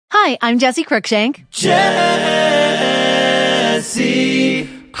Hi, I'm Jessie Cruikshank. Jessie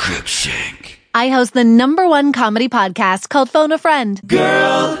Cruikshank. I host the #1 comedy podcast called Phone a Friend.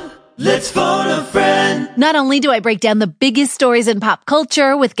 Girl, let's phone a friend. Not only do I break down the biggest stories in pop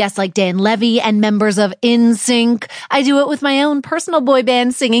culture with guests like Dan Levy and members of NSYNC, I do it with my own personal boy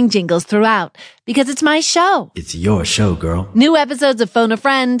band singing jingles throughout. Because it's my show. It's your show, girl. New episodes of Phone a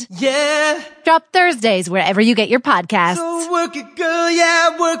Friend. Yeah. Drop Thursdays wherever you get your podcasts. So work it, girl,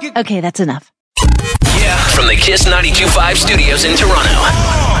 yeah, work it. Okay, that's enough. Yeah. From the Kiss 92.5 studios in Toronto.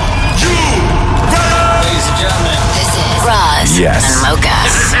 Ladies and gentlemen, This is Roz and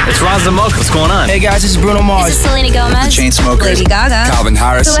Mocha. it's Roz and Mocha. What's going on? Hey guys, this is Bruno Mars. This is Selena Gomez. Chainsmokers. Lady Gaga. Calvin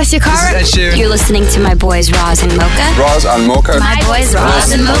Harris. Celestia Cara. This is Ed Sheeran. You're listening to my boys Roz and Mocha. Roz and Mocha. My boys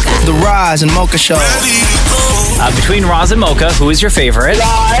Roz and Mocha. The Roz and Mocha Show. Between Roz and Mocha, who is your favorite?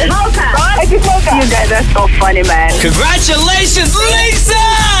 Mocha. You guys are so funny, man. Congratulations, Lisa!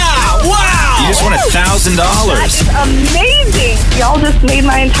 Wow! You just won $1,000. Amazing. Y'all just made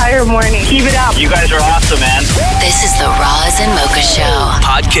my entire morning. Keep it up. You guys are awesome, man. This is the Roz and Mocha Show.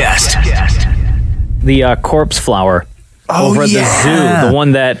 Podcast. The corpse flower over at the zoo. The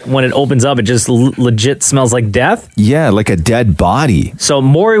one that, when it opens up, it just legit smells like death. Yeah, like a dead body. So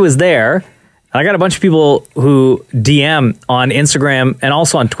Maury was there. And I got a bunch of people who DM on Instagram and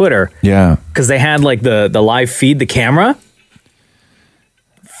also on Twitter. Yeah. Because they had like the live feed, the camera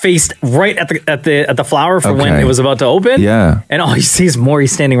faced right at the flower for when Okay. it was about to open. Yeah. And all you see is Maury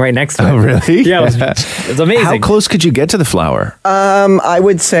standing right next to it. Oh, really? Yeah, it's amazing. How close could you get to the flower? I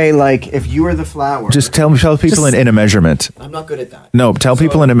would say, like, if you were the flower. Just tell people in a measurement. I'm not good at that. No, tell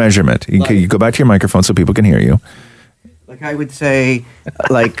people in a measurement. You go back to your microphone so people can hear you. Like, I would say,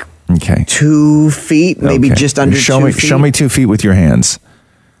 like, Okay. 2 feet, maybe Okay. just under 2 feet. Show me 2 feet with your hands.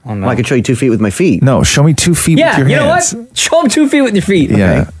 Oh, no. Well, I could show you 2 feet with my feet. No, show me 2 feet with your you hands. know what? Show them 2 feet with your feet.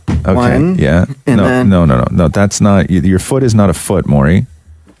 Yeah. Okay. One, Yeah. and No, then- no. That's not. Your foot is not a foot, Maury.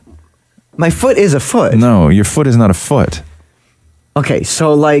 My foot is a foot. No, your foot is not a foot. Okay,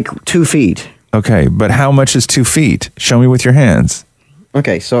 so, like, 2 feet. Okay, but how much is 2 feet? Show me with your hands.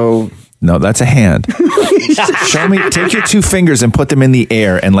 Okay, so... No, that's a hand. Show me. Take your 2 fingers and put them in the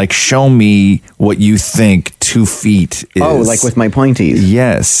air and show me what you think 2 feet is. Oh, like with my pointies.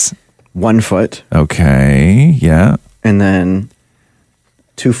 Yes. 1 foot. Okay. Yeah. And then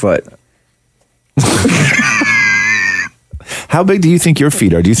 2 foot. How big do you think your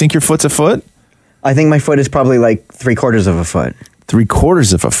feet are? Do you think your foot's a foot? I think my foot is probably like 3/4 of a foot.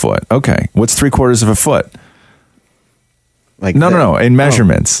 3/4 of a foot. Okay. What's 3/4 of a foot? Like No. In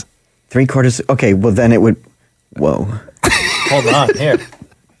measurements. 3/4. Okay, well then it would. Whoa. Hold on. Here.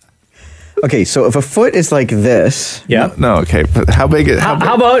 Okay, so if a foot is like this. Yeah. No. Okay. But how big? How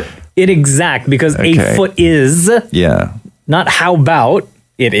about it exact? Because Okay. a foot is Yeah. not how about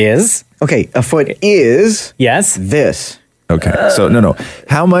it is. Okay, a foot is. Yes. This. Okay. So no.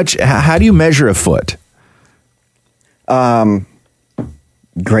 How much? How do you measure a foot?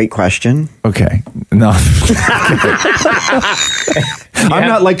 Great question. Okay. No. I'm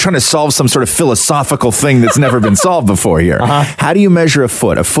not trying to solve some sort of philosophical thing that's never been solved before here. How do you measure a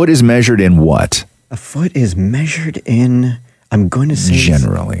foot? A foot is measured in what? A foot is measured in. I'm going to say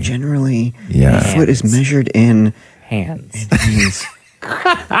Generally. Generally. Yeah. A foot is measured in Hands. inches.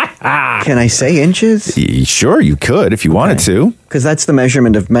 Can I say inches? Sure, you could if you wanted to. Because that's the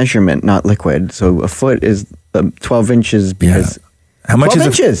measurement of measurement, not liquid. So a foot is 12 inches because. How much 12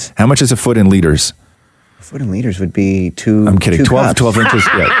 is inches. How much is a foot in liters? A foot in liters would be 2. I'm kidding. 12 inches.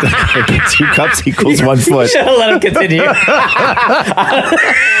 Yeah. 2 cups equals 1 foot. Should have let him continue.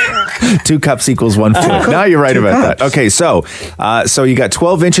 2 cups equals 1 foot. Now you're right 2 about cups. that. Okay, so you got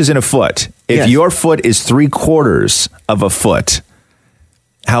 12 inches in a foot. If Yes. your foot is 3/4 of a foot,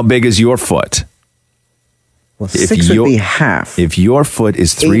 how big is your foot? Well, If 6 would your- be half. If your foot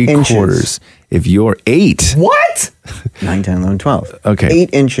is 8 inches. 3/4, if you're 8, What? 9, 10, 11, 12. Okay. 8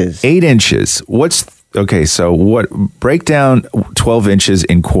 inches. 8 inches. So what? Break down 12 inches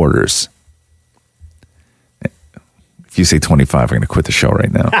in quarters. If you say 25, I'm going to quit the show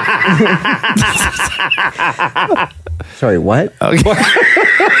right now. Sorry, what? Okay.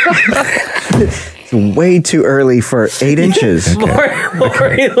 It's way too early for 8 inches. Maury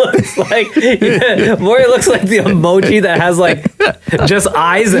looks like the emoji that has just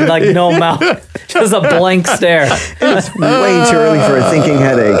eyes and no mouth, just a blank stare. It's way too early for a thinking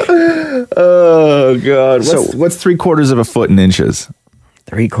headache. Oh God! So- What's 3/4 of a foot in inches?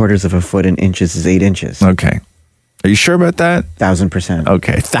 3/4 of a foot in inches is 8 inches. Okay. Are you sure about that? 1,000%.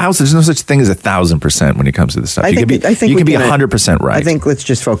 Okay, 1,000. There's no such thing as 1,000% when it comes to this stuff. I You think can we be can, 100% right. I think let's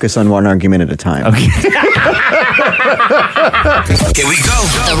just focus on one argument at a time. Okay. Here we go.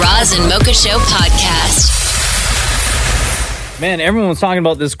 The Roz and Mocha Show podcast. Man, everyone was talking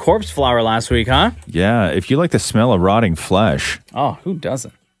about this corpse flower last week, huh? Yeah, if you like the smell of rotting flesh, Oh, who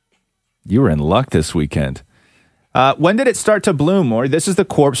doesn't? you were in luck this weekend. When did it start to bloom, Maury? This is the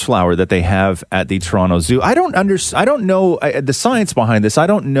corpse flower that they have at the Toronto Zoo. I don't know the science behind this. I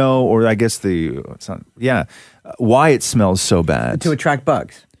don't know, or I guess why it smells so bad. To attract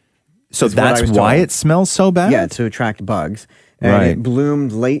bugs. So is what I that's was why told. it smells so bad? Yeah, to attract bugs. And Right. it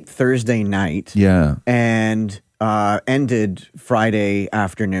bloomed late Thursday night. Yeah. And ended Friday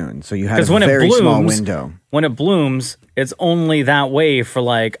afternoon. So you had Because a when very it blooms, small window. when it blooms, it's only that way for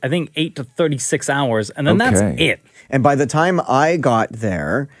like, I think 8 to 36 hours. And then that's Okay. it. And by the time I got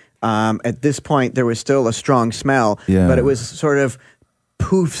there, at this point, there was still a strong smell, Yeah. but it was sort of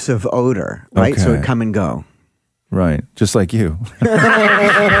poofs of odor, right? So Okay. it'd come and go. Right, just like you.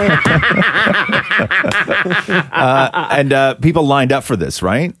 And people lined up for this,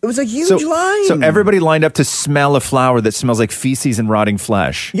 right? It was a huge line. So everybody lined up to smell a flower that smells like feces and rotting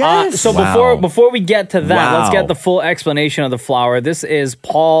flesh. Yes. So Wow. before we get to that, Wow. let's get the full explanation of the flower. This is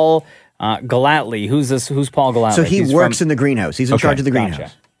Paul Galatly. Who's this? Who's Paul Galatly? So he works in the greenhouse. He's in charge of the Gotcha.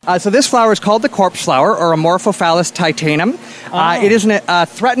 greenhouse. So this flower is called the corpse flower, or Amorphophallus titanum. It is a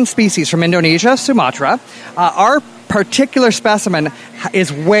threatened species from Indonesia, Sumatra. Our particular specimen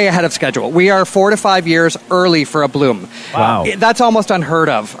is way ahead of schedule. We are 4 to 5 years early for a bloom. Wow. That's almost unheard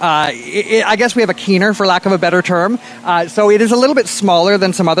of. I guess we have a keener, for lack of a better term. So it is a little bit smaller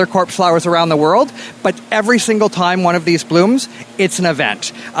than some other corpse flowers around the world, but every single time one of these blooms, it's an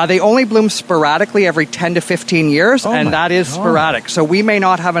event. They only bloom sporadically every 10 to 15 years, and that is sporadic. So we may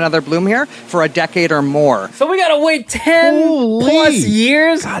not have another bloom here for a decade or more. So we gotta wait 10 plus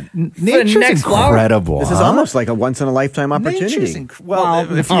years for the Nature's next flower. incredible. This is almost like a once-in-a-lifetime opportunity. Well,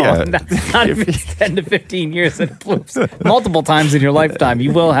 Not if it's 10 to 15 years and it blooms multiple times in your lifetime.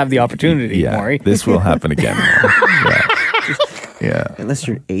 You will have the opportunity, yeah, Maury. this will happen again. Yeah. Unless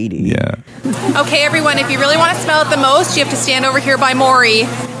you're 80. Yeah. Okay, everyone, if you really want to smell it the most, you have to stand over here by Maury.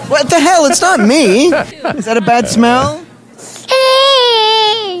 What the hell? It's not me. Is that a bad smell?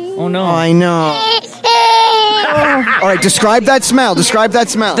 Oh no. I know. All right, describe that smell. Describe that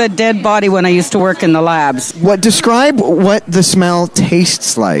smell. The dead body when I used to work in the labs. Describe what the smell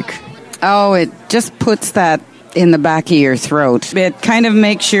tastes like. Oh, it just puts that in the back of your throat. It kind of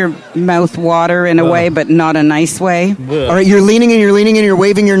makes your mouth water in a way, but not a nice way. All right, you're leaning and you're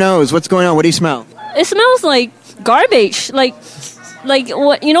waving your nose. What's going on? What do you smell? It smells like garbage, like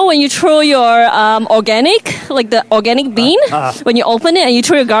what, you know, when you throw your organic, like the organic bean, when you open it and you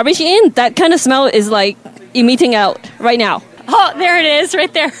throw your garbage in, that kind of smell is like emitting out right now. Oh, there it is,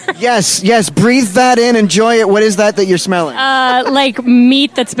 right there. Yes. Breathe that in. Enjoy it. What is that you're smelling? Like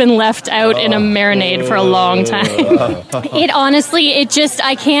meat that's been left out in a marinade for a long time.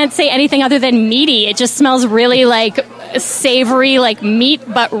 I can't say anything other than meaty. It just smells really like savory, like meat,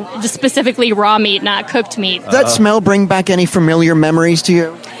 but specifically raw meat, not cooked meat. Does that smell bring back any familiar memories to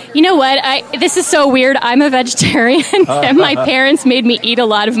you? You know what? This is so weird. I'm a vegetarian, and my parents made me eat a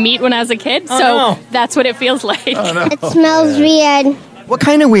lot of meat when I was a kid, so that's what it feels like. It smells weird. What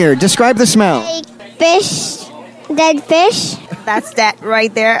kind of weird? Describe the smell. Like fish. Dead fish. That's death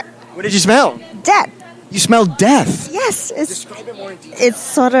right there. What did you smell? Death. You smell death. Yes. It's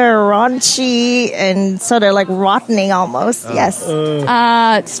sort of raunchy and sort of like rottening almost. Yes.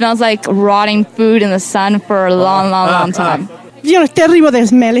 It smells like rotting food in the sun for a long time. You know, terrible, the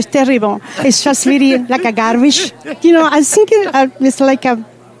smell is terrible. It's just really like a garbage. You know, I think it's like a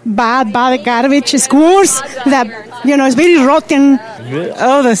bad garbage. It's worse that, you know, it's very rotten.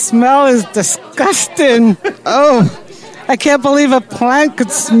 Oh, the smell is disgusting. Oh, I can't believe a plant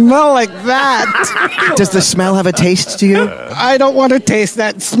could smell like that. Does the smell have a taste to you? I don't want to taste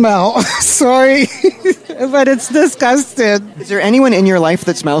that smell. Sorry, but it's disgusting. Is there anyone in your life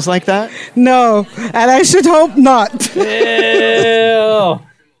that smells like that? No, and I should hope not. Ew.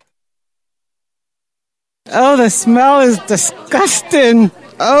 Oh, the smell is disgusting.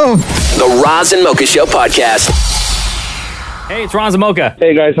 Oh. The Roz and Mocha Show podcast. Hey, it's Ron Zamoka.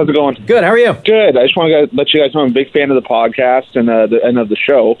 Hey guys, how's it going? Good. How are you? Good. I just want to let you guys know I'm a big fan of the podcast and of the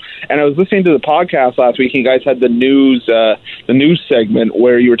show. And I was listening to the podcast last week, and you guys had the news segment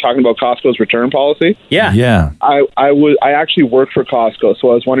where you were talking about Costco's return policy. Yeah. I actually worked for Costco,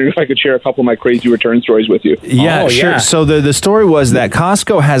 so I was wondering if I could share a couple of my crazy return stories with you. Yeah, sure. So the story was that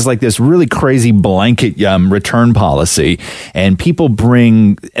Costco has like this really crazy blanket return policy, and people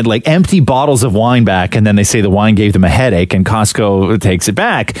bring like empty bottles of wine back, and then they say the wine gave them a headache, and Costco takes it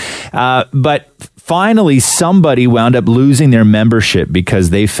back. But finally, somebody wound up losing their membership because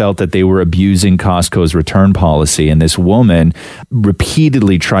they felt that they were abusing Costco's return policy. And this woman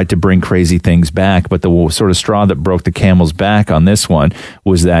repeatedly tried to bring crazy things back. But the sort of straw that broke the camel's back on this one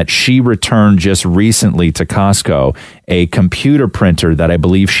was that she returned just recently to Costco a computer printer that I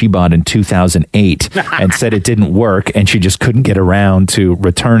believe she bought in 2008 and said it didn't work. And she just couldn't get around to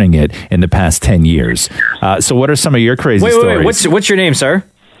returning it in the past 10 years. So what are some of your crazy stories? Wait. What's your name, sir?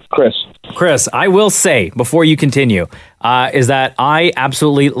 Chris, I will say, before you continue, is that I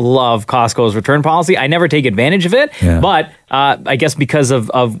absolutely love Costco's return policy. I never take advantage of it, but I guess because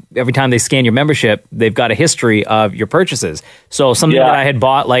of every time they scan your membership, they've got a history of your purchases. So something that I had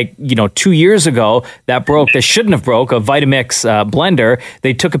bought 2 years ago that broke, that shouldn't have broke, a Vitamix blender,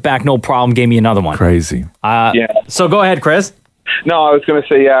 they took it back, no problem, gave me another one. Crazy. So go ahead, Chris. No, I was going to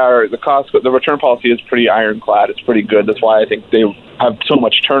say, the return policy is pretty ironclad. It's pretty good. That's why I think they have so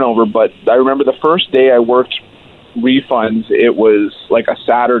much turnover. But I remember the first day I worked refunds, it was like a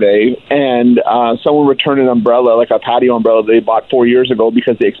Saturday, and someone returned an umbrella, like a patio umbrella they bought 4 years ago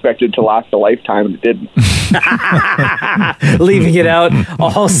because they expected it to last a lifetime, and it didn't. Leaving it out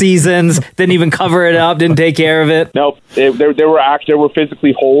all seasons, didn't even cover it up, didn't take care of it. Nope. There were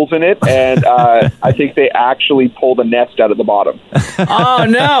physically holes in it, and I think they actually pulled a nest out of the bottom. Oh,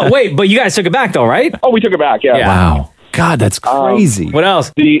 no. Wait, but you guys took it back, though, right? Oh, we took it back, yeah. Wow. God, that's crazy. What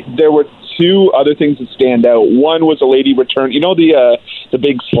else? There were two other things that stand out. One was a lady returned, the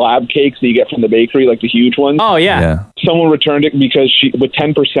big slab cakes that you get from the bakery, like the huge ones? Oh, yeah. Someone returned it because with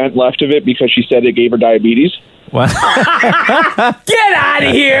 10% left of it because she said it gave her diabetes. What? Get out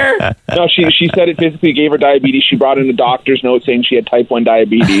of here! No, she said it physically gave her diabetes. She brought in a doctor's note saying she had type 1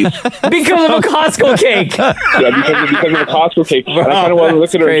 diabetes. Because of a Costco cake! Yeah, because of a Costco cake. And I kind of want to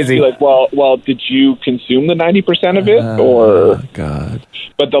look at her and be like, well, did you consume the 90% of it? Oh, God.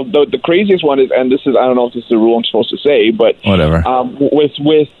 But the craziest one is, and this is, I don't know if this is a rule I'm supposed to say, but whatever.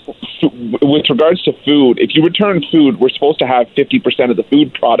 With regards to food, if you return food, we're supposed to have 50% of the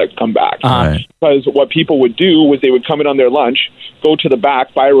food product come back. Right. Because what people would do was they would come in on their lunch, go to the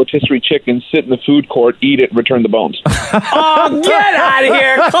back, buy a rotisserie chicken, sit in the food court, eat it, and return the bones. Oh, get out of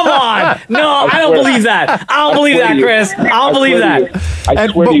here! Come on! No, I don't believe that. I don't believe that, Chris. I don't believe that.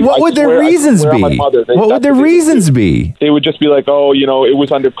 But what would their reasons be? What would their reasons be? They would just be like, oh, it was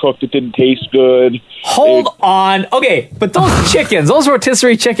undercooked, it didn't taste good. Hold on. Okay, but those chickens, those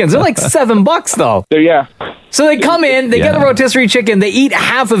rotisserie chickens, they're like $7 though. Yeah. So they come in, they get a rotisserie chicken, they eat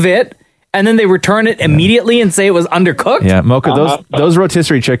half of it, and then they return it immediately and say it was undercooked? Yeah, Mocha, those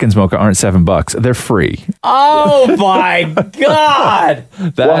rotisserie chickens, Mocha, aren't $7. They're free. Oh my God!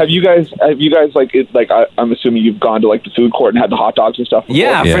 Well, have you guys I'm assuming you've gone to like the food court and had the hot dogs and stuff before?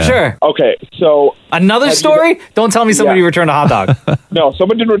 Yeah, for sure. Okay, so another story? Don't tell me somebody returned a hot dog. No,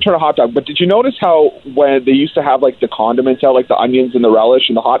 someone didn't return a hot dog, but did you notice how when they used to have like the condiments out, like the onions and the relish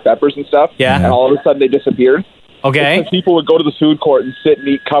and the hot peppers and stuff, and all of a sudden they disappeared? Okay. Because people would go to the food court and sit and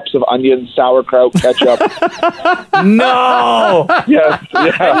eat cups of onions, sauerkraut, ketchup. No! Yes.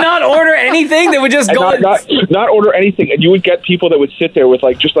 Yeah. And not order anything? They would just go not order anything. And you would get people that would sit there with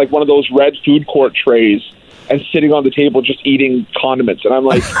just one of those red food court trays and sitting on the table just eating condiments. And I'm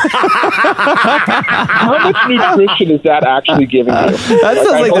like, how much nutrition is that actually giving you? That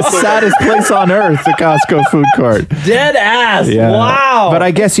sounds like the saddest place on earth, the Costco food court. Dead ass. Yeah. Wow. But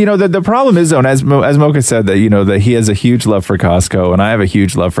I guess, the problem is, though, and as Mocha said, that, that he has a huge love for Costco, and I have a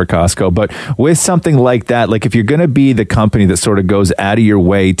huge love for Costco. But with something like that, like if you're going to be the company that sort of goes out of your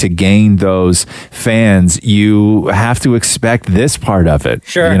way to gain those fans, you have to expect this part of it.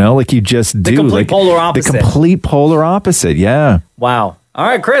 Sure. Like you just do. The complete polar opposite. The complete polar opposite, yeah. Wow. All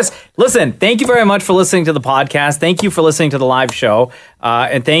right, Chris, listen, thank you very much for listening to the podcast. Thank you for listening to the live show.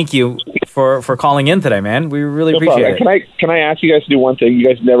 And thank you for calling in today, man. We really appreciate it. Can I ask you guys to do one thing? You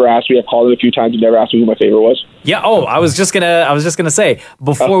guys never asked me. I've called it a few times. You never asked me who my favorite was. Yeah. Oh, I was just gonna say,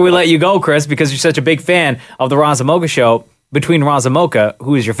 before we let you go, Chris, because you're such a big fan of the Ron Zamoka show, between Ron and Mocha,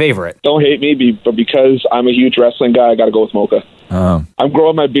 who is your favorite? Don't hate me, but because I'm a huge wrestling guy, I got to go with Mocha. I'm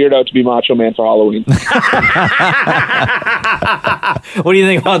growing my beard out to be Macho Man for Halloween. What do you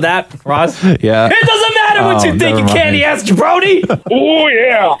think about that, Ross? Yeah. It doesn't matter what you think, you candy ass jabroni. Oh,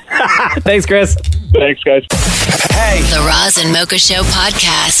 yeah. Thanks, Chris. Thanks, guys. Hey. The Roz and Mocha Show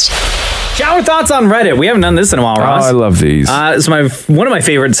podcast. Shower thoughts on Reddit. We haven't done this in a while, Roz. Oh, I love these. It's one of my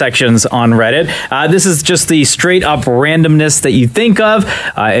favorite sections on Reddit. This is just the straight up randomness that you think of.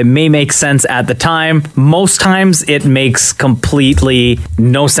 It may make sense at the time. Most times it makes completely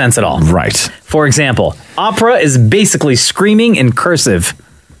no sense at all. Right. For example, opera is basically screaming in cursive.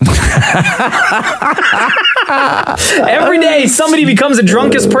 Every day somebody becomes the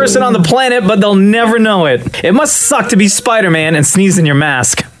drunkest person on the planet, but they'll never know it. It must suck to be Spider-Man and sneeze in your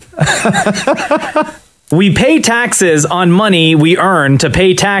mask. We pay taxes on money we earn to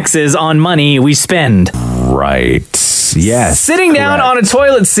pay taxes on money we spend. Right. Yes. Sitting down on a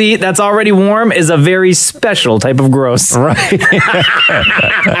toilet seat that's already warm is a very special type of gross. Right.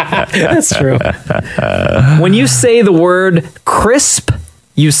 That's true. When you say the word crisp,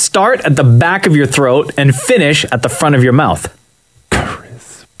 you start at the back of your throat and finish at the front of your mouth.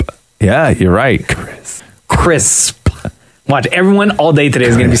 Crisp. Yeah, you're right. Crisp. Watch, everyone all day today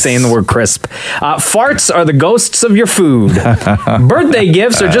is going to be saying the word crisp. Farts are the ghosts of your food. Birthday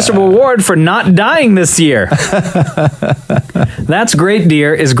gifts are just a reward for not dying this year. That's great,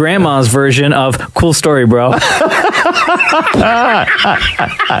 dear, is grandma's version of cool story, bro.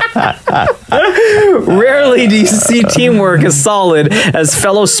 Rarely do you see teamwork as solid as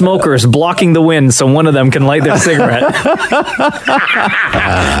fellow smokers blocking the wind so one of them can light their cigarette.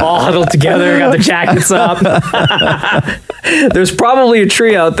 All huddled together, got the jackets up. There's probably a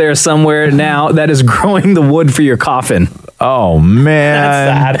tree out there somewhere now that is growing the wood for your coffin. Oh,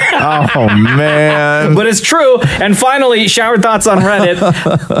 man. That's sad. Oh, man. But it's true. And finally, shower thoughts on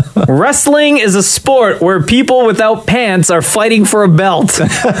Reddit. Wrestling is a sport where people without pants are fighting for a belt.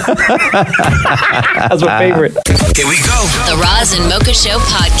 That's my favorite. Here we go. The Roz and Mocha Show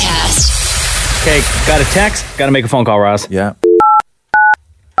podcast. Okay, got a text. Got to make a phone call, Roz. Yeah.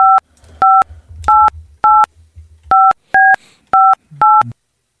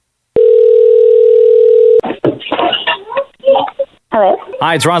 Hello.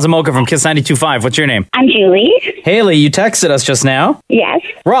 Hi, it's Roz and Mocha from Kiss 92.5. What's your name? I'm Julie. Haley, you texted us just now. Yes.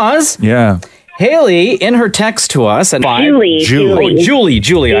 Roz? Yeah. Haley, in her text to us at 5. Julie. Oh,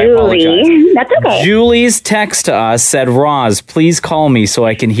 Julie. I apologize. That's okay. Julie's text to us said, Roz, please call me so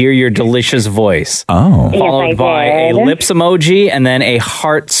I can hear your delicious voice. Oh. Followed Yes, I by a did. lips emoji and then a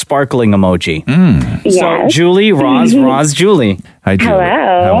heart sparkling emoji. Yes. So, Julie, Roz, Julie. Hi, Julie.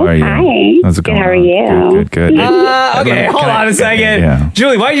 Hello. How are you? Hi. How's it Good, going? how are you? Good. Okay, hold on a second. Yeah.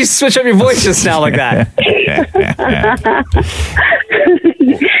 Julie, why did you switch up your voice just now like that?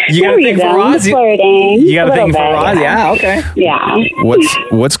 You got a thing for Roz? You got a thing for Roz? Yeah, okay. Yeah.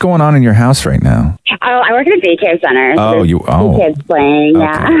 What's going on in your house right now? Oh, I work at a daycare center. Oh, There's two kids playing.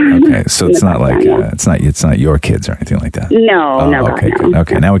 Yeah. Okay, so it's not like it's not your kids or anything like that. No, Oh, no, okay, God, no. good.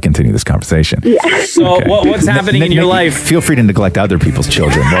 Okay, now we continue this conversation. Yeah. So, what's happening in your life? Feel free to neglect other people's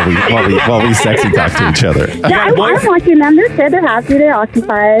children while we sexy talk to each other. Yeah, I'm watching them. They're good. They're happy. They're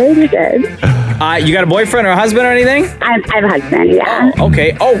occupied. They're good. You got a boyfriend or a husband or anything? I have a husband, yeah.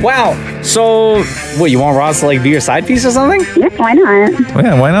 Okay. Oh, wow. So, what, you want Roz to be your side piece or something? Yes, why not?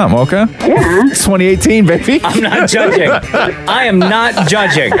 Yeah, why not, Mocha? Yeah. It's 2018, baby. I'm not judging. I am not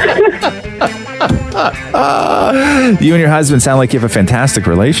judging. You and your husband sound like you have a fantastic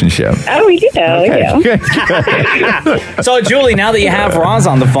relationship. Oh, we do. Okay. We do. So, Julie, now that you have Roz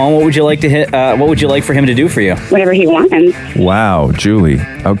on the phone, what would you like what would you like for him to do for you? Whatever he wants. Wow, Julie.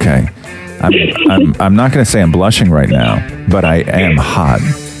 Okay. I'm not going to say I'm blushing right now, but I am hot.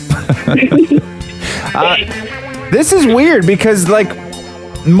 This is weird because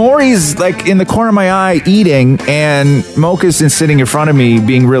Maury's in the corner of my eye eating, and Mocha's sitting in front of me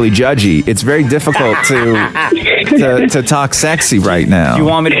being really judgy. It's very difficult to talk sexy right now. You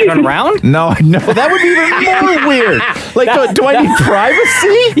want me to turn around? No, that would be even more weird. Do I need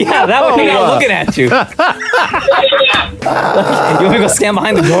privacy? Yeah, that would be not looking at you. You want me to go stand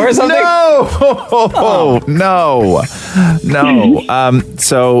behind the door or something? No.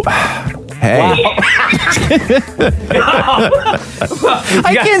 So, hey.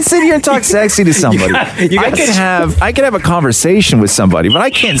 I can't sit here and talk sexy to somebody. I could have a conversation with somebody, but I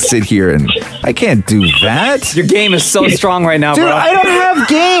can't sit here and I can't do that. Your game is so strong right now, Dude, bro. I don't have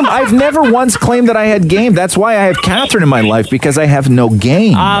game. I've never once claimed that I had game. That's why I have Catherine in my life, because I have no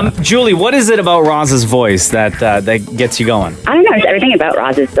game. Julie, what is it about Roz's voice that gets you going? I don't know. It's everything about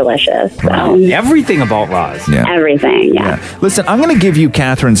Roz is delicious. So. Everything about Roz. Yeah. Everything, yeah. Listen, I'm going to give you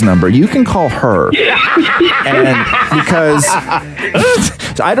Catherine's number. You can call her. And because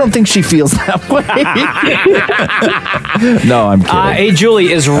I don't think she feels that way. No, I'm kidding. Hey,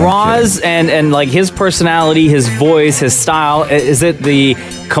 Julie, is Roz and like his personality, his voice, his style, is it the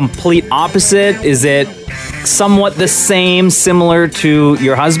complete opposite? Is it somewhat the same, similar to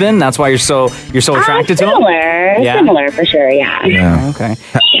your husband? That's why you're so attracted to him? Similar for sure, yeah. Yeah. Okay.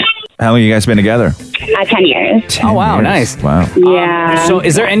 How long have you guys been together? 10 years. 10 Oh, wow, years. nice. Wow. Yeah. So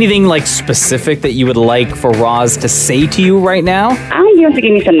is there anything like specific that you would like for Roz to say to you right now? He wants to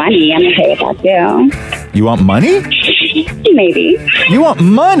give me some money. I'm okay with that too. You want money? Maybe. You want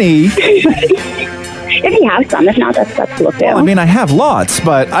money? If you have some, if not, that's cool too. Well, I mean, I have lots,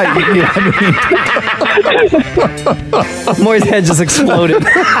 but Maury's head just exploded.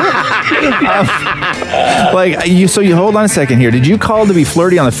 So you hold on a second here. Did you call to be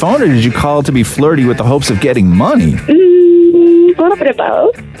flirty on the phone, or did you call to be flirty with the hopes of getting money? A little bit of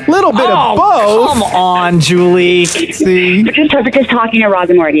both. Little bit of both. Come on, Julie. See, Because talking to Roz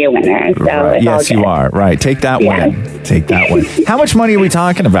and already a winner. So it's all yes, good. you are. Right. Take that win. Take that win. How much money are we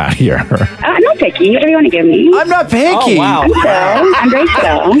talking about here? I'm not picky. What do you want to give me? I'm not picky. Oh, wow. I'm very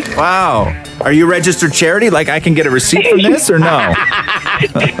so. Wow. Are you registered charity? Like I can get a receipt from this or no?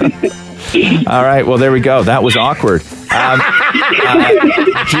 All right. Well, there we go. That was awkward.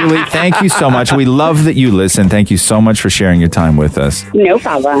 Julie, thank you so much. We love that you listen. Thank you so much for sharing your time with us. No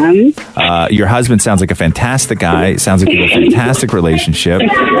problem. Your husband sounds like a fantastic guy. Sounds like you have a fantastic relationship.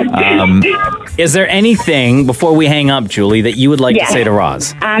 Is there anything before we hang up, Julie, that you would like to say to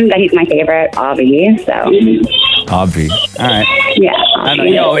Roz? That he's my favorite, Avi. So. Avi. All right. Yeah. I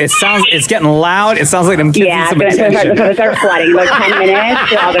don't know. It's getting loud. It sounds like them kids need some attention. It's going to start flooding. About 10 minutes,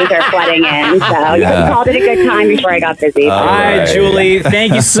 they're all going to start flooding in. So you called it a good time before I got busy. All right, Julie.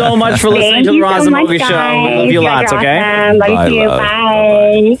 Thank you so much for listening to the Roz and Mocha Show. We love you lots, okay? Awesome. Love you too.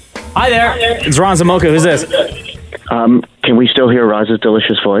 Bye. Hi there. It's Roz and Mocha. Who's this? Can we still hear Roz's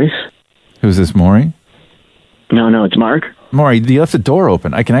delicious voice? Who's this, Maury? No, it's Mark. Maury, you left the door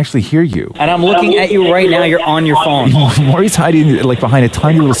open. I can actually hear you. And I'm looking at you right now. You're on your phone. Maury's hiding like behind a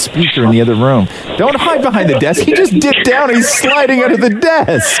tiny little speaker in the other room. Don't hide behind the desk. He just dipped down. He's sliding under the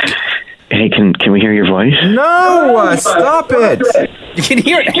desk. Hey, can we hear your voice? No, stop it. You can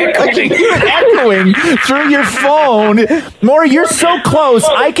hear it echoing. I can hear it echoing through your phone. Maury, you're so close.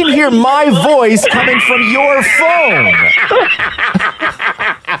 I can hear my voice coming from your phone.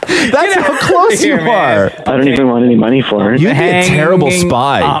 That's how close you are. I don't even want any money for it. You'd be a terrible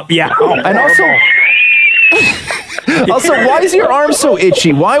spy. Yeah. And also, why is your arm so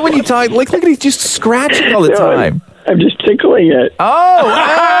itchy? Why when you talk, look at he's just scratching all the time. I'm just tickling it. Oh!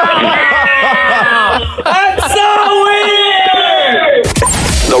 That's so weird!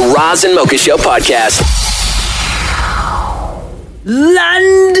 The Roz and Mocha Show podcast.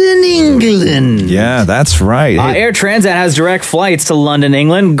 London, England. Yeah, that's right. Air Transat has direct flights to London,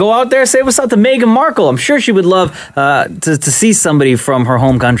 England. Go out there, say what's up to Meghan Markle. I'm sure she would love to see somebody from her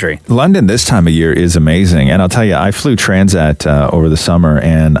home country. London this time of year is amazing. And I'll tell you, I flew Transat over the summer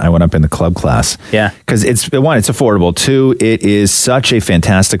and I went up in the club class. Yeah. Because it's affordable. Two, it is such a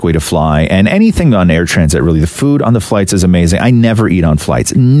fantastic way to fly. And anything on Air Transat, really, the food on the flights is amazing. I never eat on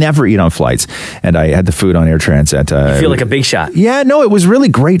flights. And I had the food on Air Transat. You feel like a big shot. Yeah, no, it was really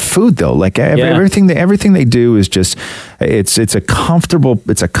great food though. Like everything they do is just it's a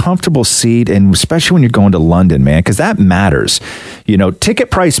comfortable seat, and especially when you're going to London, man, because that matters. You know,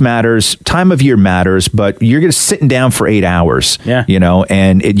 ticket price matters, time of year matters, but you're just sitting down for 8 hours. Yeah, you know,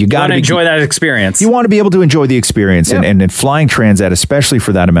 and you got to enjoy that experience. You want to be able to enjoy the experience, and flying Transat, especially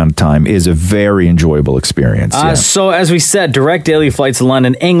for that amount of time, is a very enjoyable experience. So as we said, direct daily flights to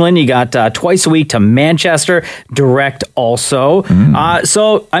London, England. You got twice a week to Manchester, direct also.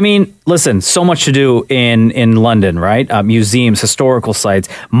 So, I mean, listen, so much to do in London, right? Museums, historical sites,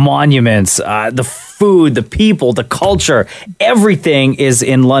 monuments, the food, the people, the culture, everything is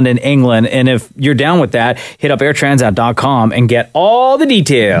in London, England. And if you're down with that, hit up airtransat.com and get all the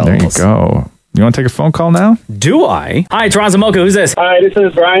details. There you go. You want to take a phone call now? Do I? Hi, Toronto Mocha. Who's this? Hi, this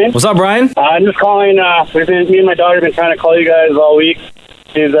is Brian. What's up, Brian? I'm just calling. Me and my daughter have been trying to call you guys all week.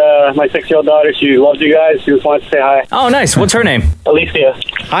 She's my 6-year-old daughter. She loves you guys. She just wants to say hi. Oh, nice. What's her name? Alicia.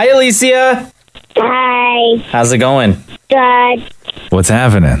 Hi, Alicia. Hi. How's it going? Good. What's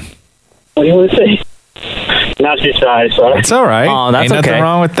happening? What do you want to say? Now she's shy, so. It's all right. Oh, that's Ain't okay. nothing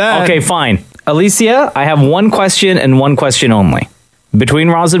wrong with that. Okay, fine. Alicia, I have one question and one question only. Between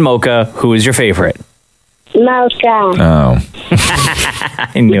Roz and Mocha, who is your favorite? Mocha. Oh.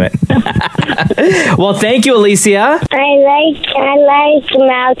 I knew it. Well, thank you, Alicia. I like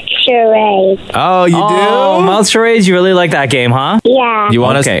mouth charades. Oh, you do? Mouth charades. You really like that game, huh? Yeah. You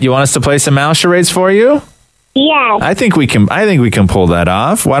want us to play some mouse charades for you? Yes. I think we can pull that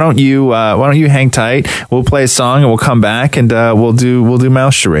off. Why don't you hang tight? We'll play a song and we'll come back and we'll do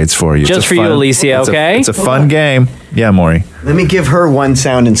mouse charades for you. Just for you, Alicia, okay? It's a fun game. Yeah, Maury. Let me give her one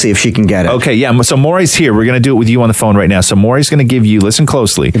sound and see if she can get it. Okay, yeah. So Maury's here. We're going to do it with you on the phone right now. So Maury's going to give you, listen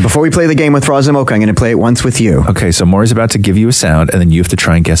closely. Before we play the game with Roz and Mocha, I'm going to play it once with you. Okay, so Maury's about to give you a sound and then you have to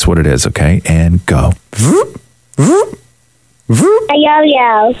try and guess what it is, okay? And go. A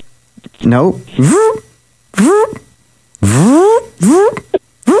yo-yo. No.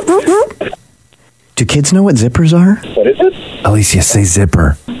 Do kids know what zippers are? What is it? Alicia, say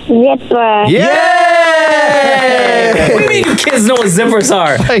zipper. Zipper. Yeah! What do you mean kids know what zippers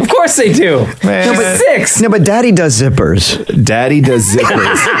are? Of course they do. Man. No, but 6. No, but Daddy does zippers. Daddy does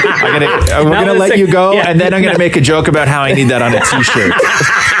zippers. We're gonna let you go, and then I'm gonna make a joke about how I need that on a T-shirt.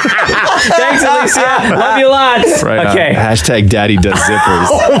 Thanks, Alicia. Love you lots. Right okay. on. Hashtag Daddy does zippers.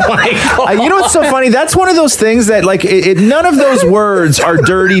 Oh my God. You know what's so funny? That's one of those things that, like, none of those words are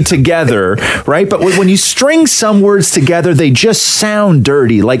dirty together, right? But when you string some words together, they just sound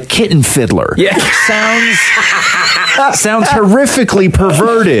dirty, like kitten fiddler. Yeah. Sounds horrifically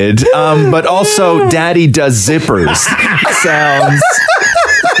perverted, but also Daddy does zippers. Sounds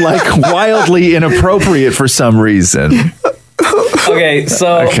like wildly inappropriate for some reason. Okay,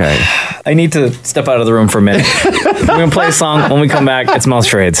 so I need to step out of the room for a minute. We're going to play a song. When we come back, it's Mouse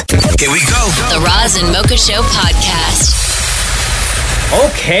Charades. Here we go. The Roz and Mocha Show podcast.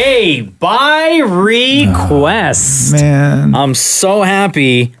 Okay, by request. Man. I'm so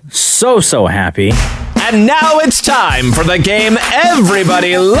happy. So happy. And now it's time for the game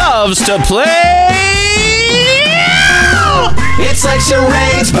everybody loves to play. It's like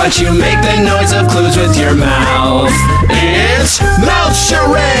charades, but you make the noise of clues with your mouth. It's mouth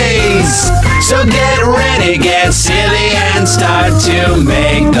charades. So get ready, get silly, and start to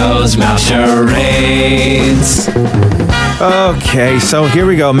make those mouth charades. Okay, so here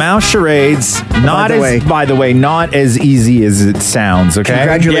we go. Mouse charades. By the way, not as easy as it sounds, okay?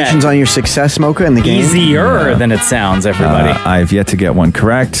 Congratulations on your success, Mocha, in the game. Easier than it sounds, everybody. I've yet to get one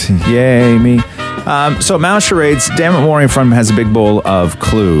correct. Yay, me. So mouse charades, damn it, Maury in front of him has a big bowl of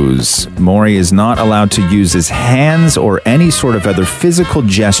clues. Maury is not allowed to use his hands or any sort of other physical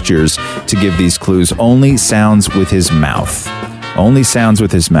gestures to give these clues. Only sounds with his mouth. Only sounds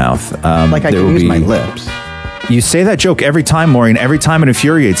with his mouth. Like I can use my lips. You say that joke every time, Maury, and every time it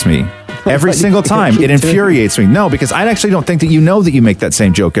infuriates me. Every single time. It infuriates me. No, because I actually don't think that you know that you make that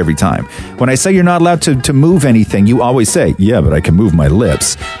same joke every time. When I say you're not allowed to move anything, you always say, yeah, but I can move my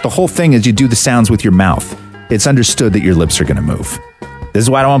lips. The whole thing is you do the sounds with your mouth. It's understood that your lips are going to move. This is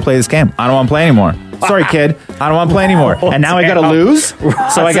why I don't want to play this game. I don't want to play anymore. Sorry, kid. I don't want to play anymore. And now I got to lose?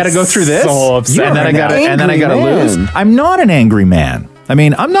 So I got to go through this? So upset. And then I got to lose? I'm not an angry man. I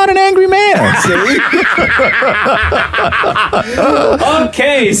mean, I'm not an angry man.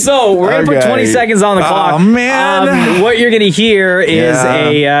 Okay, so we're gonna put 20 seconds on the clock. Oh man! What you're gonna hear is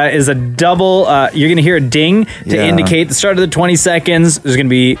a double. You're gonna hear a ding to indicate the start of the 20 seconds. There's gonna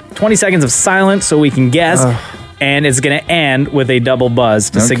be 20 seconds of silence so we can guess, and it's gonna end with a double buzz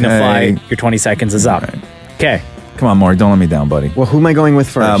to signify your 20 seconds is up. Okay. Come on, Maury, don't let me down, buddy. Well, who am I going with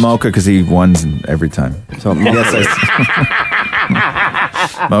first? Mocha, because he wins every time. So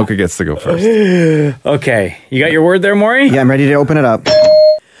Mocha gets to go first. Okay. You got your word there, Maury? Yeah, I'm ready to open it up.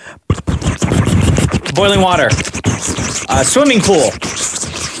 Boiling water. Swimming pool.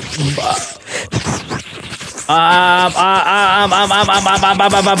 A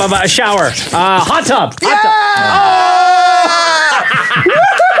shower. Hot tub.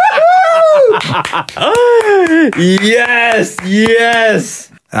 Yes.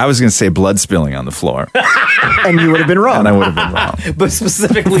 I was going to say blood spilling on the floor. And you would have been wrong. And I would have been wrong. But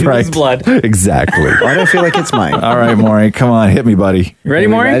specifically was blood. Exactly. Why do I feel like it's mine? All right, Maury, come on, hit me, buddy. You ready,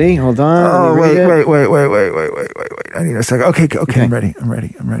 Maury? Ready? Hold on. Oh, wait. I need a second. Okay. I'm ready.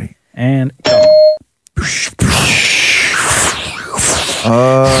 And go.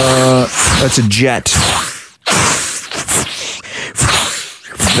 That's a jet.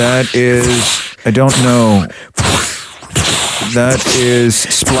 That is, I don't know. That is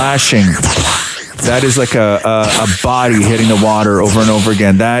splashing. That is like a body hitting the water over and over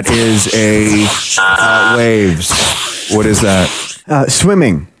again. That is a waves. What is that?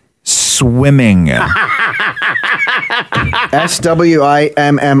 Swimming. Swimming.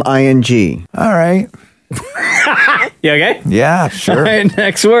 SWIMMING. All right. You okay? Yeah, sure. All right,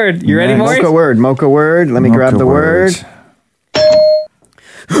 next word. You ready, Maury? Mocha word. Let me grab the word.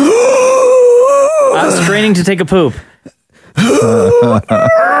 Straining to take a poop.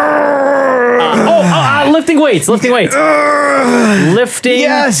 Lifting weights. Lifting.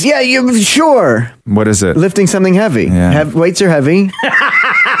 Yes, yeah, you sure. What is it? Lifting something heavy. Yeah. Weights are heavy.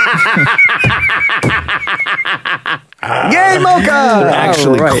 Yay, Mocha! They're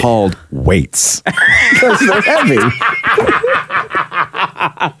actually called weights. Because they're heavy.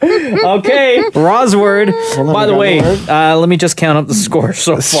 Okay, Rosword. By the way, let me just count up the score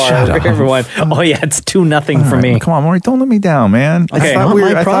so far for everyone. Oh yeah, it's 2-0 for me. Come on, Maury, don't let me down, man. Okay,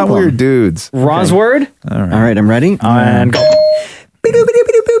 I thought we were dudes. Rosword. All right, I'm ready. And go.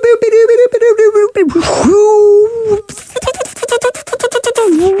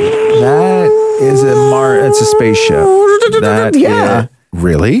 That is it's a spaceship. Yeah.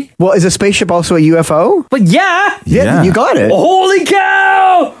 Really? Well, is a spaceship also a UFO? But yeah, you got it. Holy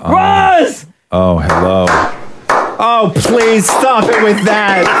cow, Roz! Oh, hello. Oh, please stop it with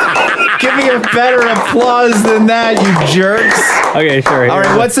that. Give me a better applause than that, you jerks. Okay, sure. All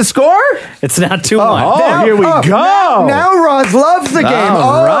right, what's the score? It's not 2-1. Oh, here we go. Now Roz loves the game.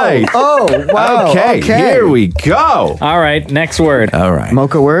 All right. Oh, wow. Okay, here we go. All right, next word. All right.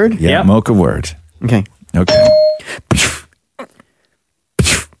 Mocha word? Yeah, Yep. Mocha word. Okay.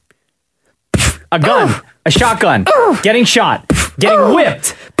 A gun. A shotgun. Getting shot. Getting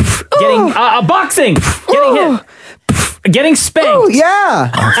whipped. Getting boxing. Getting hit. Getting spanked. Oh,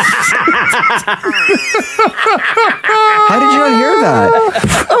 yeah. How did you not hear that?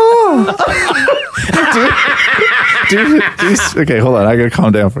 Okay, hold on. I gotta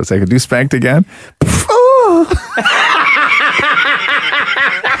calm down for a second. Do spanked again.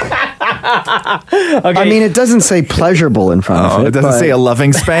 Okay. I mean, it doesn't say pleasurable in front of it. It doesn't say a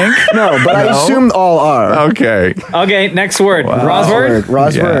loving spank? No, but I assume all are. Okay. Okay, next word. Wow. Rosword.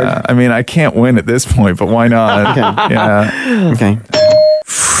 Rosword. I mean, I can't win at this point, but why not? Okay. Yeah. Okay.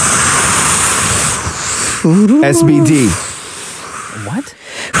 SBD. What?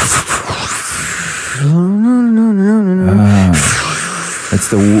 It's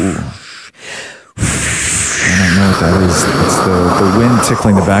the... I don't know what that is. It's the wind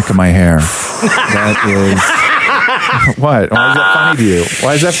tickling the back of my hair. That is... What? Why is that funny to you?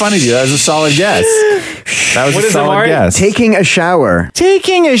 Why is that funny to you? That was a solid guess. That was What a is it, solid Mark? guess. Taking a shower.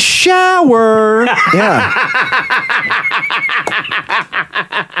 Taking a shower. Yeah.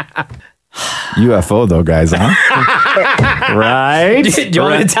 UFO though, guys, huh? Right? Do you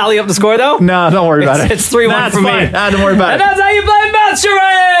want me to tally up the score though? No, don't worry about it. It's 3-1 for me. Don't worry about And it. that's how you play Mouth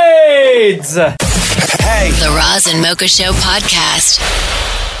Charades! The Roz and Mocha Show podcast.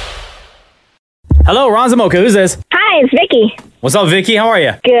 Hello, Roz and Mocha. Who's this? Hi, it's Vicky. What's up, Vicky? How are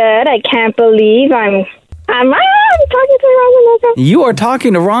you? Good. I can't believe I'm talking to Roz and Mocha. You are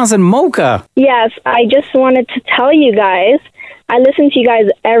talking to Roz and Mocha. Yes, I just wanted to tell you guys, I listen to you guys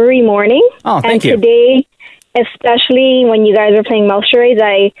every morning. Oh, thank you. And today, especially when you guys are playing Mouth Charades,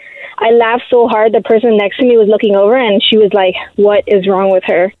 I laughed so hard the person next to me was looking over and she was like, what is wrong with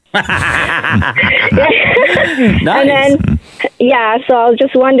her? Nice. And then, so I was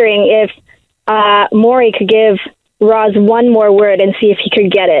just wondering if Maury could give Roz one more word and see if he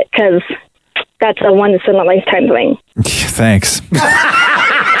could get it, because that's a once-in-a-lifetime thing. Thanks.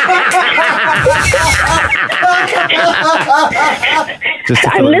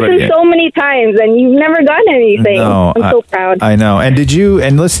 I've listened so many times and you've never gotten anything. No, I'm so proud. I know. And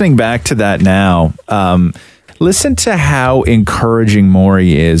listening back to that now, listen to how encouraging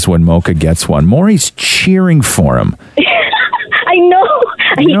Maury is when Mocha gets one. Maury's cheering for him. I know.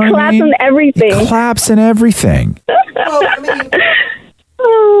 He claps and everything. He claps and everything.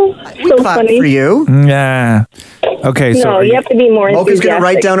 So funny. For you? Yeah. Okay, so No, you have to be more Mocha's enthusiastic. going to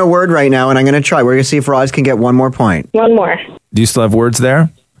write down a word right now, and I'm going to try. We're going to see if Roz can get one more point. One more. do you still have words there?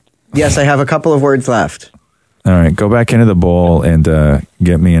 Yes, I have a couple of words left. All right, go back into the bowl and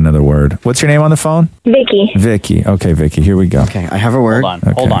get me another word. What's your name on the phone? Vicky. Vicky. Okay, Vicky, here we go. Okay, I have a word.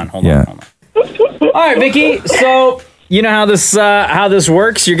 Hold on. All Yeah. right, Vicky. So you know how this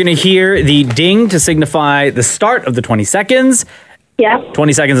works. You're going to hear the ding to signify the start of the 20 seconds. Yeah.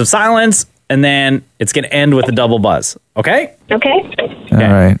 20 seconds of silence, and then it's going to end with a double buzz. Okay? Okay. All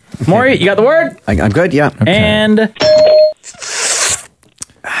right. Maury, you got the word? I'm good, yeah. Okay. And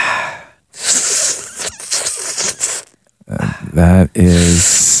that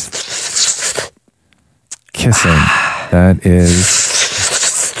is kissing. That is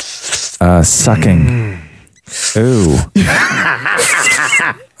sucking. Ooh.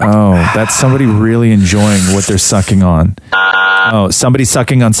 Oh, that's somebody really enjoying what they're sucking on. Oh, somebody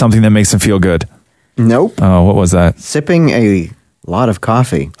sucking on something that makes them feel good. Nope. Oh, what was that? Sipping a lot of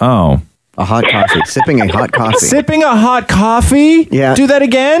coffee. Oh. A hot coffee. Sipping a hot coffee. Sipping a hot coffee? Yeah. Do that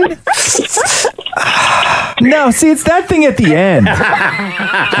again? No, see, it's that thing at the end.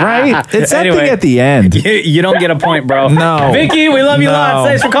 Right? It's that thing at the end. You don't get a point, bro. No. Vicky, we love you lots.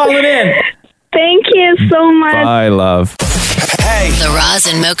 Thanks for calling in. Thank you so much. Bye, love. The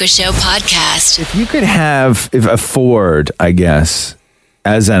Roz and Mocha Show podcast. If you could afford, I guess,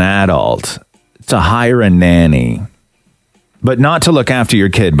 as an adult, to hire a nanny, but not to look after your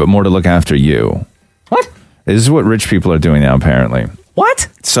kid, but more to look after you. What? This is what rich people are doing now, apparently. What?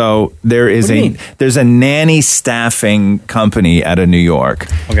 So there's a nanny staffing company out of New York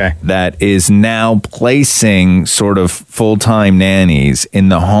that is now placing sort of full-time nannies in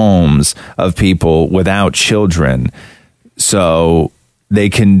the homes of people without children, so they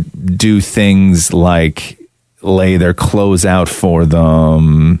can do things like lay their clothes out for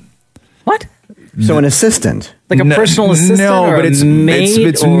them. What? So an assistant. Like a personal assistant or but a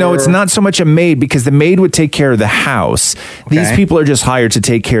maid? No, it's not so much a maid, because the maid would take care of the house. These people are just hired to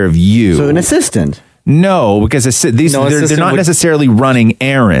take care of you. So an assistant. No, because they're not necessarily running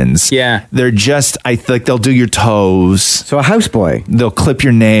errands. Yeah. They're just, I think they'll do your toes. So a houseboy. They'll clip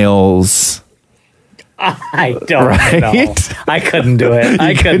your nails. I don't know. I couldn't do it.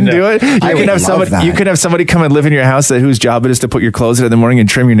 I couldn't do it. You could have somebody come and live in your house whose job it is to put your clothes in the morning and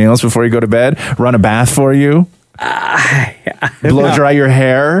trim your nails before you go to bed, run a bath for you, blow dry your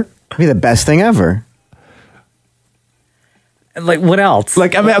hair. That'd be the best thing ever. Like, what else?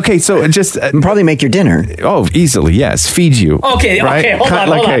 Like, I mean, okay, so just probably make your dinner. Oh, easily, yes. Feed you. Okay, hold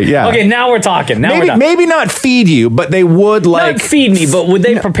on. Yeah. Okay, now we're talking. Maybe not feed you, but they would not feed me, but would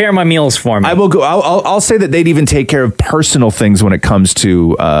they prepare my meals for me? I will go. I'll say that they'd even take care of personal things when it comes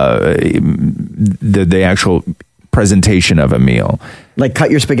to the actual presentation of a meal. Like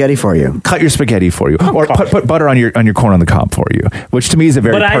cut your spaghetti for you. Or put butter on your corn on the cob for you, which to me is a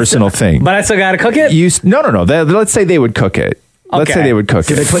very personal thing. But I still got to cook it? No. Let's say they would cook it. Let's say they would cook it.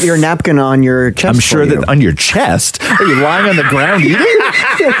 Do they put your napkin on your chest? I'm sure that on your chest. Are you lying on the ground eating?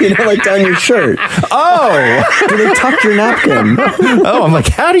 Like down your shirt. Oh. Do they tuck your napkin? Oh, I'm like,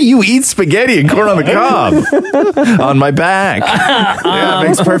 how do you eat spaghetti and corn on the cob? On my back. Yeah, it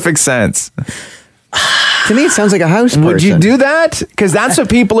makes perfect sense. To me, it sounds like a house person. Would you do that? Because that's what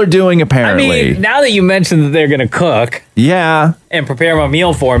people are doing, apparently. I mean, now that you mentioned that they're going to cook. Yeah. And prepare my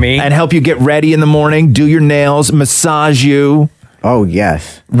meal for me. And help you get ready in the morning, do your nails, massage you. Oh,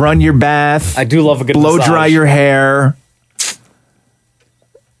 yes. Run your bath. I do love a good blow massage. dry your hair.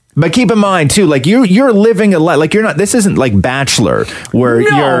 But keep in mind too, like you're living a life. Like you're not. This isn't like Bachelor, where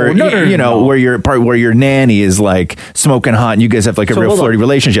where your nanny is like smoking hot, and you guys have like a real flirty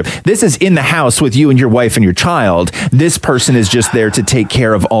relationship. This is in the house with you and your wife and your child. This person is just there to take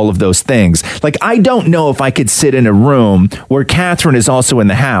care of all of those things. Like I don't know if I could sit in a room where Catherine is also in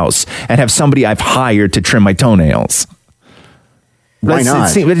the house and have somebody I've hired to trim my toenails. Why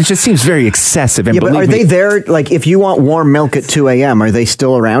not? It just seems very excessive. And but are they there, like, if you want warm milk at 2 a.m., are they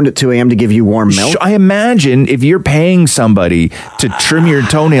still around at 2 a.m. to give you warm milk? I imagine if you're paying somebody to trim your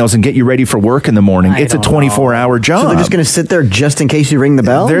toenails and get you ready for work in the morning, it's a 24-hour job. So they're just going to sit there just in case you ring the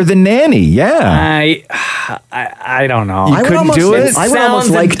bell? They're the nanny, yeah. I don't know. You couldn't do it? I would almost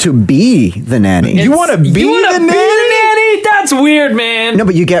like to be the nanny. You want to be the nanny? That's weird, man. No,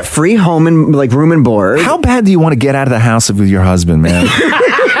 but you get free home and like room and board. How bad do you want to get out of the house with your husband, man?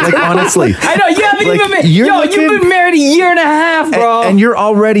 Like honestly, I know you haven't even been. You've been married a year and a half, bro. And you are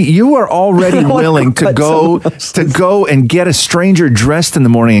already willing to go and get a stranger dressed in the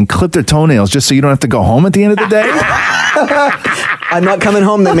morning and clip their toenails just so you don't have to go home at the end of the day. I'm not coming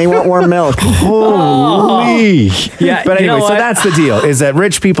home. They may want warm milk. Holy. Yeah, but anyway, so that's the deal: is that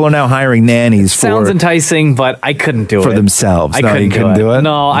rich people are now hiring nannies. Sounds enticing, but I couldn't do it for themselves. I couldn't do it.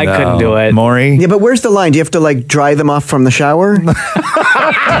 No, I couldn't do it. Maury? Yeah, but where's the line? Do you have to like dry them off from the shower?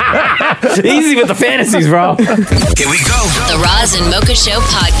 Easy with the fantasies, bro. Here we go. The Roz and Mocha Show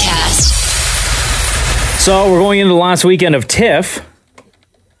podcast. So we're going into the last weekend of TIFF.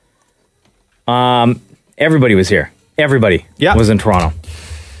 Everybody was here. Everybody was in Toronto.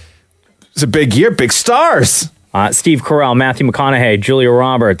 It's a big year, big stars. Steve Carell, Matthew McConaughey, Julia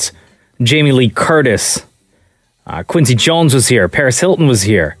Roberts, Jamie Lee Curtis, Quincy Jones was here, Paris Hilton was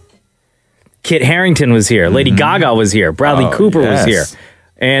here, Kit Harington was here, Lady Gaga was here, Bradley Cooper was here.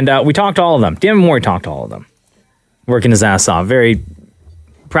 And we talked to all of them. Dan Mori talked to all of them. Working his ass off. Very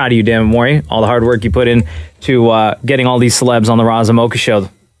proud of you, Dan Mori. All the hard work you put in to getting all these celebs on the Roz and Mocha Show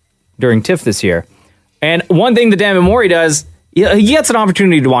during TIFF this year. And one thing that Dan Mori does, he gets an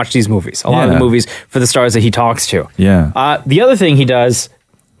opportunity to watch these movies. A lot of the movies for the stars that he talks to. Yeah. The other thing he does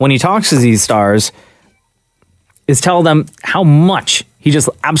when he talks to these stars is tell them how much he just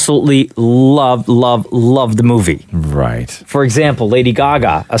absolutely loved the movie. Right. For example, Lady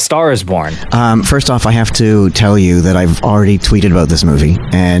Gaga, A Star is Born. First off, I have to tell you that I've already tweeted about this movie,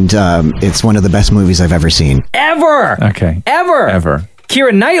 and it's one of the best movies I've ever seen. Ever! Okay. Ever.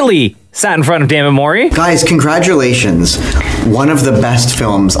 Keira Knightley sat in front of Dammit Maury. Guys, congratulations. One of the best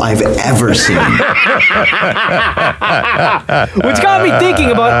films I've ever seen. Which got me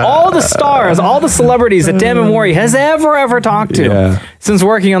thinking about all the stars, all the celebrities that Dammit Maury has ever talked to since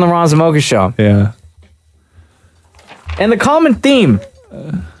working on the Roz and Mocha Show. Yeah. And the common theme,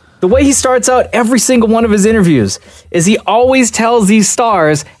 the way he starts out every single one of his interviews, is he always tells these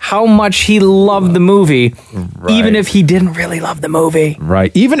stars how much he loved the movie, even if he didn't really love the movie.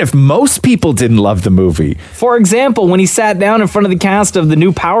 Right. Even if most people didn't love the movie. For example, when he sat down in front of the cast of the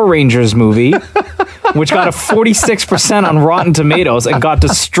new Power Rangers movie, which got a 46% on Rotten Tomatoes and got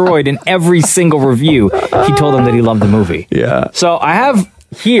destroyed in every single review, he told them that he loved the movie. Yeah. So I have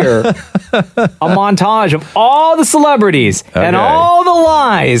here a montage of all the celebrities and all the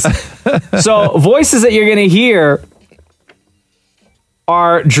lies. So voices that you're going to hear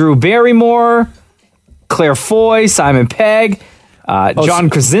are Drew Barrymore, Claire Foy, Simon Pegg, John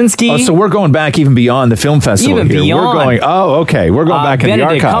Krasinski. Oh, so we're going back even beyond the film festival. Even here. beyond. We're going, we're going back in the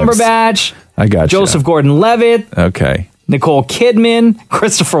archives. Benedict Cumberbatch. I got you. Joseph Gordon-Levitt. Okay. Nicole Kidman.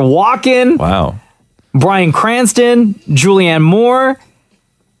 Christopher Walken. Wow. Bryan Cranston. Julianne Moore.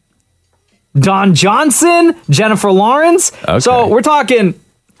 Don Johnson. Jennifer Lawrence. Okay. So we're talking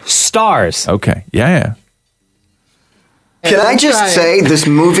stars. Okay. Yeah. Can I just say this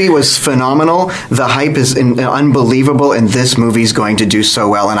movie was phenomenal? The hype is unbelievable, and this movie's going to do so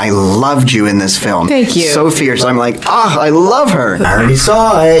well. And I loved you in this film. Thank you. So fierce. I'm like, I love her. I already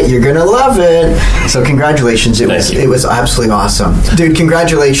saw it. You're gonna love it. So congratulations. It was absolutely awesome, dude.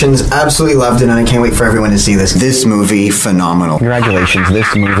 Congratulations. Absolutely loved it, and I can't wait for everyone to see this. This movie, phenomenal. Congratulations.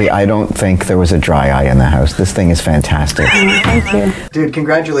 This movie. I don't think there was a dry eye in the house. This thing is fantastic. Thank you. Dude,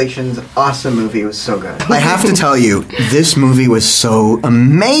 congratulations. Awesome movie. It was so good. I have to tell you, this movie was so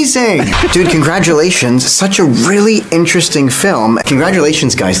amazing. Dude, congratulations. Such a really interesting film.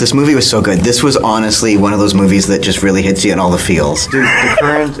 Congratulations, guys. This movie was so good. This was honestly one of those movies that just really hits you in all the feels. Dude, The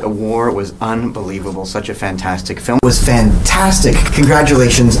Current War was unbelievable. Such a fantastic film. It was fantastic.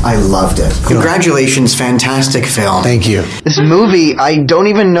 Congratulations. I loved it. Congratulations. Fantastic film. Thank you. This movie, I don't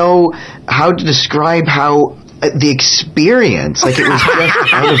even know how to describe how the experience, like it was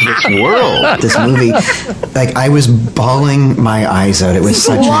just out of this world. This movie, like I was bawling my eyes out. It was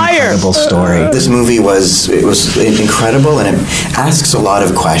such an incredible story. This movie was incredible, and it asks a lot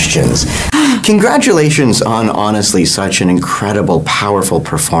of questions. Congratulations on honestly such an incredible, powerful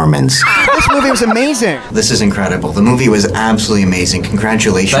performance. This movie was amazing. This is incredible. The movie was absolutely amazing.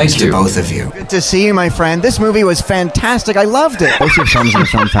 Congratulations to both of you. Good to see you, my friend. This movie was fantastic. I loved it. Both your films in the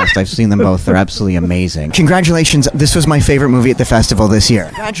Film Fest, I've seen them both. They're absolutely amazing. Congratulations. This was my favorite movie at the festival this year.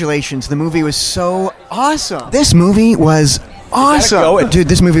 Congratulations. The movie was so awesome. This movie was awesome. Dude,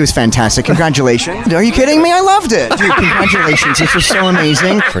 this movie was fantastic. Congratulations. Are you kidding me? I loved it. Dude, congratulations. This was so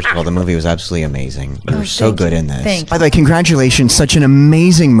amazing. First of all, the movie was absolutely amazing. You were so good in this. Thank you. By the way, congratulations. Such an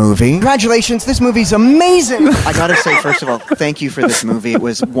amazing movie. Congratulations. This movie's amazing. I gotta say, first of all, thank you for this movie. It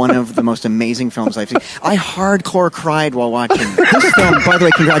was one of the most amazing films I've seen. I hardcore cried while watching this film. By the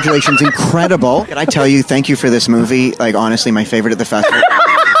way, congratulations. Incredible. Can I tell you, thank you for this movie. Like, honestly, my favorite at the festival.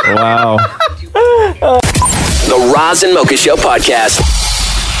 Wow. The Roz and Mocha Show podcast.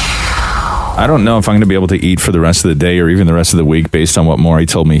 I don't know if I'm going to be able to eat for the rest of the day or even the rest of the week based on what Maury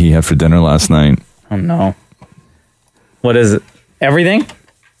told me he had for dinner last night. Oh, no. What is it? Everything?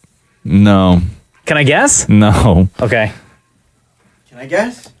 No. Can I guess? No. Okay. Can I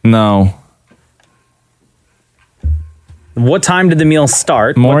guess? No. What time did the meal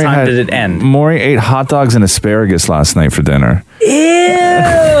start? What time did it end? Maury ate hot dogs and asparagus last night for dinner.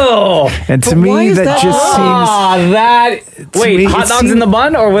 Ew! And to me, that just seems... Wait, hot dogs in the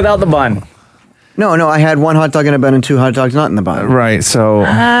bun or without the bun? No, I had one hot dog in a bun and two hot dogs not in the bun. Right, so...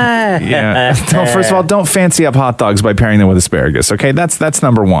 yeah. No, first of all, don't fancy up hot dogs by pairing them with asparagus, okay? That's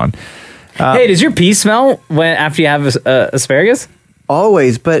number one. Hey, does your pee smell after you have asparagus?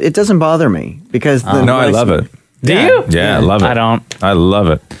 Always, but it doesn't bother me because... No, I love it. Do you? Yeah, I love it. I don't. I love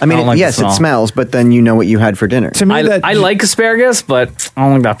it. I mean, yes, it smells, but then you know what you had for dinner. To me, I like asparagus, but I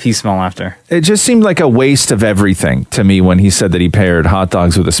don't like that pea smell after. It just seemed like a waste of everything to me when he said that he paired hot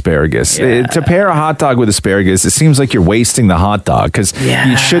dogs with asparagus. Yeah. To pair a hot dog with asparagus, it seems like you're wasting the hot dog because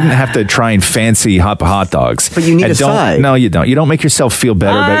you shouldn't have to try and fancy hot dogs. But you need a side. No, you don't. You don't make yourself feel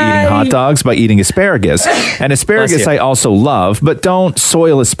better about eating hot dogs by eating asparagus. And asparagus I also love, but don't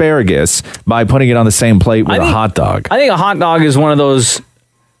soil asparagus by putting it on the same plate with a hot hot dog. I think a hot dog is one of those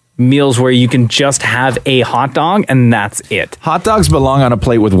meals where you can just have a hot dog and that's it. Hot dogs belong on a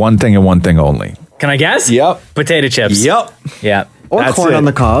plate with one thing and one thing only. Can I guess? Yep. Potato chips. Yep. Yeah. Or That's corn it. on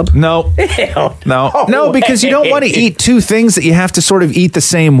the cob. No. Ew. No, because you don't want to eat two things that you have to sort of eat the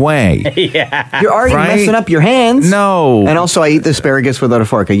same way. Yeah. You're already Right? messing up your hands. No. And also, I eat the asparagus without a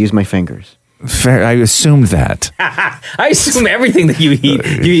fork. I use my fingers. Fair. I assumed that. I assume everything that you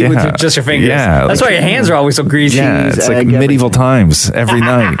eat with just your fingers. Yeah, That's why your hands are always so greasy. Yeah, it's like egg, medieval times every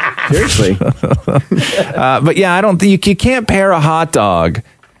night. Seriously. But yeah, I don't think you can't pair a hot dog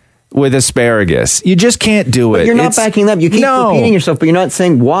with asparagus. You just can't do it. But you're not backing up. You keep repeating yourself, but you're not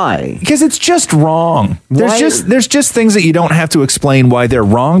saying why. Because it's just wrong. Why? There's just things that you don't have to explain why they're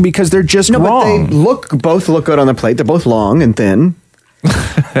wrong because they're just No, wrong. but they both look good on the plate. They're both long and thin.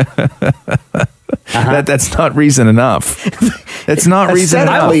 That's not reason enough. It's not reason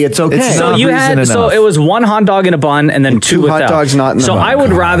enough. Aesthetically, it's okay. It's So not you reason had enough. it was one hot dog in a bun and then two hot without. dogs not in the So bun. I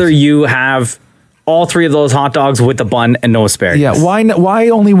would rather you have all three of those hot dogs with the bun and no asparagus. Yeah, why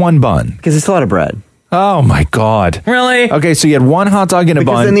only one bun? Because it's a lot of bread. Oh my God. Really? Okay, so you had one hot dog in a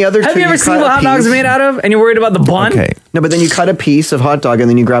Because bun. then the other Have two, you ever seen cut what a hot dogs piece. are made out of and you're worried about the bun? Okay. No, but then you cut a piece of hot dog and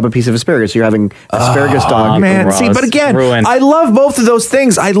then you grab a piece of asparagus. So you're having asparagus dog. Man, gross. see, but again, Ruined. I love both of those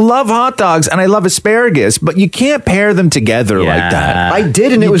things. I love hot dogs and I love asparagus, but you can't pair them together like that. I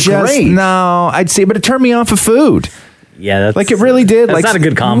did, and it was great. No, I'd say, but it turned me off of food. Yeah, that's Like it really did. That's like not a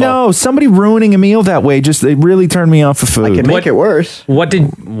good combo. No, somebody ruining a meal that way it really turned me off of food. I can make it worse.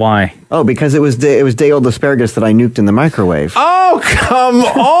 Why? Oh, because it was day old asparagus that I nuked in the microwave. Oh, come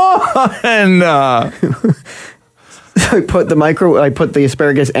on! I put the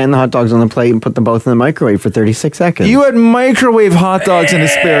asparagus and the hot dogs on the plate and put them both in the microwave for 36 seconds. You had microwave hot dogs and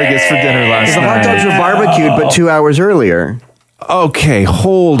asparagus for dinner last The night. hot dogs were barbecued, but 2 hours earlier. Okay,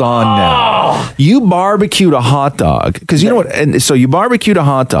 hold on now. You barbecued a hot dog because you know what? And so you barbecued a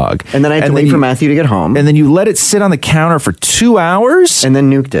hot dog, And then I had to wait for Matthew to get home. and then you let it sit on the counter for 2 hours, And then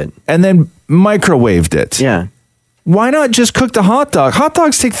nuked it. and then microwaved it. Yeah. Why not just cook the hot dog? Hot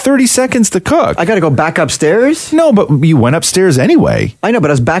dogs take 30 seconds to cook. I got to go back upstairs? No, but you went upstairs anyway. I know, but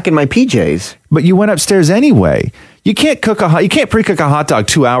I was back in my PJs. But you went upstairs anyway. You can't pre-cook a hot dog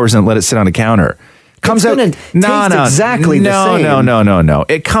 2 hours and let it sit on the counter. Comes It's out gonna taste exactly the same. No.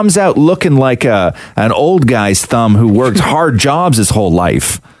 It comes out looking like an old guy's thumb who worked hard jobs his whole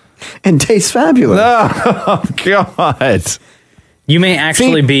life. And tastes fabulous. Oh God. You may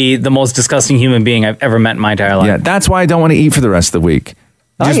actually be the most disgusting human being I've ever met in my entire life. Yeah, that's why I don't want to eat for the rest of the week.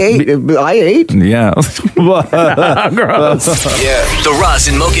 I ate. Yeah. Gross. The Roz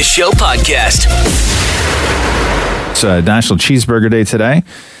and Mocha Show podcast. It's National Cheeseburger Day today.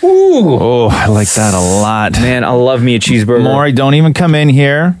 Ooh. Oh, I like that a lot. Man, I love me a cheeseburger. Maury, don't even come in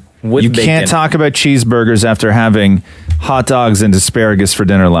here. With you bacon. can't talk about cheeseburgers after having hot dogs and asparagus for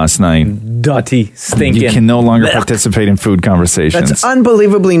dinner last night. Dirty, stinking. You can no longer Blech. participate in food conversations. That's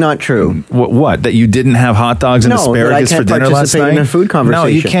unbelievably not true. What? That you didn't have hot dogs and No, that I asparagus can't for dinner last participate night? in a food conversation. No,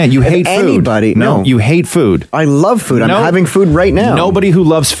 you can't. You If hate food. anybody- no. you hate food. I love food. I'm No. having food right now. Nobody who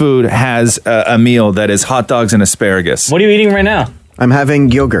loves food has a meal that is hot dogs and asparagus. What are you eating right now? I'm having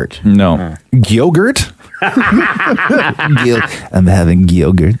yogurt. No. Yogurt? I'm having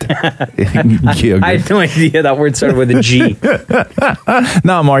yogurt. Yogurt. I had no idea that word started with a G.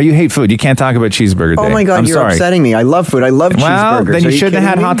 No, Mar, you hate food. You can't talk about cheeseburger day. Oh my God, I'm you're sorry. upsetting me. I love food. I love Well, cheeseburgers. then Are you shouldn't have had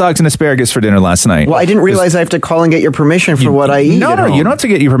kidding me? hot dogs and asparagus for dinner last night. Well, I didn't realize I have to call and get your permission for what I eat. No, at no, home. you don't have to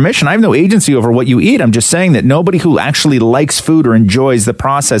get your permission. I have no agency over what you eat. I'm just saying that nobody who actually likes food or enjoys the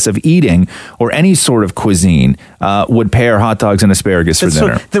process of eating or any sort of cuisine would pair hot dogs and asparagus for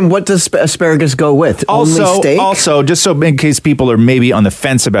dinner. Then what does asparagus go with? Only steak? Also, just so in case people are maybe on the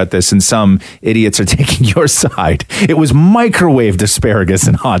fence about this and some idiots are taking your side, it was microwaved asparagus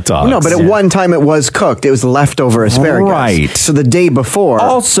and hot dogs. No, but at one time it was cooked. It was leftover asparagus. Right. So the day before.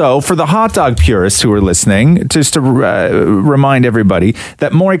 Also, for the hot dog purists who are listening, just to remind everybody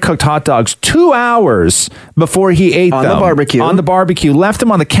that Maury cooked hot dogs 2 hours before he ate On them. the barbecue. On the barbecue. Left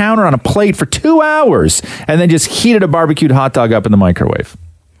them on the counter on a plate for 2 hours and then just heated a barbecued hot dog up in the microwave.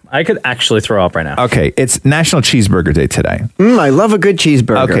 I could actually throw up right now. Okay, it's National Cheeseburger Day today. I love a good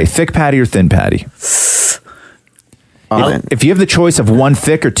cheeseburger. Okay, thick patty or thin patty? If you have the choice of one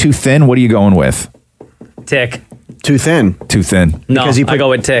thick or two thin, what are you going with? Tick. Too thin. Too thin. No, I go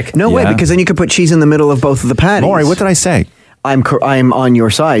with tick. No way, because then you could put cheese in the middle of both of the patties. Maury, what did I say? I'm on your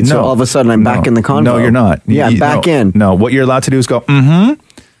side, so No. all of a sudden I'm back in the convo. No, you're not. Yeah, I'm back no, in. No, what you're allowed to do is go,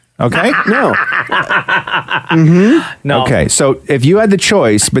 Okay? No. No. Okay, so if you had the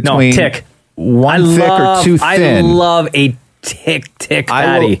choice between tick. one thick or two thin, I love a tick I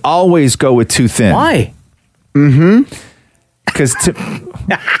patty. will always go with too thin. Why? Mm-hmm. Because to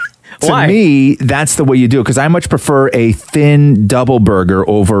me, that's the way you do it. Because I much prefer a thin double burger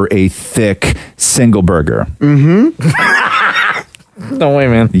over a thick single burger. Mm-hmm. No way,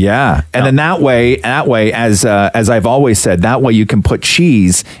 man. Yeah, and then that way, as I've always said, that way you can put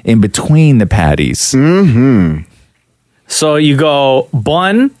cheese in between the patties. Mm-hmm. So you go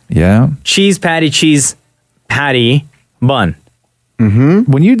bun, cheese patty, bun.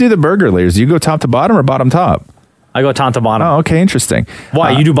 Mm-hmm. When you do the burger layers, do you go top to bottom or bottom top? I go top to bottom. Oh, okay, interesting.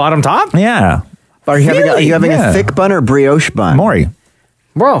 Why, you do bottom top? Yeah. Are you having a thick bun or brioche bun? Maury.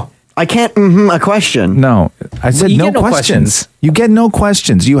 Bro. I can't, a question. No. I said no questions. You get no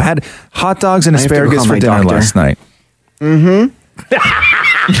questions. You had hot dogs and I have to go asparagus call for my dinner doctor. last night. Mm-hmm.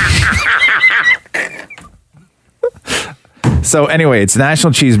 So anyway, it's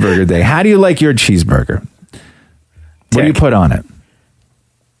National Cheeseburger Day. How do you like your cheeseburger? What do you put on it?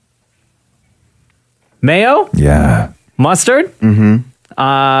 Mayo? Yeah. Mustard?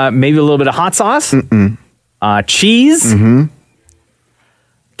 Mm-hmm. Maybe a little bit of hot sauce? Cheese? Mm-hmm.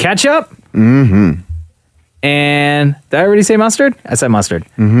 Ketchup? Mm-hmm. And did I already say mustard? I said mustard.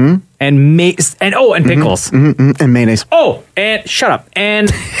 Mm-hmm. And pickles. Mm-hmm. And mayonnaise. Oh, and shut up.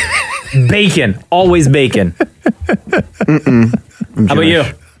 And bacon. Always bacon. How about you?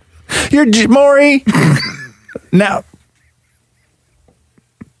 You're Maury. Now,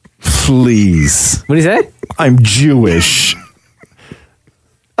 please. What do you say? I'm Jewish.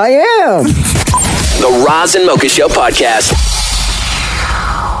 I am. The Roz and Mocha Show podcast.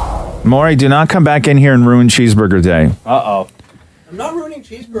 Maury, do not come back in here and ruin Cheeseburger Day. Uh-oh. I'm not ruining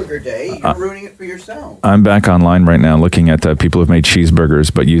Cheeseburger Day. You're ruining it for yourself. I'm back online right now looking at people who've made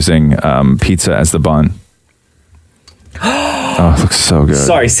cheeseburgers, but using pizza as the bun. Oh, it looks so good.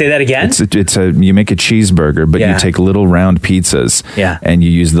 Sorry, say that again? You make a cheeseburger, but you take little round pizzas. Yeah. And you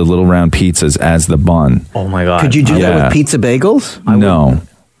use the little round pizzas as the bun. Oh my God. Could you do that with pizza bagels?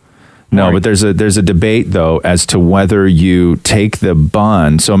 No, but there's a debate though as to whether you take the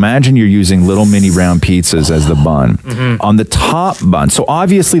bun. So imagine you're using little mini round pizzas as the bun. Mm-hmm. On the top bun. So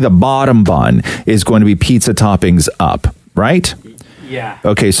obviously the bottom bun is going to be pizza toppings up, right? Yeah.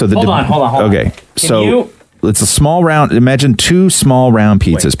 Okay, so Hold on. Okay. Can It's a small round. Imagine two small round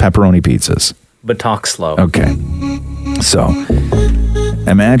pizzas, pepperoni pizzas. But talk slow. Okay. So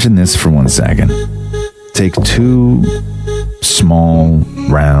imagine this for 1 second. Take two small,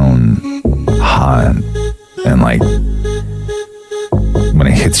 round, hot, and like when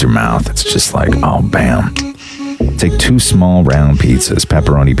it hits your mouth, it's just like, oh, bam. Take two small, round pizzas,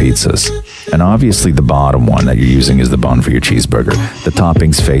 pepperoni pizzas, and obviously the bottom one that you're using is the bun for your cheeseburger. The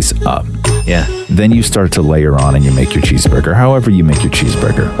toppings face up. Yeah. Then you start to layer on and you make your cheeseburger. However you make your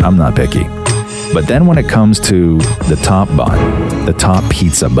cheeseburger. I'm not picky. But then when it comes to the top bun, the top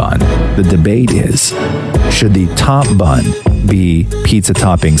pizza bun, the debate is, should the top bun be pizza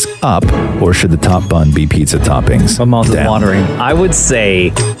toppings up or should the top bun be pizza toppings My mouth is down? watering. I would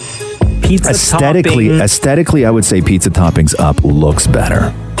say pizza Aesthetically, I would say pizza toppings up looks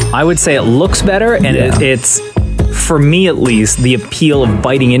better. I would say it looks better, and it's, for me at least, the appeal of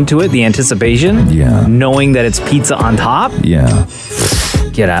biting into it, the anticipation, knowing that it's pizza on top. Yeah.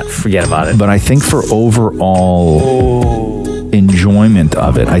 Forget about it. But I think for overall enjoyment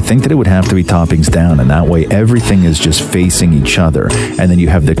of it, I think that it would have to be toppings down, and that way everything is just facing each other, and then you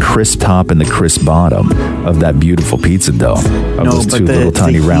have the crisp top and the crisp bottom of that beautiful pizza dough of those two little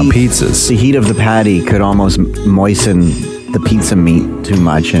tiny round pizzas. The heat of the patty could almost moisten the pizza meat too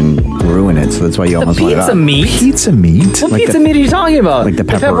much and ruin it, so that's why you almost want it up. Pizza meat? Pizza meat? What pizza meat are you talking about? Like the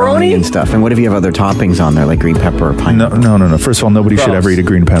pepperoni and stuff. And what if you have other toppings on there, like green pepper or pineapple? No. First of all, nobody should ever eat a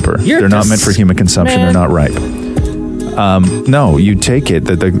green pepper. They're not meant for human consumption. They're not ripe. No, you take it.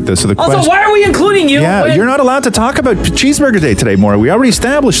 So the question. Also, why are we including you? Yeah, you're not allowed to talk about Cheeseburger Day today, Maury. We already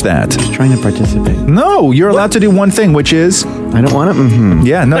established that. Just trying to participate. No, you're allowed to do one thing, which is. I don't want it. Mm-hmm.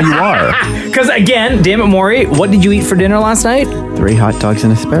 Yeah, no, you are. Because again, damn it, Maury, what did you eat for dinner last night? 3 hot dogs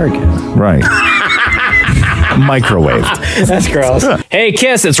and asparagus. Right. Microwaved. That's gross. Hey,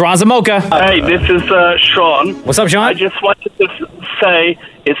 Kiss, it's Roz and Mocha. Hey, this is Sean. What's up, Sean? I just wanted to say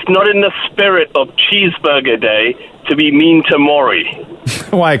it's not in the spirit of Cheeseburger Day to be mean to Maury.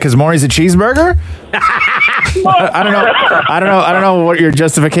 Why? Because Maury's a cheeseburger? I don't know what your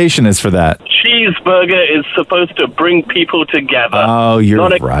justification is for that. cheeseburger is supposed to bring people together. Oh, you're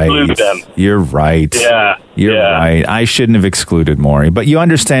not right. exclude them. You're right. Yeah. You're right. I shouldn't have excluded Maury, but you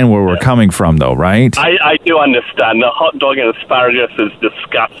understand where we're coming from, though, right? I do understand. The hot dog and asparagus is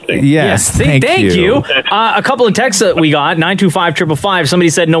disgusting. Yes, Thank you. A couple of texts that we got, 925-555. Somebody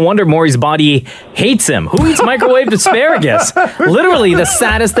said, no wonder Maury's body hates him. Who eats microwaved asparagus? Literally the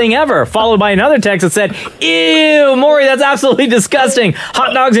saddest thing ever. Followed by another text that said, ew, Maury, that's absolutely disgusting.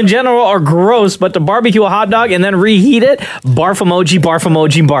 Hot dogs in general are gross, but to barbecue a hot dog and then reheat it, barf emoji, barf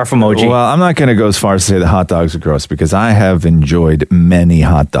emoji, barf emoji. Well, I'm not going to go as far as to say that hot dogs are gross because I have enjoyed many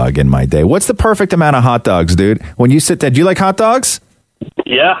hot dog in my day. What's the perfect amount of hot dogs, dude? When you sit there, do you like hot dogs?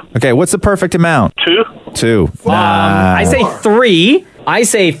 Yeah. Okay, what's the perfect amount? 2. I say 3. I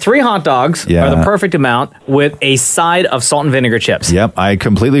say 3 hot dogs Yeah. are the perfect amount with a side of salt and vinegar chips. Yep, I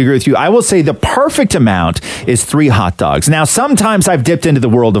completely agree with you. I will say the perfect amount is 3 hot dogs. Now, sometimes I've dipped into the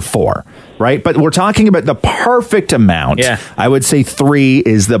world of 4, right? But we're talking about the perfect amount. Yeah. I would say 3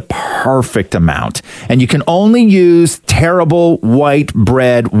 is the perfect amount. And you can only use terrible white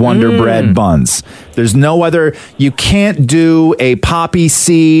bread, Wonder Bread buns. There's no other, you can't do a poppy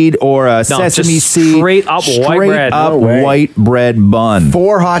seed or a sesame just seed. straight up white bread. Up No way. white bread bun.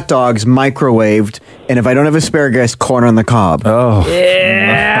 4 hot dogs microwaved, and if I don't have asparagus, corn on the cob. Oh.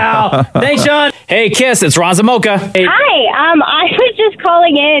 Yeah. Thanks, Sean. Hey, Kiss, it's Raza Mocha. Hey. Hi, I was just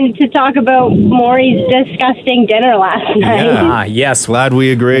calling in to talk about Maury's disgusting dinner last night. Yes. Glad we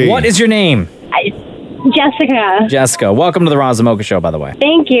agree. What is your name? Jessica. Jessica. Welcome to the Raza Mocha Show, by the way.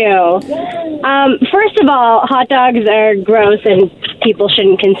 Thank you. First of all, hot dogs are gross and people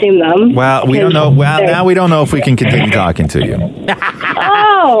shouldn't consume them. Well, we don't know. Well, now we don't know if we can continue talking to you.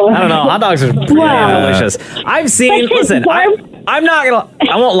 Oh. I don't know. Hot dogs are pretty delicious. I've seen, listen, I'm not going to,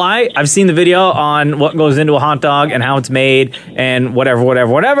 I won't lie. I've seen the video on what goes into a hot dog and how it's made and whatever.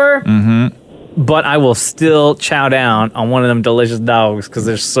 Mm-hmm. But I will still chow down on one of them delicious dogs because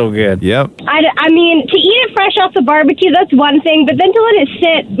they're so good. Yep. I mean, to eat it fresh off the barbecue, that's one thing, but then to let it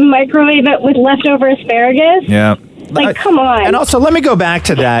sit, microwave it with leftover asparagus. Yeah. Like, come on. And also, let me go back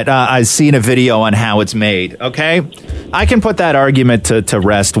to that. I've seen a video on how it's made, okay? I can put that argument to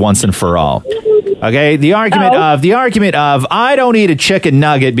rest once and for all. Okay? The argument of I don't eat a chicken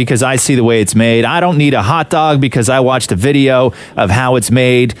nugget because I see the way it's made. I don't need a hot dog because I watched a video of how it's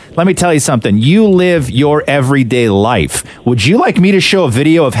made. Let me tell you something. You live your everyday life. Would you like me to show a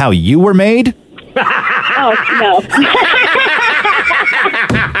video of how you were made? Oh, no.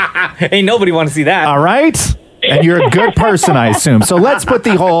 Ain't nobody want to see that. All right? And you're a good person, I assume. So let's put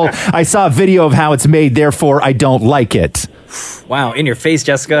the whole, I saw a video of how it's made, therefore I don't like it. Wow, in your face,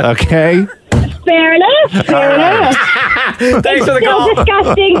 Jessica. Fair Okay. enough. Thanks for the Still call.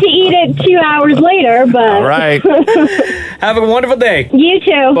 disgusting to eat it 2 hours later, but... All right. Have a wonderful day. You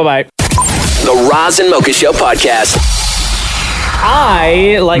too. Bye-bye. The Roz and Mocha Show podcast.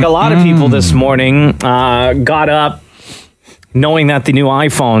 I, like a lot of people this morning, got up knowing that the new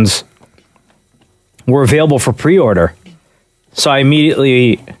iPhones were available for pre-order. So I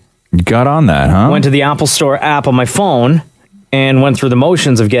immediately got on that, huh? Went to the Apple Store app on my phone and went through the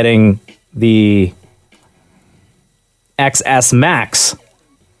motions of getting the XS Max.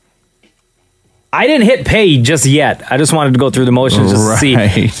 I didn't hit pay just yet. I just wanted to go through the motions just to see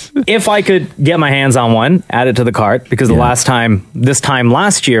if I could get my hands on one, add it to the cart, because this time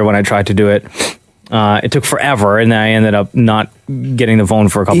last year when I tried to do it, it took forever, and then I ended up not getting the phone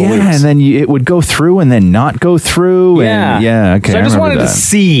for a couple weeks. Yeah, and then it would go through and then not go through. Yeah. Okay. So I just wanted that. to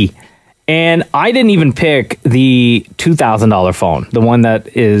see. And I didn't even pick the $2,000 phone, the one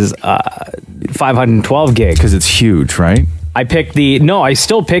that is 512 gig. Because it's huge, right? I picked I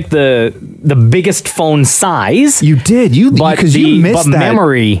still picked the biggest phone size. You did. Because you missed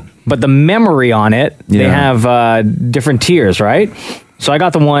that. But the memory on it, they have different tiers, right? So I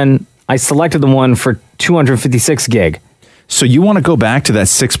selected the one for 256 gig. So you want to go back to that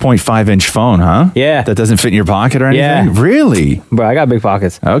 6.5-inch phone, huh? Yeah. That doesn't fit in your pocket or anything? Yeah. Really? Bro, I got big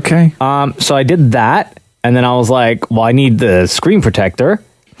pockets. Okay. So I did that, and then I was like, well, I need the screen protector,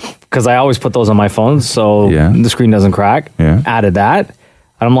 because I always put those on my phone so the screen doesn't crack. Yeah. Added that. And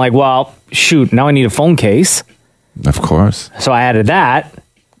I'm like, well, shoot, now I need a phone case. Of course. So I added that.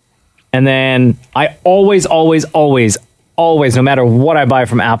 And then I always, no matter what I buy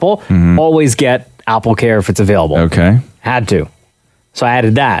from Apple, always get Apple Care if it's available. Okay. Had to. So I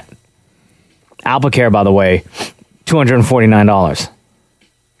added that. Apple Care, by the way, $249.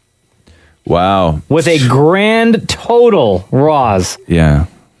 Wow. With a grand total, Roz. Yeah.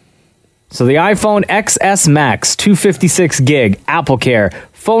 So the iPhone XS Max, 256 gig, Apple Care,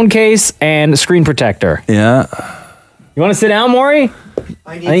 phone case, and screen protector. Yeah. You want to sit down, Maury?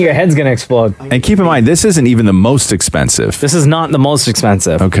 I think your head's going to explode. And keep in mind, this isn't even the most expensive. This is not the most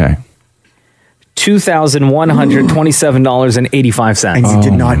expensive. Okay. $2,127.85. And you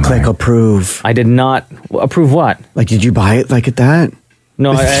did not click approve. I did not approve what? Like, did you buy it like at that?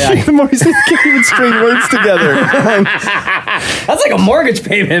 No, I Maury's can't even string words together. That's like a mortgage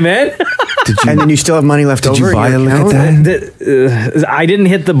payment, man. And then you still have money left over. Did you buy it? Look at that. I didn't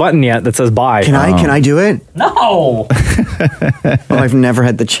hit the button yet that says buy. Can I do it? No. I've never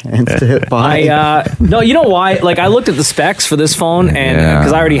had the chance to hit buy. No, you know why? Like, I looked at the specs for this phone, and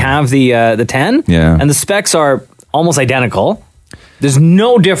because I already have the 10, and the specs are almost identical. There's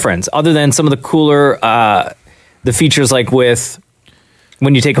no difference other than some of the cooler the features, like with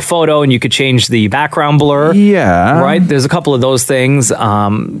when you take a photo and you could change the background blur. Yeah. Right? There's a couple of those things.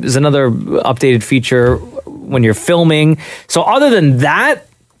 There's another updated feature when you're filming. So other than that,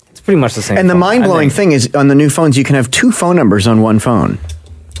 it's pretty much the same. And the mind-blowing thing is, on the new phones, you can have 2 phone numbers on one phone.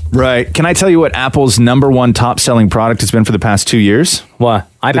 Right. Can I tell you what Apple's #1 top-selling product has been for the past 2 years? What?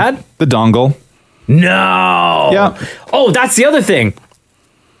 iPad? The dongle. No. Yeah. Oh, that's the other thing.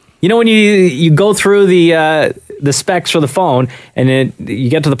 You know, when you go through the specs for the phone, and you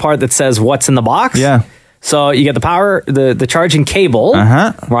get to the part that says what's in the box. Yeah. So you get the power, the charging cable,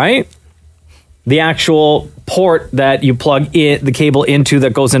 right? The actual port that you plug the cable into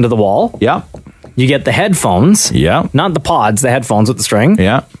that goes into the wall. Yeah. You get the headphones. Yeah. Not the pods, the headphones with the string.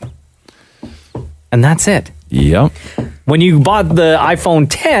 Yeah. And that's it. Yep. When you bought the iPhone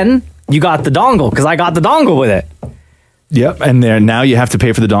 10, you got the dongle, because I got the dongle with it. Yep, and now you have to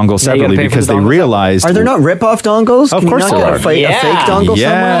pay for the dongle separately because they realized... Are there not rip-off dongles? Of course there are. A fake dongle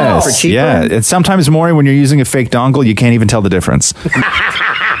somewhere for cheaper? Yeah, and sometimes, Maury, when you're using a fake dongle, you can't even tell the difference.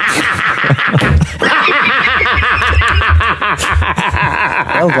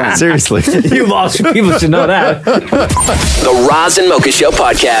 Well done. Seriously. You Wall Street people should know that. The Roz and Mocha Show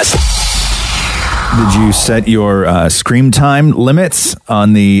podcast. Did you set your screen time limits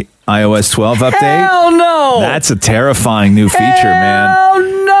on the iOS 12 update? Hell no! That's a terrifying new feature, man. Hell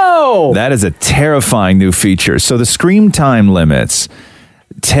no! That is a terrifying new feature. So the screen time limits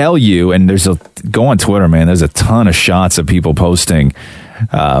tell you, and go on Twitter, man, there's a ton of shots of people posting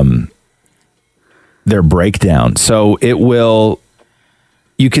their breakdown. So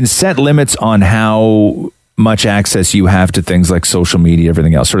you can set limits on how much access you have to things like social media,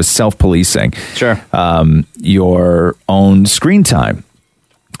 everything else, sort of self-policing. Sure. Your own screen time.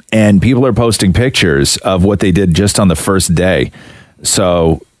 And people are posting pictures of what they did just on the first day.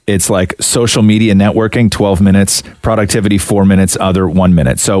 So it's like social media networking, 12 minutes, productivity, 4 minutes, other 1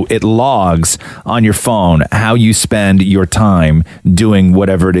 minute. So it logs on your phone how you spend your time doing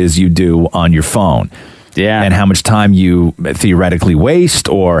whatever it is you do on your phone. Yeah. And how much time you theoretically waste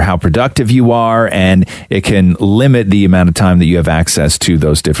or how productive you are. And it can limit the amount of time that you have access to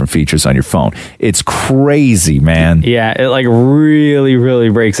those different features on your phone. It's crazy, man. Yeah, it like really, really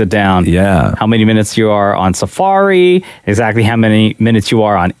breaks it down. Yeah. How many minutes you are on Safari, exactly how many minutes you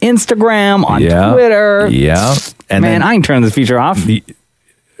are on Instagram, on Twitter. Yeah. And man, I can turn this feature off.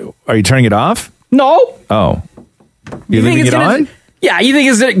 Are you turning it off? No. Oh. You're leaving it on? Yeah, you think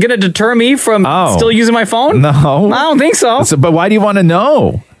it's going to deter me from still using my phone? No. I don't think so. But why do you want to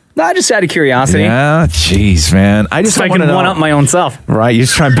know? No, just out of curiosity. Yeah, jeez, man. I just so I can one up my own self. Right, you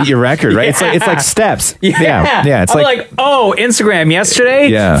just try and beat your record, right? It's like steps. Yeah. It's like Instagram yesterday.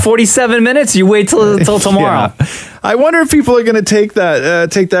 Yeah. 47 minutes. You wait till tomorrow. Yeah. I wonder if people are going to take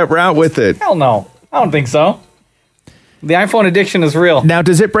that route with it. Hell no, I don't think so. The iPhone addiction is real. Now,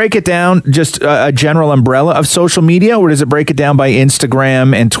 does it break it down just a general umbrella of social media, or does it break it down by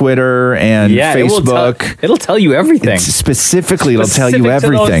Instagram and Twitter and Facebook? It'll tell you everything. Specifically, it'll tell you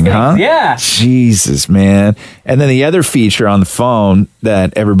everything, huh? Yeah. Jesus, man. And then the other feature on the phone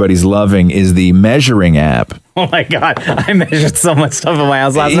that everybody's loving is the measuring app. Oh my God. I measured so much stuff in my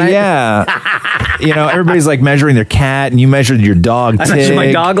house last night. Yeah. Everybody's like measuring their cat, and you measured your dog. I measured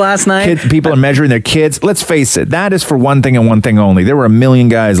my dog last night. People are measuring their kids. Let's face it, that is for one thing and one thing only. There were 1 million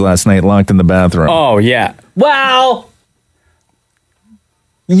guys last night locked in the bathroom. Oh, yeah. Well,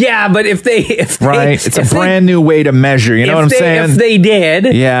 yeah, but if they it's a brand new way to measure. You know what I'm saying? If they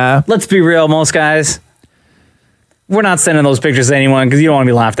did, yeah. Let's be real, most guys. We're not sending those pictures to anyone because you don't want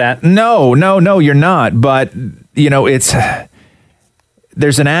to be laughed at. No, you're not. But,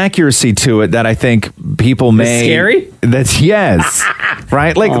 there's an accuracy to it that I think people may... It's scary? Yes.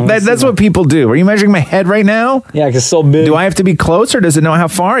 Right? Like, that's what people do. Are you measuring my head right now? Yeah, because it's so big. Do I have to be close, or does it know how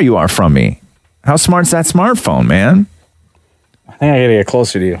far you are from me? How smart's that smartphone, man? I think I got to get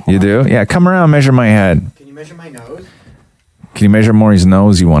closer to you. You do? Yeah, come around and measure my head. Can you measure my nose? Can you measure Maury's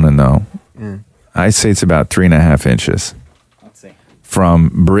nose, you want to know? I say it's about 3.5 inches. Let's see.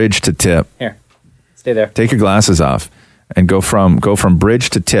 From bridge to tip. Here, stay there. Take your glasses off and go from bridge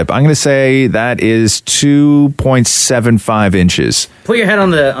to tip. I'm going to say that is 2.75 inches. Put your head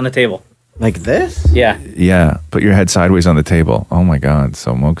on the table. Like this? Yeah. Yeah. Put your head sideways on the table. Oh my God.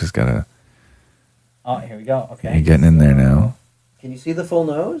 So Mocha's got to. Oh, here we go. Okay. You're getting in there now. Can you see the full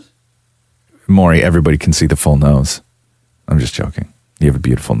nose? Maury, everybody can see the full nose. I'm just joking. You have a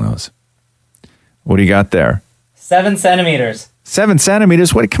beautiful nose. What do you got there? 7 centimeters. 7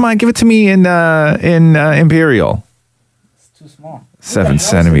 centimeters? What? Come on, give it to me in imperial. It's too small. 7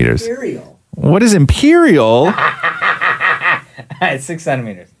 centimeters. Imperial? What is imperial? It's 6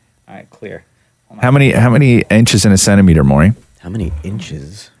 centimeters. All right, clear. How many inches in a centimeter, Maury? How many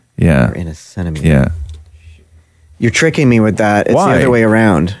inches Yeah. are in a centimeter? Yeah. You're tricking me with that. It's Why? the other way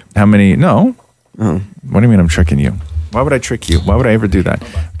around. How many? No. Oh. What do you mean I'm tricking you? Why would I trick you? Why would I ever do that?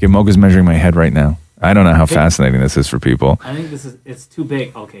 Okay, Mocha's measuring my head right now. I don't know how fascinating this is for people. I think it's too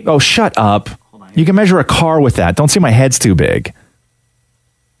big. Okay. Oh, shut up. You can measure a car with that. Don't say my head's too big.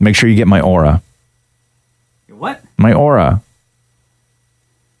 Make sure you get my aura. Your what? My aura.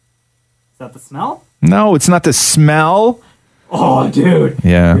 Is that the smell? No, it's not the smell. Oh, dude.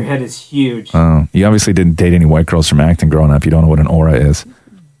 Yeah. Your head is huge. Oh, you obviously didn't date any white girls from acting growing up. You don't know what an aura is.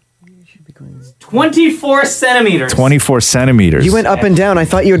 24 centimeters. 24 centimeters. You went up and down. I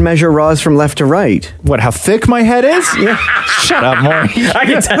thought you would measure Roz from left to right. What, how thick my head is? Yeah. Shut up, Maury. I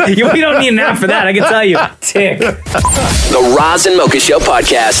can tell you. We don't need an app for that. I can tell you. Tick. The Roz and Mocha Show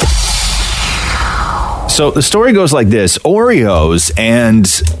podcast. So the story goes like this. Oreos and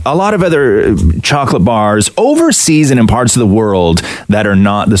a lot of other chocolate bars overseas and in parts of the world that are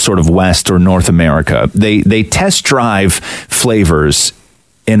not the sort of West or North America, they test drive flavors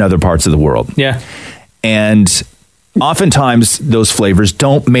in other parts of the world. Yeah. And oftentimes those flavors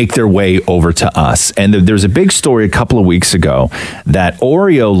don't make their way over to us. And there's a big story a couple of weeks ago that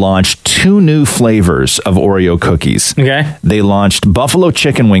Oreo launched 2 new flavors of Oreo cookies. Okay. They launched buffalo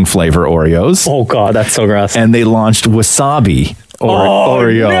chicken wing flavor Oreos. Oh, God, that's so gross. And they launched wasabi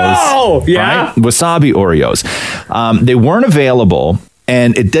Oreos. No! Yeah. Right? Wasabi Oreos. They weren't available.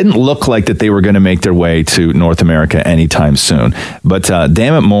 And it didn't look like that they were going to make their way to North America anytime soon. But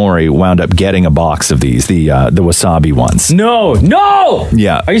damn it, Maury wound up getting a box of these, the wasabi ones. No!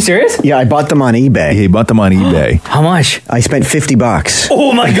 Yeah. Are you serious? Yeah, I bought them on eBay. He bought them on eBay. How much? I spent $50.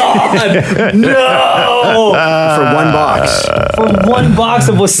 Oh my God! No! For one box. For one box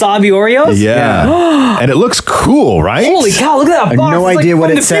of wasabi Oreos? Yeah. And it looks cool, right? Holy cow, look at that box. I have no It's idea like what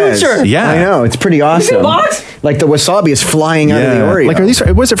from it the says. future. Yeah. I know. It's pretty awesome. You see the box? Like the wasabi is flying out of the Oreo. Like,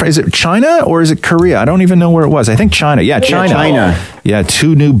 is it China or is it Korea? I don't even know where it was. I think China. Yeah, China. China. Yeah,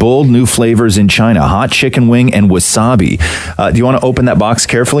 2 bold new flavors in China. Hot chicken wing and wasabi. Do you want to open that box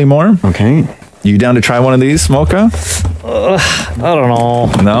carefully more? Okay. You down to try one of these, Mocha? I don't know.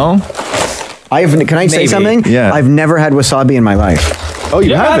 No? Can I say Maybe. something? Yeah. I've never had wasabi in my life. Oh,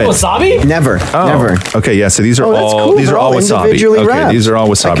 you Had haven't? wasabi? Never. Oh. Never. Okay, yeah, so these are that's all cool. these They're are all all wasabi. individually Okay, wrapped. these are all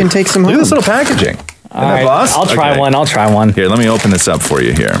wasabi. I can take some Look at this home. little packaging. All right, boss? I'll try Okay. one. I'll try one. Here, let me open this up for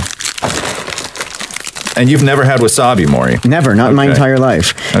you here. And you've never had wasabi, Maury? Never. Not in my Okay. entire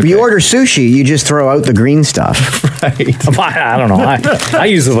life. If Okay. you order sushi, you just throw out the green stuff. Right. I don't know. I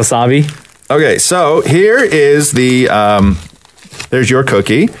use the wasabi. Okay, so here is the there's your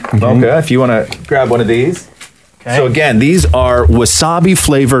cookie. Mocha, if you want to grab one of these. Okay. So again, these are wasabi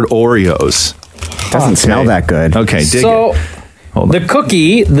flavored Oreos. Doesn't smell that good. Okay, dig So it. Hold the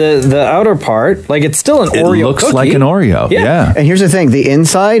cookie, the outer part, like it's still an It Oreo looks cookie. like an Oreo. Yeah. And here's the thing: the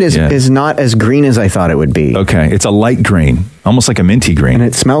inside is Yeah. not as green as I thought it would be. Okay, it's a light green, almost like a minty green. And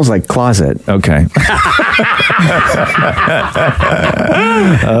it smells like closet. Okay. If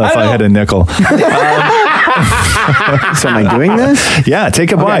I had a nickel. So am I doing this? Yeah,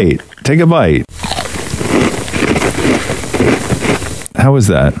 take a bite. Take a bite. How was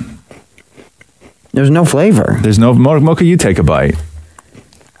that? There's no flavor. There's no Mocha. You take a bite.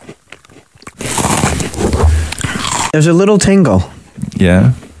 There's a little tingle.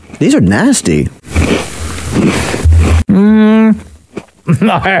 Yeah. These are nasty. Mm.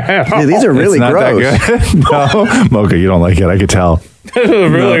 Yeah, these are really It's not gross. that good. No, Mocha, you don't like it. I could tell. This is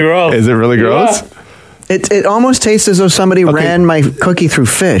really gross. Is it really gross? It almost tastes as though somebody ran my cookie through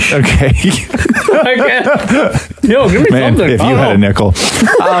fish. Okay. Yo, give me Man, something. if you had a nickel.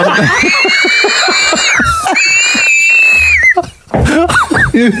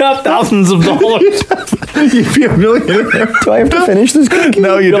 You have thousands of dollars. You'd be a millionaire. Do I have to finish this cookie?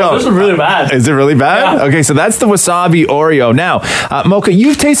 No, you don't. This is really bad. Is it really bad? Yeah. Okay, so that's the wasabi Oreo. Now, Mocha,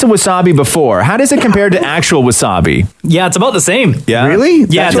 you've tasted wasabi before. How does it compare to actual wasabi? Yeah, it's about the same. Yeah? Really?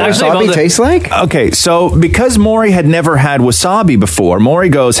 Yeah, That's it's what actually wasabi about tastes like? Okay, so because Maury had never had wasabi before, Maury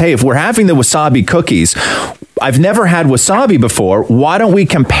goes, hey, if we're having the wasabi cookies, I've never had wasabi before. Why don't we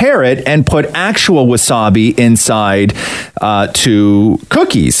compare it and put actual wasabi inside to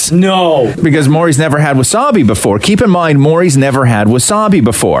cookies? No. Because Maury's never had wasabi before. Keep in mind, Maury's never had wasabi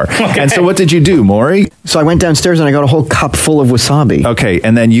before. Okay. And so what did you do, Maury? So I went downstairs and I got a whole cup full of wasabi. Okay,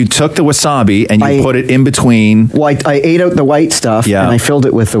 and then you took the wasabi and you put it in between. Well, I ate out the white stuff and I filled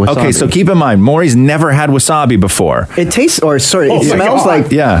it with the wasabi. Okay, so keep in mind, Maury's never had wasabi before. It tastes, it my smells God.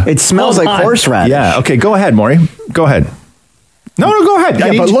 like, it smells Hold like on. horseradish. Yeah, okay, go ahead, Maury. Go ahead. No, go ahead.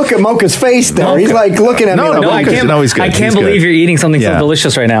 Yeah, but look at Mocha's face there. He's like looking at me. No, like, I can't believe you're eating something so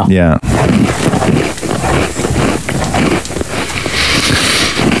delicious right now. Yeah.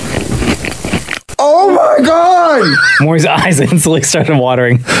 Oh my God! Maury's eyes instantly started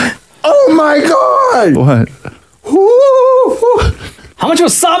watering. Oh my God! What? How much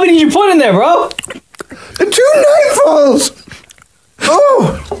wasabi did you put in there, bro? 2 knifeluls!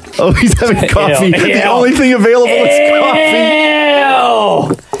 Oh, he's having coffee. Ew. The only thing available is coffee.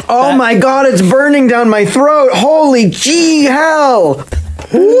 Oh my God, it's burning down my throat. Holy gee hell.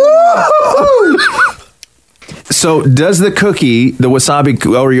 Woo! So does the cookie, the wasabi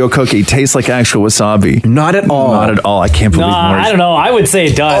Oreo cookie, taste like actual wasabi? Not at all. Not at all. I can't believe Maury's- I don't know. I would say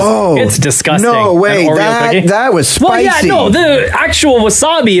it does. Oh, it's disgusting. no way. An Oreo cookie. That was Well, yeah, spicy. no. The actual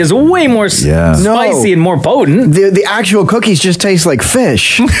wasabi is way more spicy No. and more potent. The actual cookies just taste like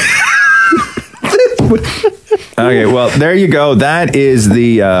fish. Okay, well, there you go. That is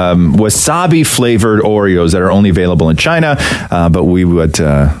the wasabi flavored Oreos that are only available in China, but we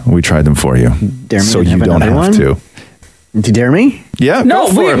tried them for you, so you don't have to. Do you dare me? Yeah, No,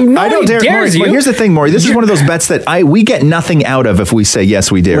 go for it. Maury I don't dare. dares Maury, you. But here's the thing, Maury. This is one of those bets that we get nothing out of if we say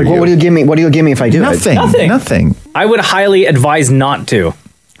yes, we dare Like, you. what do you give me? What do you give me if I do Nothing. it? Nothing. I would highly advise not to.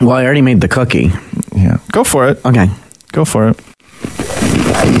 Well, I already made the cookie. Yeah, go for it. Okay, go for it.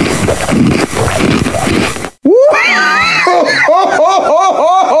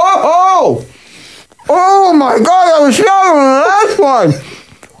 Oh my God, that was stronger than the last one.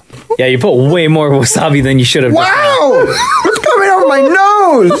 Yeah, you put way more wasabi than you should have. Wow, it's coming out of my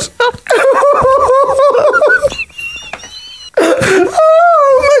nose.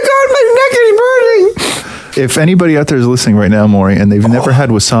 Oh my God, my neck is burning. If anybody out there is listening right now, Maury, and they've never had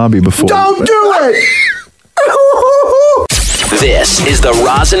wasabi before, Don't do it. This is the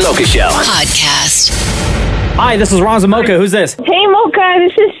Roz and Mocha Show Podcast. Hi, this is Roz and Mocha. Who's this? Hey, Mocha,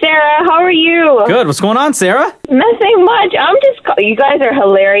 this is Sarah. How are you? Good. What's going on, Sarah? Nothing much. You guys are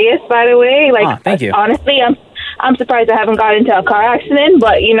hilarious, by the way. Like, thank you. Honestly, I'm surprised I haven't got into a car accident,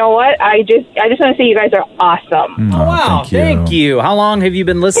 but you know what? I just want to say you guys are awesome. Oh, wow. Thank you. How long have you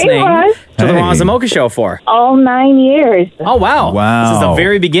been listening Roz. to the Roz and Mocha Show for? All 9 years. Oh, wow. Wow. This is the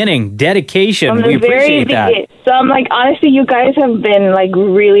very beginning. Dedication. From We the very appreciate that. beginning. So I'm like, honestly, you guys have been like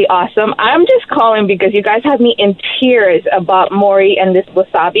really awesome. I'm just calling because you guys have me in tears about Maury and this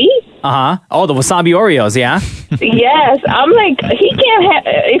wasabi. Uh-huh. Oh, the wasabi Oreos, yeah? Yes, I'm like, if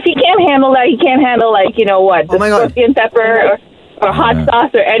he can't handle that, he can't handle like, you know what, the scorpion pepper or hot sauce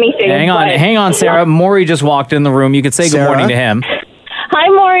or anything. Hang on, Sarah. Maury just walked in the room. You could say good Sarah? morning to him. Hi,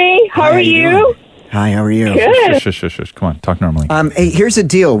 Maury. How are you? Hi, how are you? Good. Shush. Come on, talk normally. Hey, here's the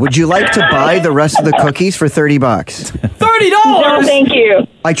deal. Would you like to buy the rest of the cookies for $30? $30? No, thank you.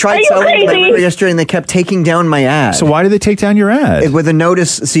 I tried Are you selling crazy? them yesterday and they kept taking down my ad. So why did they take down your ad? With a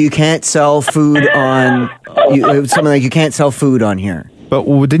notice so you can't sell food on something like you can't sell food on here. But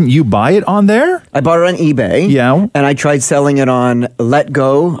didn't you buy it on there? I bought it on eBay. Yeah. And I tried selling it on Let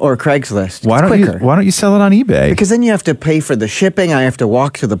Go or Craigslist. Why don't you sell it on eBay? Because then you have to pay for the shipping. I have to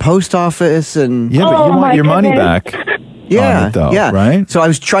walk to the post office and Yeah, but you want your money back. Yeah, on it, though, yeah. right? So I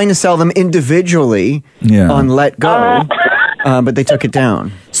was trying to sell them individually on Let Go, but they took it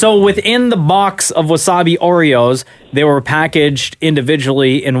down. So within the box of wasabi Oreos, they were packaged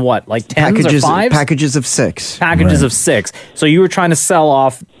individually in what, like tens or fives? Packages of 6. Packages of 6. So you were trying to sell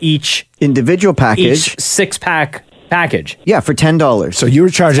off each individual package, each 6-pack package. Yeah, for $10. So you were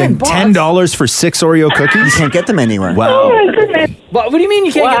charging $10 for 6 Oreo cookies? You can't get them anywhere. Wow. Oh, my goodness. What do you mean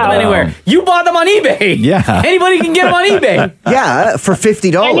you can't get them anywhere? You bought them on eBay. Yeah. Anybody can get them on eBay. Yeah, for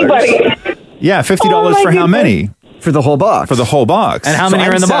 $50. Anybody. Yeah, $50 Oh, my for how many? For the whole box. For the whole box. And how many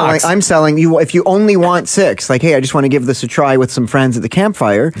are in the box? I'm selling you, if you only want 6, like, hey, I just want to give this a try with some friends at the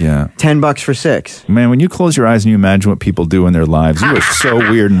campfire. Yeah. $10 for 6. Man, when you close your eyes and you imagine what people do in their lives, you are so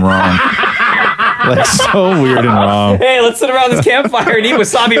weird and wrong. Like, so weird and wrong. Hey, let's sit around this campfire and eat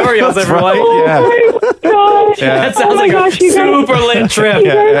wasabi Oreos, everyone. Yeah. Yeah. That sounds like a super lit trip.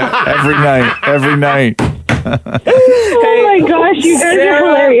 Every night. Oh my gosh, you guys are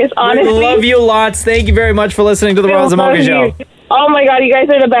hilarious, honestly. We love you lots. Thank you very much for listening to the Roz and Mocha Show. Oh my god, you guys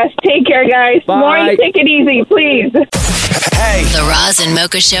are the best. Take care, guys. Bye. Maury, take it easy, please. The Roz and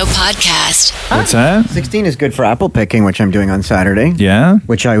Mocha Show podcast. What's that? 16 is good for apple picking, which I'm doing on Saturday. Yeah?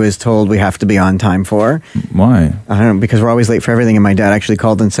 Which I was told we have to be on time for. Why? I don't know, because we're always late for everything, and my dad actually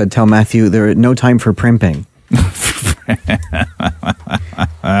called and said, tell Matthew there is no time for primping.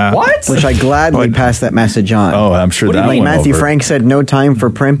 What? Which I gladly passed that message on. Oh, I'm sure that like went Matthew over. Frank said, no time for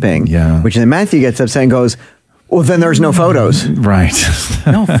primping. Yeah. Which then Matthew gets upset and goes, well, then there's no photos. Right.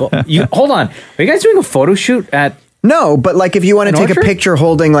 No, hold on. Are you guys doing a photo shoot at... No, but like if you want to take orchard? a picture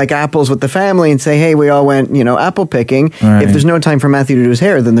holding like apples with the family and say, hey, we all went, apple picking. Right. If there's no time for Matthew to do his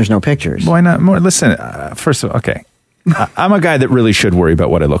hair, then there's no pictures. Why not more? Listen, first of all, okay. I'm a guy that really should worry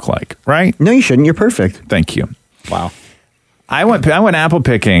about what I look like, right? No, you shouldn't. You're perfect. Thank you. Wow. I went apple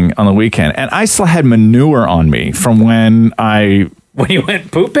picking on the weekend, and I still had manure on me from when you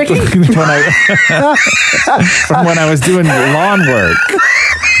went poop picking? from when I was doing lawn work.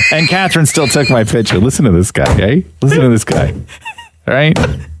 And Catherine still took my picture. Listen to this guy, okay? Listen to this guy. All right?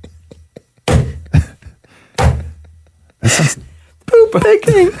 Poop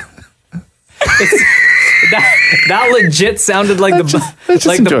picking. That legit sounded like the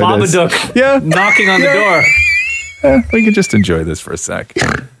Babadook knocking on the door. Yeah, we can just enjoy this for a sec.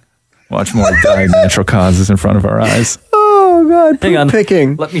 Watch more die of natural causes in front of our eyes. Oh, God. Hang on.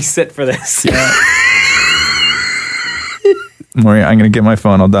 Picking. Let me sit for this. Yeah. Maury, I'm going to get my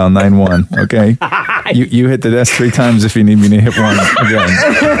phone. I'll dial 9-1, okay? You hit the desk 3 times if you need me to hit 1 again.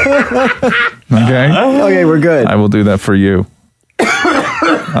 Okay? Okay, we're good. I will do that for you.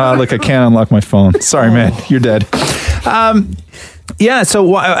 Look, I can't unlock my phone. Sorry, man. You're dead. Yeah, so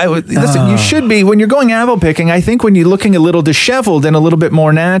listen, you should be, when you're going apple picking, I think when you're looking a little disheveled and a little bit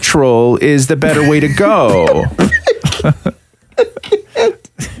more natural is the better way to go.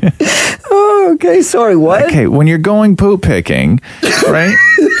 Oh, okay. Sorry, what? Okay, when you're going poop picking, right?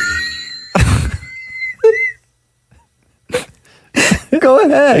 Go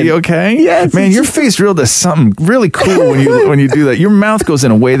ahead. Are you okay? Yes. Man, your face really does something really cool when you do that. Your mouth goes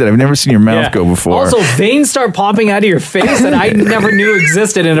in a way that I've never seen your mouth go before. Also, veins start popping out of your face that I never knew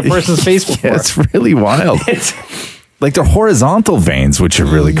existed in a person's face before. Yeah, it's really wild. Like they're horizontal veins, which are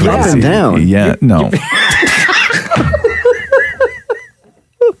really crazy. Up and down. Yeah, no.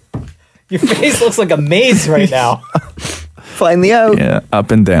 Your face looks like a maze right now. Find the out. Yeah,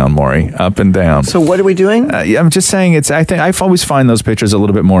 up and down, Maury. Up and down. So what are we doing? I'm just saying I always find those pictures a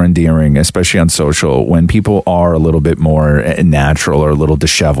little bit more endearing, especially on social, when people are a little bit more natural or a little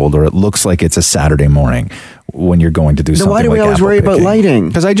disheveled, or it looks like it's a Saturday morning when you're going to do something. Why do we like always apple worry about picking. lighting?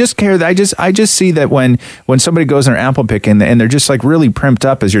 Because I just care that I just see that when somebody goes in their apple picking and they're just like really primped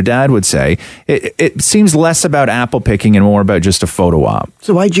up, as your dad would say, it seems less about apple picking and more about just a photo op.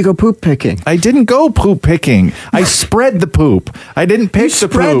 So why'd you go poop picking? I didn't go poop picking. I spread the poop. I didn't pick the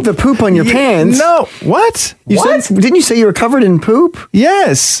poop. Spread the poop on your pants? No. What? Didn't you say you were covered in poop?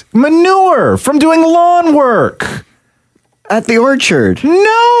 Yes. Manure from doing lawn work. At the orchard?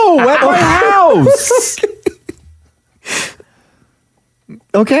 No, at my house.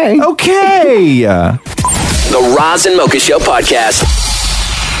 Okay. The Roz and Mocha Show podcast.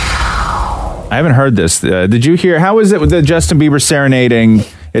 I haven't heard this. Did you hear? How is it with the Justin Bieber serenading?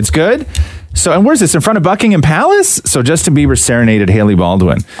 It's good? So, and where's this? In front of Buckingham Palace? So Justin Bieber serenaded Haley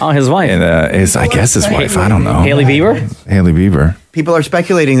Baldwin. Oh, his wife. And, I guess his wife. I don't know. Haley Bieber? Haley Bieber. People are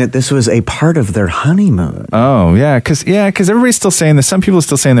speculating that this was a part of their honeymoon. Oh, yeah. Because everybody's still saying this. Some people are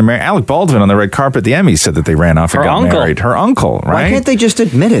still saying they're married. Alec Baldwin on the red carpet at the Emmys said that they ran off and got married. Her uncle, right? Why can't they just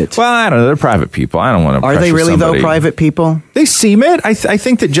admit it? Well, I don't know. They're private people. I don't want to Are they really, somebody. though, private people? They seem it. I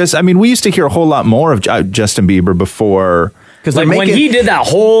think that we used to hear a whole lot more of Justin Bieber before. Because when he did that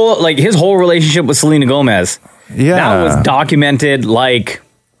whole, his whole relationship with Selena Gomez, that was documented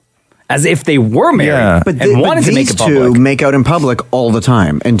as if they were married and wanted to make it public. These two make out in public all the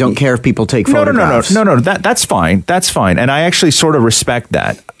time and don't care if people take photographs. No. That's fine. That's fine. And I actually sort of respect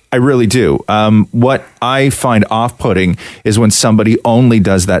that. I really do. What I find off-putting is when somebody only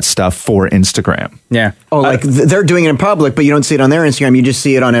does that stuff for Instagram. Yeah. Oh, they're doing it in public, but you don't see it on their Instagram. You just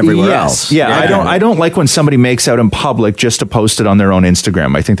see it on everywhere else. Yeah, I don't like when somebody makes out in public just to post it on their own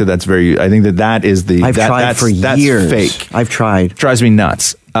Instagram. I think that is the. I've tried for years. That's fake. I've tried. Drives me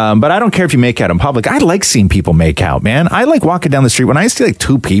nuts. But I don't care if you make out in public. I like seeing people make out, man. I like walking down the street when I see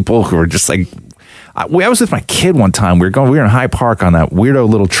two people who are just like. I was with my kid one time. We were in High Park on that weirdo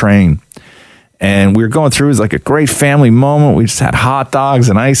little train, and we were going through. It was like a great family moment. We just had hot dogs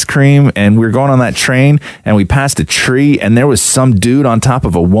and ice cream, and we were going on that train, and we passed a tree, and there was some dude on top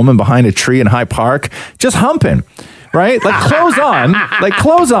of a woman behind a tree in High Park just humping. Right? Like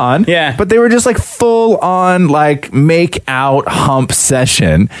clothes on. Yeah. But they were just like full on like make out hump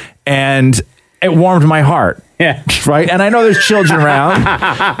session. And it warmed my heart. Yeah. Right? And I know there's children around,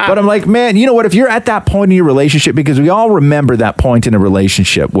 but I'm like, man, you know what? If you're at that point in your relationship, because we all remember that point in a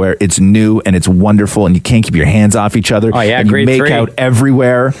relationship where it's new and it's wonderful and you can't keep your hands off each other. Oh, yeah, and you grade make 3. out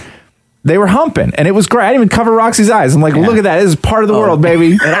everywhere. They were humping, and it was great. I didn't even cover Roxy's eyes. I'm like, look at that. This is part of the world,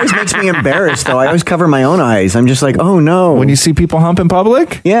 baby. It always makes me embarrassed, though. I always cover my own eyes. I'm just like, oh, no. When you see people hump in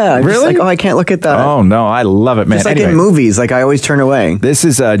public? Yeah. I'm Really? just like, oh, I can't look at that. Oh, no. I love it, man. Just like Anyway. in movies, like I always turn away. This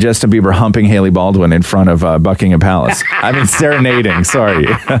is Justin Bieber humping Haley Baldwin in front of Buckingham Palace. I mean, serenading. Sorry.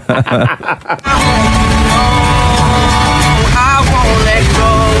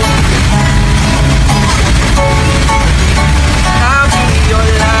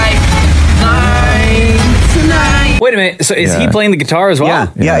 Wait a minute. So is he playing the guitar as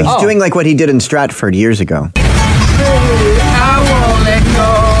well? Yeah, he's doing like what he did in Stratford years ago.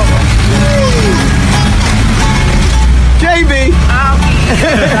 JB.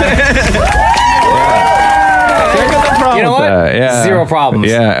 You know what? Yeah. Zero problems.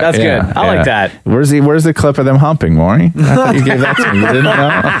 Yeah, That's yeah, good. I like that. Where's the clip of them humping, Maury? I thought you gave that to me. You didn't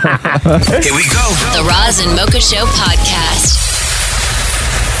know? Here we go. The Roz and Mocha Show podcast.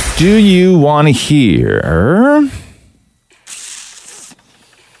 Do you want to hear?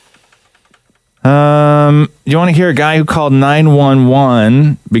 You want to hear a guy who called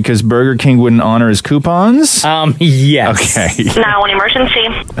 911 because Burger King wouldn't honor his coupons? Yes. Okay. Now, an emergency.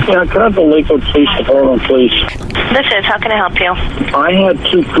 Yeah, can I have the Lakewood Police Department, please? This is, how can I help you? I had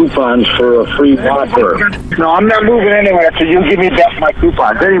 2 coupons for a free Whopper. No, I'm not moving anywhere until you give me back my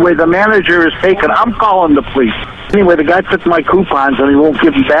coupons. Anyway, the manager is taking, I'm calling the police. Anyway, the guy took my coupons and he won't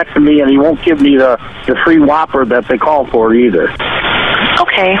give them back to me, and he won't give me the free Whopper that they called for either.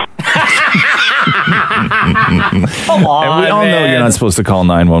 Okay. Come on, and we all know you're not supposed to call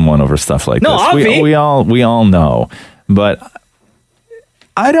 911 over stuff like No, this. obvi. We all know, but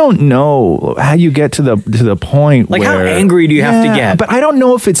I don't know how you get to the point. Like, how where, angry do you have to get? But I don't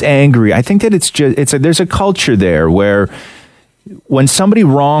know if it's angry. I think that it's just there's a culture there where when somebody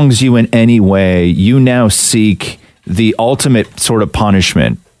wrongs you in any way, you now seek the ultimate sort of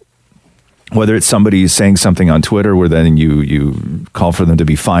punishment. Whether it's somebody saying something on Twitter where then you call for them to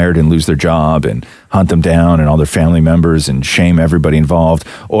be fired and lose their job and hunt them down and all their family members and shame everybody involved,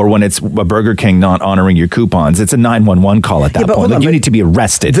 or when it's a Burger King not honoring your coupons, it's a 911 call at that point. Like, you need to be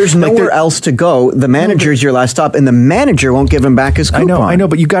arrested. There's nowhere else to go. The manager's your last stop, and the manager won't give him back his coupon. I know,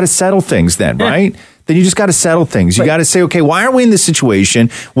 but you got to settle things then, right? Then you just got to settle things. You got to say, okay, why are we in this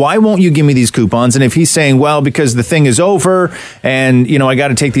situation? Why won't you give me these coupons? And if he's saying, well, because the thing is over and, I got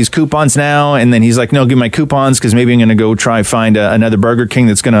to take these coupons now. And then he's like, no, give me my coupons because maybe I'm going to go try find another Burger King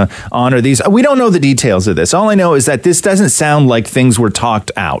that's going to honor these. We don't know the details of this. All I know is that this doesn't sound like things were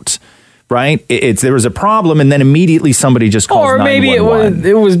talked out. Right? There was a problem, and then immediately somebody just calls 911. Or maybe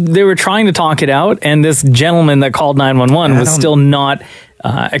it was they were trying to talk it out, and this gentleman that called 911 was still not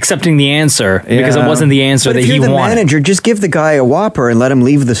accepting the answer because it wasn't the answer that he wanted. If you're the manager, just give the guy a Whopper and let him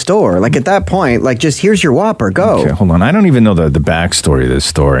leave the store. Like, at that point, like, just here's your Whopper, go. Okay, hold on. I don't even know the backstory of this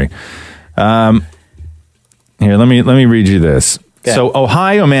story. Here, let me read you this. Okay. So,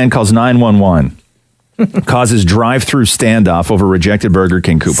 Ohio man calls 911. Causes drive-through standoff over rejected Burger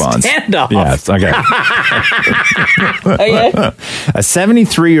King coupons. Standoff? Yes, okay. Okay. A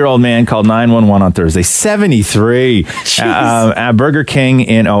 73-year-old man called 911 on Thursday. 73. At Burger King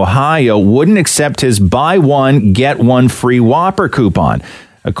in Ohio wouldn't accept his buy one, get one free Whopper coupon.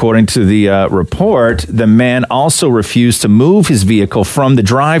 According to the report, the man also refused to move his vehicle from the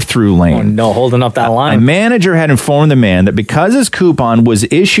drive-through lane. Oh, no, holding up that line. A manager had informed the man that because his coupon was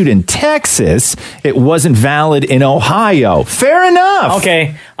issued in Texas, it wasn't valid in Ohio. Fair enough.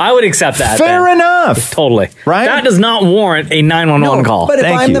 Okay, I would accept that. Fair enough. Totally. Right? That does not warrant a 911 call. But if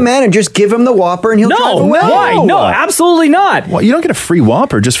I'm the manager, just give him the Whopper and he'll drive away. Why? No, absolutely not. Well, you don't get a free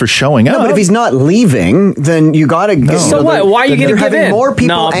Whopper just for showing up. No, but if he's not leaving, then you got to. So what? Why are you going to give in? More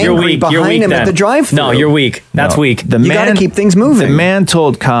people angry behind him at the drive-thru. No, you're weak. That's weak. You got to keep things moving. The man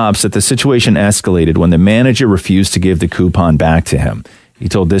told cops that the situation escalated when the manager refused to give the coupon back to him. He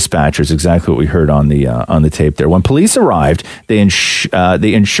told dispatchers exactly what we heard on the tape there. When police arrived, they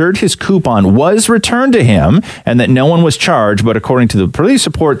ensured his coupon was returned to him and that no one was charged. But according to the police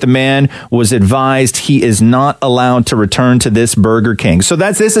report, the man was advised he is not allowed to return to this Burger King. So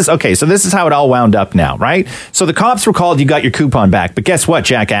this is how it all wound up now, right? So the cops were called. You got your coupon back, but guess what,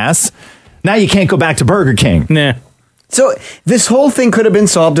 jackass? Now you can't go back to Burger King. Nah. So this whole thing could have been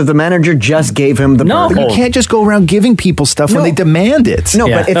solved if the manager just gave him the burger. But you can't just go around giving people stuff when they demand it. No,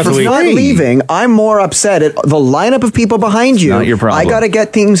 but if it's not leaving, I'm more upset at the lineup of people behind you. Not your problem. I got to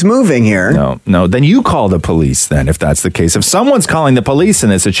get things moving here. No. Then you call the police then, if that's the case. If someone's calling the police in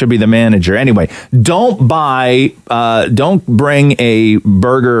this, it should be the manager. Anyway, don't bring a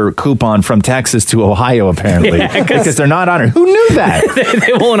burger coupon from Texas to Ohio, apparently. Because they're not honored. Who knew that?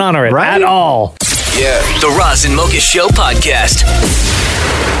 They won't honor it at all. Yeah. The Roz and Mocha Show podcast.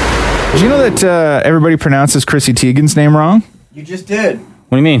 Do you know that everybody pronounces Chrissy Teigen's name wrong? You just did.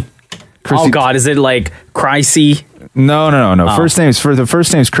 What do you mean? Oh God, is it like Chrissy? No. Oh. The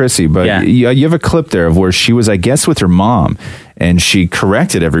first name's Chrissy, but you have a clip there of where she was, I guess, with her mom, and she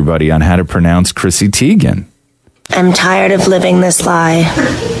corrected everybody on how to pronounce Chrissy Teigen. I'm tired of living this lie.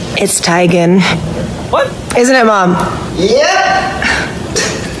 It's Teigen. What? Isn't it, Mom? Yep.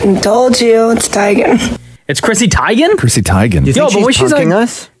 I told you, it's Teigen. It's Chrissy Teigen? Chrissy Teigen. You think she's punking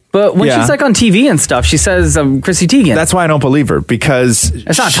us? But when she's like on TV and stuff, she says Chrissy Teigen. That's why I don't believe her, because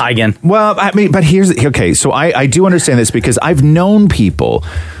it's not Teigen. Well, I mean, but so I do understand this because I've known people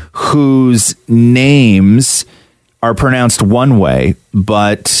whose names are pronounced one way,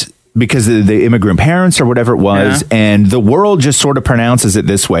 but because of the immigrant parents or whatever it was, and the world just sort of pronounces it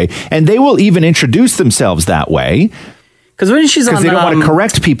this way, and they will even introduce themselves that way. Because when she's on, they don't want to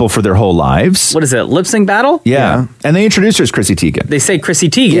correct people for their whole lives. What is it? Lip sync battle? Yeah. And they introduce her as Chrissy Teigen. They say Chrissy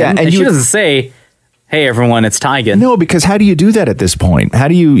Teigen, and she doesn't say, "Hey everyone, it's Teigen." No, because how do you do that at this point? How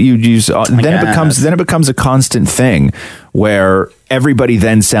do you use? Then it becomes a constant thing where everybody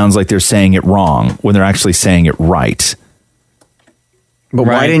then sounds like they're saying it wrong when they're actually saying it right. But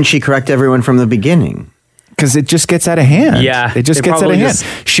why didn't she correct everyone from the beginning? Because it just gets out of hand. Yeah, it just gets out of hand.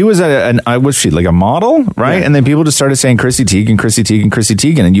 She was was she like a model, right? Yeah. And then people just started saying Chrissy Teigen, Chrissy Teigen, Chrissy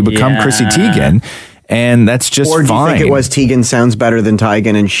Teigen, and you become Chrissy Teigen, and that's just or do fine. you think it was Teigen sounds better than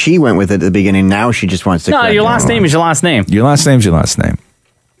Teigen, and she went with it at the beginning? Now she just wants to. No, your last name is your last name. Your last name's your last name.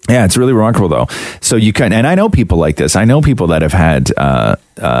 Yeah, it's really remarkable though. So you can, and I know people like this. I know people that have had a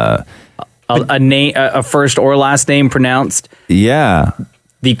name, a first or last name pronounced. Yeah.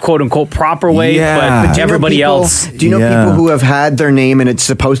 The quote-unquote proper way, but everybody else. Do you know people who have had their name and it's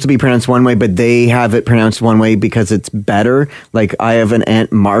supposed to be pronounced one way, but they have it pronounced one way because it's better? Like, I have an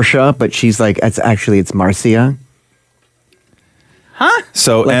aunt, Marcia, but she's like, it's Marcia. Huh?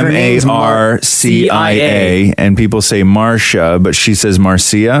 So Like her name's Marcia, and people say Marcia, but she says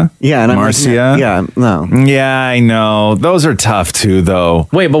Marcia. Yeah, and I'm Marcia. Like, no. Yeah, I know. Those are tough too, though.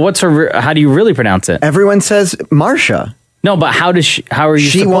 Wait, but what's her? How do you really pronounce it? Everyone says Marcia. No, but how does she? How are you?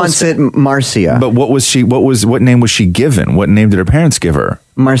 She wants it Marcia. But what name was she given? What name did her parents give her?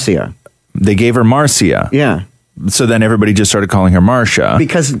 Marcia. They gave her Marcia. Yeah. So then everybody just started calling her Marcia.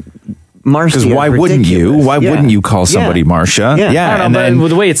 Because Marcia. Because why wouldn't you? Why wouldn't you call somebody Marcia? I don't know, but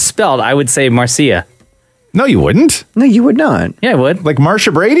the way it's spelled, I would say Marcia. No, you wouldn't. No, you would not. Yeah, I would. Like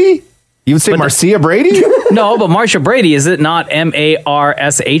Marcia Brady? You would say Marcia Brady? No, but Marcia Brady, is it not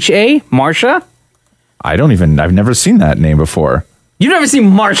Marsha? Marcia? I've never seen that name before. You've never seen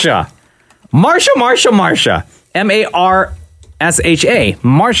Marcia. Marcia. Marsha. Marcia.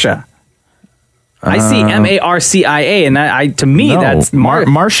 I see Marcia, and to me, that's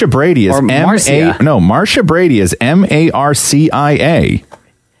Marcia Brady is Marcia. Marcia Brady is Marcia.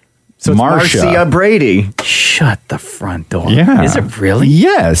 So it's Marcia Brady. Shut the front door. Yeah. Is it really?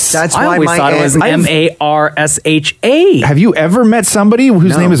 Yes. That's I why always thought it was Marsha. Have you ever met somebody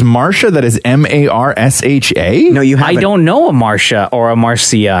whose name is Marcia that is Marsha? No, you haven't. I don't know a Marcia or a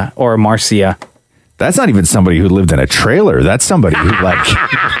Marcia or a Marcia. That's not even somebody who lived in a trailer. That's somebody who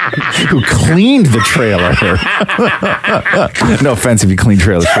who cleaned the trailer. No offense if you clean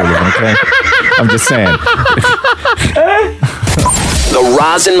trailers for a living, okay? I'm just saying. The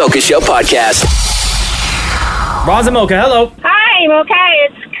Roz and Mocha Show podcast. Roz and Mocha, hello. Hi, Mocha.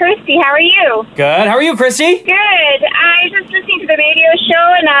 It's Christy. How are you? Good. How are you, Christy? Good. I was just listening to the radio show,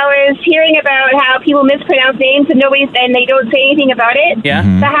 and I was hearing about how people mispronounce names and they don't say anything about it. Yeah.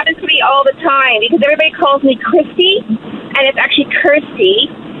 Mm-hmm. That happens to me all the time because everybody calls me Christy, and it's actually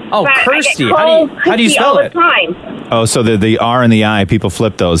Kirsty. Oh, but Kirsty. How do you spell it? All the time. Oh, so the R and the I, people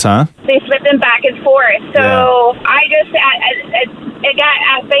flip those, huh? They flip them back and forth. So I just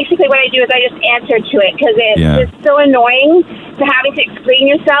basically what I do is I just answer to it because it's Yeah. just so annoying to having to explain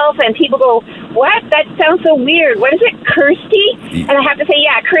yourself, and people go, "What? That sounds so weird. What is it, Kirsty?" And I have to say,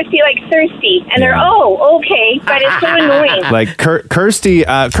 "Yeah, Kirsty, like thirsty," and they're, "Oh, okay," but it's so annoying. Like Kirsty,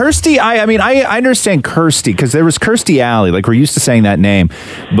 I mean, I understand Kirsty because there was Kirsty Alley. Like we're used to saying that name,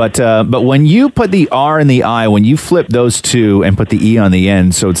 but when you put the R and the I, when you flip those two and put the E on the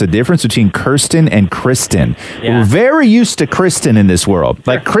end, so it's a difference between Kirsten and Kristen. Yeah. We're very used to Kristen in this world.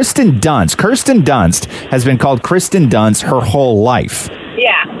 Like Kirsten Dunst. Kirsten Dunst has been called Kristen Dunst her whole life.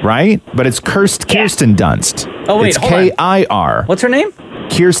 Yeah. Right? But it's Kirsten Dunst. Oh, wait, it's hold on. K-I-R. What's her name?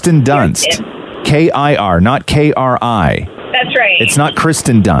 Kirsten Dunst. K-I-R, not K-R-I. That's right. It's not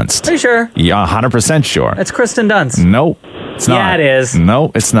Kristen Dunst. Are you sure? Yeah, 100% sure. It's Kristen Dunst. Nope. It's not. Yeah, it is.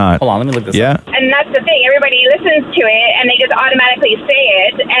 No, it's not. Hold on, let me look this up. And that's the thing. Everybody listens to it, and they just automatically say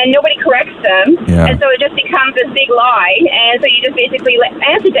it, and nobody corrects them. Yeah. And so it just becomes this big lie. And so you just basically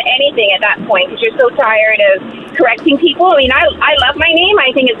answer to anything at that point because you're so tired of correcting people. I mean, I love my name. I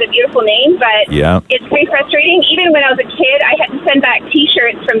think it's a beautiful name, but it's pretty frustrating. Even when I was a kid, I had to send back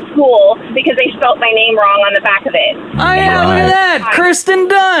T-shirts from school because they spelt my name wrong on the back of it. Oh, yeah, look at that. Kirsten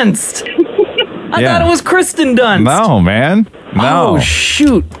Dunst. I thought it was Kristen Dunst. No, man. No. Oh,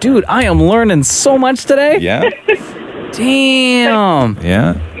 shoot. Dude, I am learning so much today. Yeah. Damn.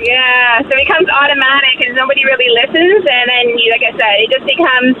 Yeah. Yeah, so it becomes automatic and nobody really listens. And then, like I said, it just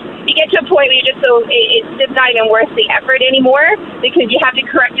becomes, you get to a point where you're just so, it's just not even worth the effort anymore because you have to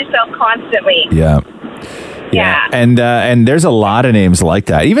correct yourself constantly. Yeah. Yeah. And there's a lot of names like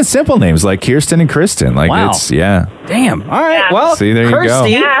that. Even simple names like Kirsten and Kristen. Like Wow. it's, yeah. Damn. All right. Well, See, there you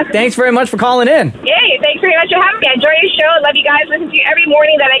Kirsty, go. thanks very much for calling in. Yay, thanks very much for having me. I enjoy your show. I love you guys. Listen to you every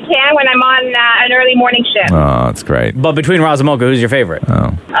morning that I can when I'm on an early morning shift. Oh, that's great. But between Roz and Mocha, who's your favorite?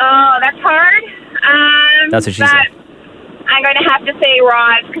 Oh. Oh, that's hard. That's what she but said. I'm going to have to say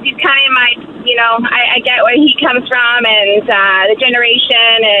Roz because he's kind of in my, I get where he comes from and the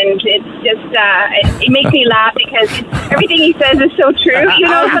generation, and it's just, it makes me laugh because everything he says is so true,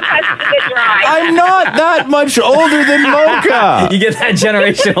 sometimes it's a bit dry. I'm not that much older than Mocha. You get that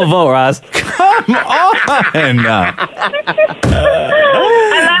generational vote, Roz. Come on. I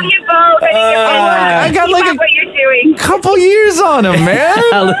love you both. I got like what you're doing. couple years on him, man.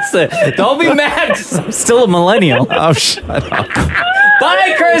 Listen, don't be mad 'cause I'm still a millennial. Oh, shut up.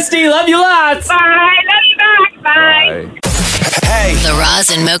 Bye, Kirsty. Love you lots. Bye. Love you back. Bye. Hey. The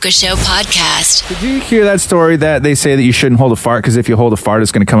Roz and Mocha Show podcast. Did you hear that story that they say that you shouldn't hold a fart because if you hold a fart,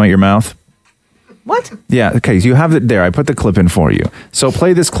 it's going to come out your mouth? What? Yeah, okay, you have it there. I put the clip in for you. So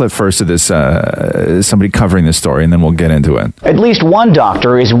play this clip first of this, somebody covering this story, and then we'll get into it. At least one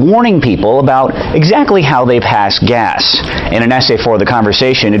doctor is warning people about exactly how they pass gas. In an essay for The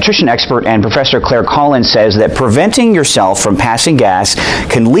Conversation, nutrition expert and Professor Claire Collins says that preventing yourself from passing gas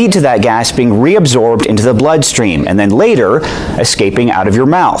can lead to that gas being reabsorbed into the bloodstream and then later escaping out of your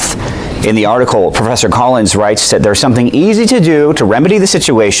mouth. In the article, Professor Collins writes that there's something easy to do to remedy the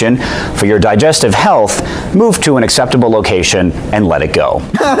situation. For your digestive health, move to an acceptable location and let it go.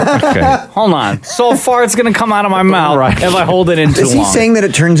 Okay. Hold on. So far, it's going to come out of my mouth if I hold it in too long. Is he saying that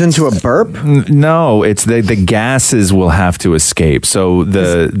it turns into a burp? No, it's the gases will have to escape. So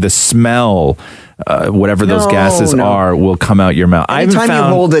the smell, whatever those gases are, will come out your mouth. Anytime you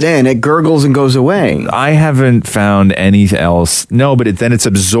hold it in, it gurgles and goes away. I haven't found anything else. No, but then it's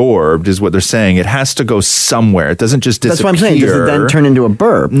absorbed, is what they're saying. It has to go somewhere. It doesn't just disappear. That's what I'm saying. Does it then turn into a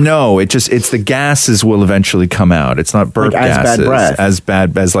burp? No, it's the gases will eventually come out. It's not burp Like as gases. bad breath. As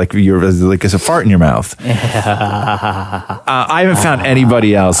bad as like as a fart in your mouth. I haven't found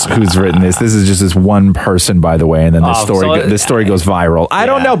anybody else who's written this. This is just this one person, by the way, and then this story goes viral. I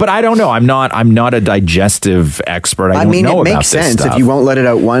don't know, but I don't know. I'm not a digestive expert. I don't know it about makes this sense. stuff. If you won't let it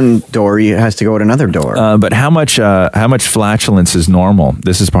out one door, it has to go out another door. But how much flatulence is normal?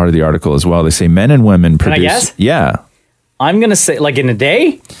 This is part of the article as well. They say men and women produce. Can I guess? Yeah. I'm going to say, like in a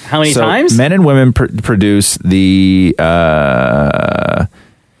day? How many times? Men and women produce the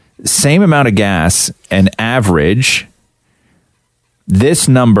same amount of gas, an average, this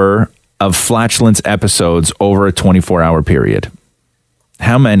number of flatulence episodes over a 24-hour period.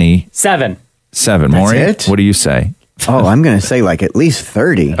 How many? 7. That's Maury, it? what do you say? Oh, I'm going to say like at least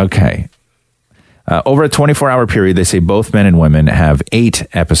 30. Okay. Over a 24-hour period, they say both men and women have 8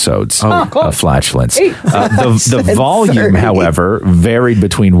 episodes of flatulence. The volume, 30. however, varied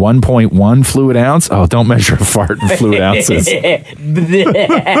between 1.1 fluid ounce. Oh, don't measure a fart in fluid ounces.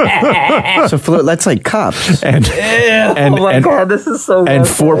 So fluid, that's like cups. And oh my God, this is so and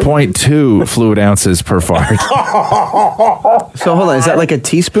 4.2 fluid ounces per fart. So hold on, is that like a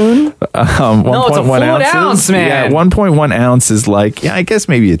teaspoon? No, it's a fluid ounce, man. Yeah, 1.1 ounce is like, I guess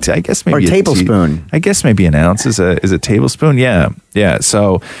maybe a tablespoon. I guess maybe an ounce is a tablespoon. Yeah.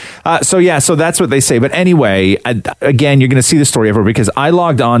 So that's what they say. But anyway, again, you're going to see the story everywhere because I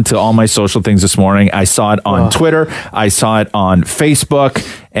logged on to all my social things this morning. I saw it on Twitter, I saw it on Facebook,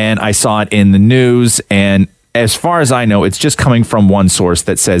 and I saw it in the news. And as far as I know, it's just coming from one source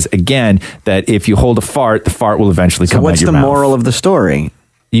that says, again, that if you hold a fart, the fart will eventually come out your mouth. What's the moral of the story?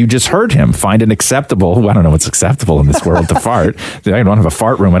 You just heard him. Find an acceptable. I don't know what's acceptable in this world to fart. I don't have a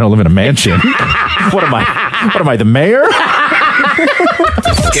fart room. I don't live in a mansion. What am I, the mayor?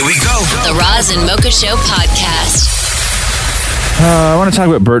 Here we go. The Roz and Mocha Show podcast. I want to talk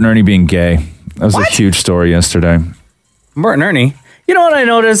about Bert and Ernie being gay. That was a huge story yesterday. Bert and Ernie. You know what I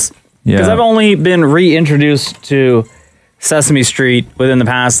noticed? Because I've only been reintroduced to Sesame Street within the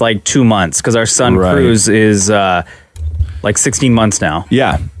past 2 months because our son Cruz is 16 months now.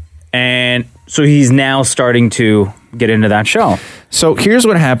 Yeah. And so he's now starting to get into that show. So here's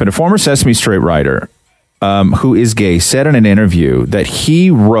what happened. A former Sesame Street writer who is gay said in an interview that he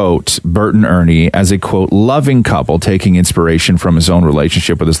wrote Bert and Ernie as a, quote, loving couple taking inspiration from his own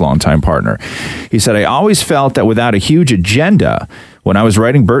relationship with his longtime partner. He said, I always felt that without a huge agenda, when I was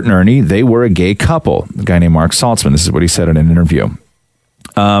writing Bert and Ernie, they were a gay couple. A guy named Mark Saltzman. This is what he said in an interview.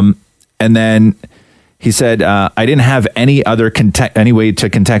 And then he said, I didn't have any way to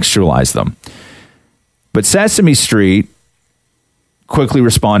contextualize them. But Sesame Street quickly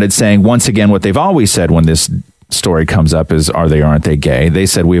responded saying, once again, what they've always said when this story comes up is, aren't they gay? They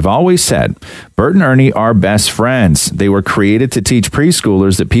said, we've always said, Bert and Ernie are best friends. They were created to teach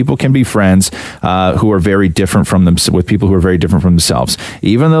preschoolers that people can be friends who are very different from them, with people who are very different from themselves.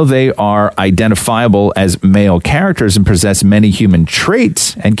 Even though they are identifiable as male characters and possess many human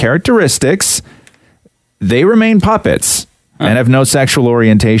traits and characteristics, they remain puppets and have no sexual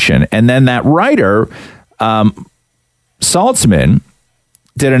orientation. And then that writer, Saltzman,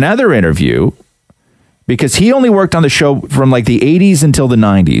 did another interview because he only worked on the show from the 80s until the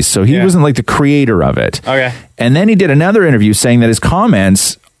 90s. So he wasn't the creator of it. Okay. And then he did another interview saying that his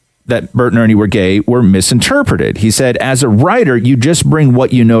comments that Bert and Ernie were gay were misinterpreted. He said, as a writer, you just bring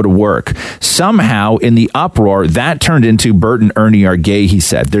what you know to work. Somehow, in the uproar, that turned into Bert and Ernie are gay, he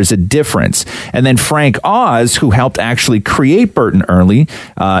said. There's a difference. And then Frank Oz, who helped actually create Bert and Ernie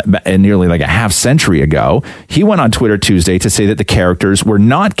nearly a half century ago, he went on Twitter Tuesday to say that the characters were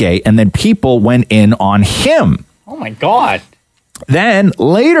not gay, and then people went in on him. Oh, my God. Then,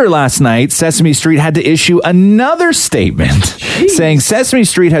 later last night, Sesame Street had to issue another statement saying Sesame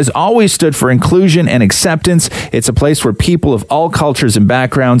Street has always stood for inclusion and acceptance. It's a place where people of all cultures and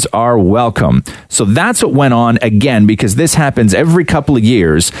backgrounds are welcome. So that's what went on again, because this happens every couple of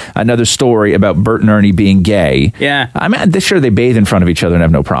years. Another story about Bert and Ernie being gay. Yeah. I mean, sure, they bathe in front of each other and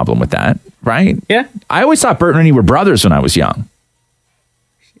have no problem with that, right? Yeah. I always thought Bert and Ernie were brothers when I was young.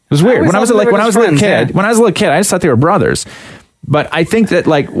 It was weird. When I was a little kid, I just thought they were brothers. But I think that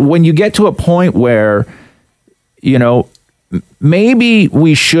when you get to a point where, maybe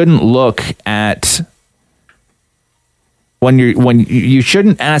we shouldn't look at when you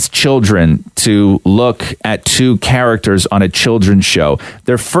shouldn't ask children to look at two characters on a children's show.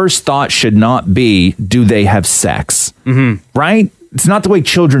 Their first thought should not be, do they have sex? Mm-hmm. Right? It's not the way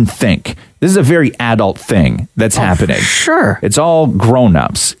children think. This is a very adult thing that's happening. Sure. It's all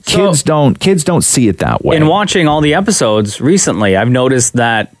grown-ups. Kids don't see it that way. In watching all the episodes recently, I've noticed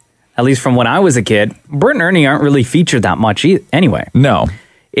that, at least from when I was a kid, Bert and Ernie aren't really featured that much anyway. No.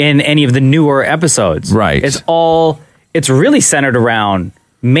 In any of the newer episodes. Right. It's really centered around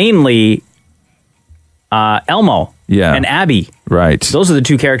mainly Elmo and Abby. Right. Those are the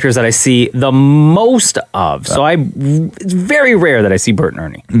two characters that I see the most of. So it's very rare that I see Bert and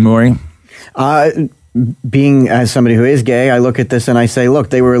Ernie. Maury? Being as somebody who is gay, I look at this and I say, look,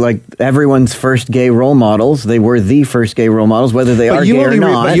 they were everyone's first gay role models. They were the first gay role models, whether they are gay or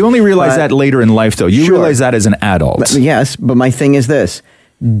not. But you only realize that later in life, though. You realize that as an adult. Yes, but my thing is this.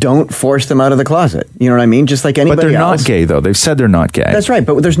 Don't force them out of the closet. You know what I mean? Just like anybody else. But they're not gay, though. They've said they're not gay. That's right,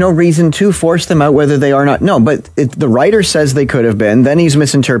 but there's no reason to force them out whether they are not. No, but the writer says they could have been. Then he's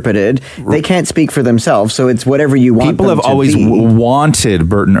misinterpreted. They can't speak for themselves, so it's whatever you want them to be. People have always wanted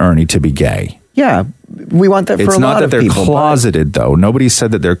Bert and Ernie to be gay. Yeah, we want that for It's a not lot that of they're people. closeted, though. Nobody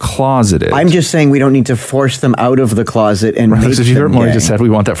said that they're closeted. I'm just saying we don't need to force them out of the closet and make So you heard them Maury gay. just said we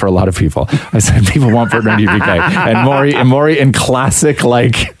want that for a lot of people. I said people want fraternity to be gay, and Maury in classic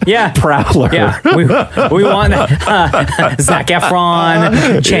like prowler. Yeah, we want Zac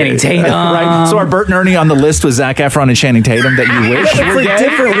Efron, Channing Tatum. Right. So are Bert and Ernie on the list with Zac Efron and Channing Tatum that you wish Yeah, but were for gay?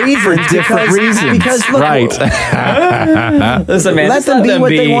 different reasons. For different reasons. Because look, right. Listen, man, let them be what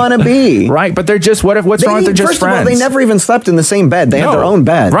they want to be. Right, but they're just what's wrong if they're just first friends? of all, they never even slept in the same bed. They have their own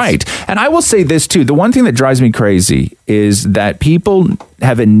beds. Right. And I will say this too. The one thing that drives me crazy is that people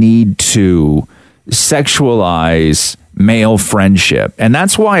have a need to sexualize male friendship. And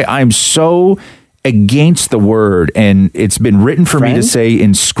that's why I'm so against the word, and it's been written for me to say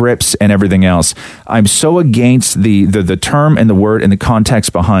in scripts and everything else. I'm so against the term and the word and the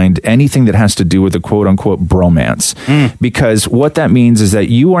context behind anything that has to do with the quote unquote bromance. Because what that means is that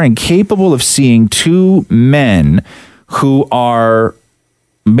you are incapable of seeing two men who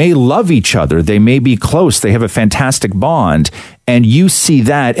may love each other, they may be close, they have a fantastic bond, and you see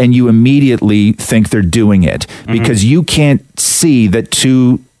that and you immediately think they're doing it because you can't see that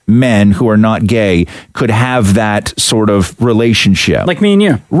two men who are not gay could have that sort of relationship. Like me and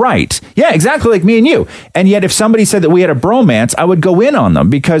you. Right. Yeah, exactly like me and you. And yet if somebody said that we had a bromance, I would go in on them,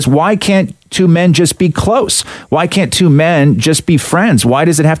 because why can't two men just be close? Why can't two men just be friends? Why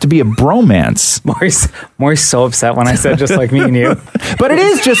does it have to be a bromance? Maury's so upset when I said just like me and you. But it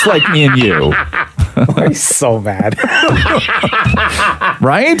is just like me and you. Maury's so mad.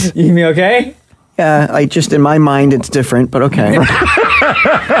 Right? You hear me okay? Yeah, I just, in my mind, it's different, but okay.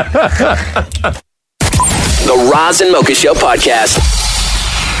 The Roz and Mocha Show podcast.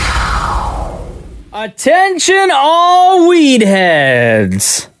 Attention all weed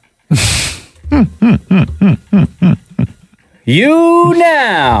heads. You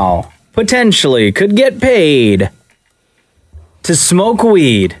now potentially could get paid to smoke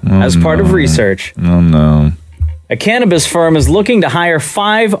weed as part of research. Oh, no. A cannabis firm is looking to hire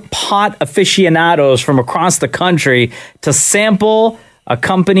 5 pot aficionados from across the country to sample a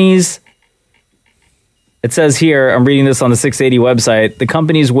company's, it says here, I'm reading this on the 680 website, the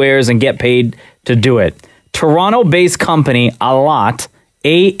company's wares and get paid to do it. Toronto-based company Alot,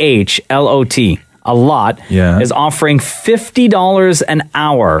 A-H-L-O-T, Alot, is offering $50 an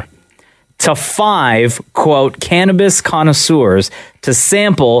hour to 5, quote, cannabis connoisseurs to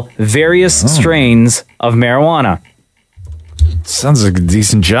sample various strains of marijuana. Sounds like a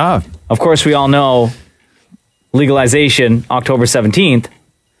decent job. Of course, we all know legalization, October 17th.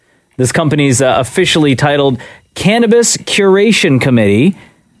 This company's officially titled Cannabis Curation Committee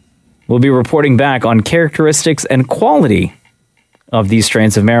will be reporting back on characteristics and quality of these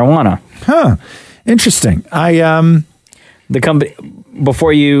strains of marijuana. Huh. Interesting. The company,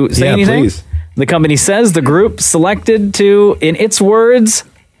 before you say anything, please. The company says the group selected to, in its words,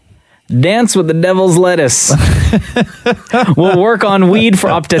 dance with the devil's lettuce. Will work on weed for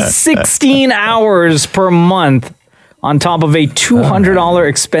up to 16 hours per month on top of a $200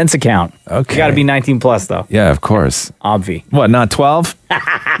 expense account. Okay. You got to be 19 plus, though. Yeah, of course. Obvi. What, not 12?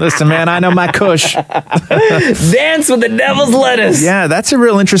 Listen, man, I know my kush. Dance with the devil's lettuce. Yeah, that's a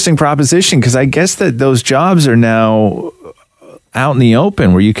real interesting proposition, because I guess that those jobs are now out in the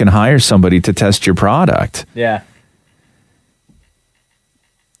open where you can hire somebody to test your product. Yeah.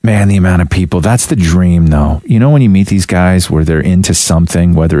 Man, the amount of people, that's the dream, though. You know, when you meet these guys where they're into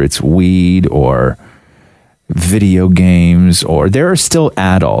something, whether it's weed or video games, or there are still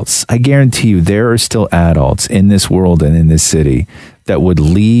adults. I guarantee you there are still adults in this world and in this city that would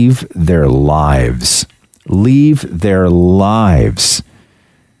leave their lives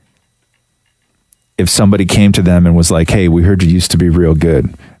if somebody came to them and was like, hey, we heard you used to be real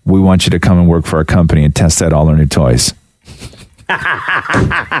good. We want you to come and work for our company and test out all our new toys.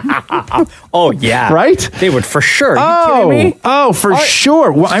 Oh, yeah. Right? They would for sure. Are you kidding me? Oh, for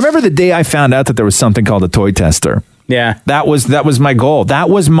sure. Well, I remember the day I found out that there was something called a toy tester. Yeah. That was my goal. That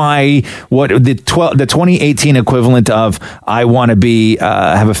was my, the 2018 equivalent of, I want to be,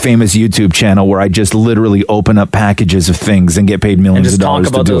 have a famous YouTube channel where I just literally open up packages of things and get paid millions of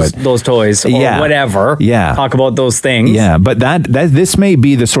dollars to do it. Those toys or whatever. Yeah. Talk about those things. Yeah. But this may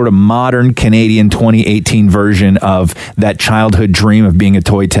be the sort of modern Canadian 2018 version of that childhood dream of being a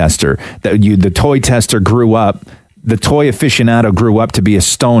toy tester. The toy tester grew up. The toy aficionado grew up to be a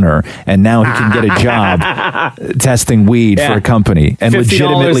stoner, and now he can get a job testing weed for a company and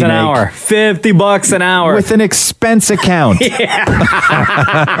legitimately $50 an hour. $50 an hour with an expense account. This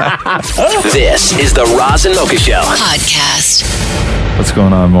is the Roz and Mocha Show podcast. What's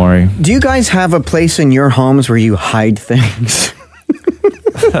going on, Maury? Do you guys have a place in your homes where you hide things?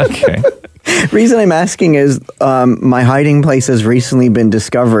 Okay. Reason I'm asking is my hiding place has recently been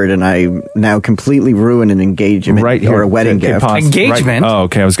discovered, and I now completely ruined an engagement or a wedding gift. pause. Right. Oh,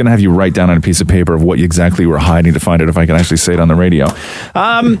 okay. I was going to have you write down on a piece of paper of what you exactly were hiding to find out if I can actually say it on the radio.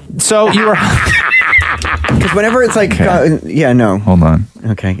 So you were... Because whenever it's like... no. Hold on.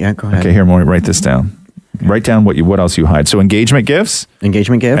 Okay, yeah, go ahead. Okay, here, Maury, write this down. Write down what else you hide. So engagement gifts.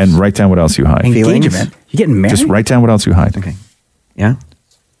 Engagement gifts. And write down what else you hide. Engagement? You getting married? Just write down what else you hide. Okay. Yeah.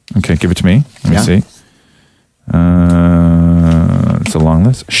 Okay, give it to me. Let me see. It's a long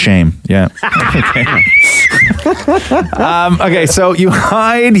list. Shame. Yeah. Okay, so you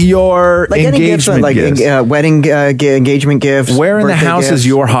hide your engagement gifts. Wedding engagement gifts. Where in the house is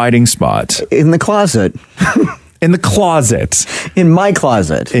your hiding spot? In the closet. In the closet. In my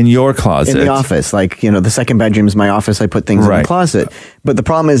closet. In your closet. In the office. Like, the second bedroom is my office. I put things in the closet. But the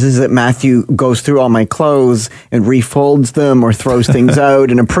problem is that Matthew goes through all my clothes and refolds them or throws things out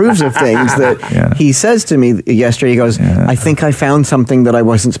and approves of things that he says to me yesterday. He goes, I think I found something that I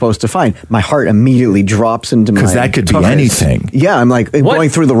wasn't supposed to find. My heart immediately drops into my... Because that could be anything. Yeah, I'm like going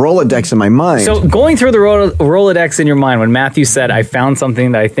through the Rolodex in my mind. So going through the Rolodex in your mind, when Matthew said, I found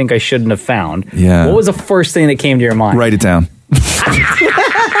something that I think I shouldn't have found, what was the first thing that came to your mind? Write it down.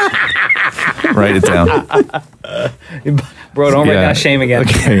 Write it down. Bro, don't write down shame again.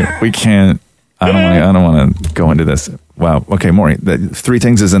 Okay, we can't. I don't want to go into this. Wow. Okay, Maury, 3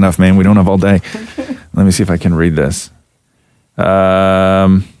 things is enough, man. We don't have all day. Let me see if I can read this.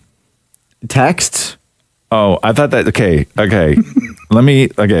 Texts? Oh, I thought that. Okay. Let me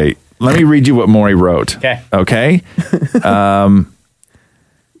read you what Maury wrote. Okay.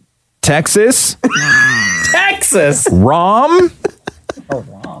 Texas. Texas. Rom. Oh,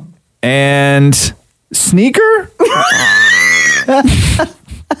 Rom. And sneaker.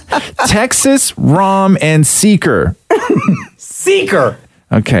 Texas, Rom, and Seeker. Seeker.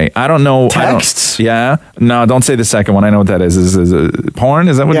 Okay, I don't know. Texts? No, don't say the second one. I know what that is. Is it porn?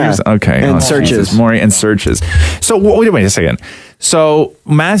 Is that what you're saying? Okay. And searches. Maury, and searches. So, wait a second. So,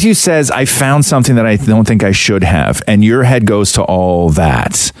 Matthew says, I found something that I don't think I should have. And your head goes to all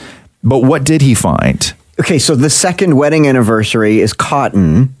that. But what did he find? Okay, so the second wedding anniversary is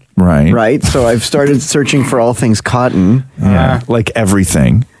cotton. Right? So I've started searching for all things cotton. Yeah. Like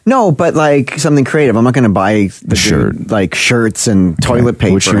everything. No, but like something creative. I'm not going to buy the shirt, like shirts and toilet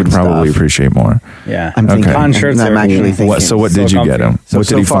paper, which you would probably appreciate more. Yeah, I'm thinking. Cotton shirts. I'm actually thinking. So what did you get him? What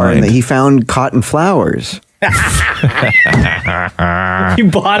did he find? He found cotton flowers. You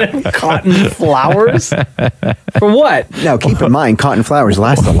bought him cotton flowers? For what? Now, keep in mind, cotton flowers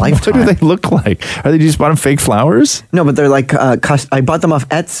last a lifetime. What do they look like? Are they just bought him fake flowers? No, but they're like, I bought them off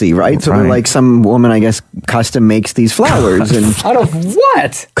Etsy, right? So they're like some woman, I guess, custom makes these flowers. And out of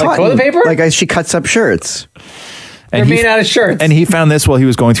what? Cotton, like toilet paper? Like she cuts up shirts. They're made out of shirts. And he found this while he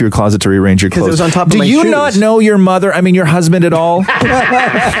was going through your closet to rearrange your clothes. It was on top of Do my you shoes. not know your mother? I mean, your husband at all?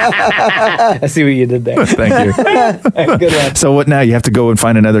 I see what you did there. Thank you. Good one. So what now? You have to go and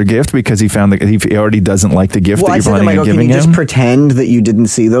find another gift because he found that he already doesn't like the gift that you're planning on giving him? Can you just pretend that you didn't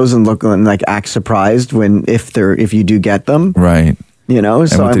see those and look and like act surprised if you do get them? Right. So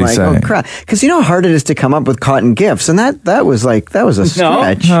I'm like, oh crap, because you know how hard it is to come up with cotton gifts, and that was a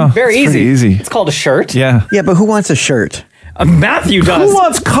stretch. No, very easy. It's called a shirt. Yeah, but who wants a shirt? Matthew does. Who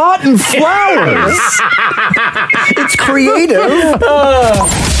wants cotton flowers? It's creative.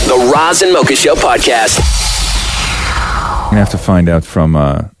 The Roz and Mocha Show podcast. I'm gonna have to find out from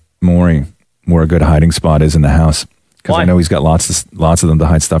Maury where a good hiding spot is in the house. Because I know he's got lots of them to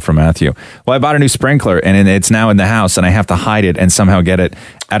hide stuff from Matthew. Well, I bought a new sprinkler, and it's now in the house, and I have to hide it and somehow get it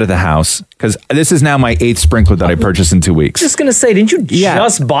out of the house. Because this is now my 8th sprinkler that I purchased in 2 weeks. Just going to say, didn't you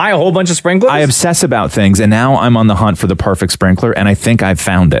just buy a whole bunch of sprinklers? I obsess about things, and now I'm on the hunt for the perfect sprinkler, and I think I've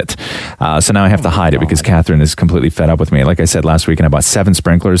found it. So now I have to hide it because Catherine is completely fed up with me. Like I said last week, and I bought 7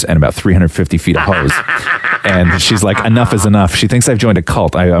 sprinklers and about 350 feet of hose. And she's like, enough is enough. She thinks I've joined a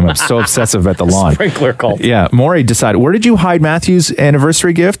cult. I'm so obsessive at the lawn. Sprinkler cult. Yeah. Maury decided, where did you hide Matthew's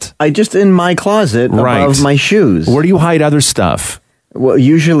anniversary gift? I just in my closet above my shoes. Where do you hide other stuff? Well,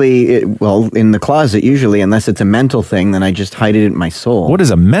 usually, in the closet, unless it's a mental thing, then I just hide it in my soul. What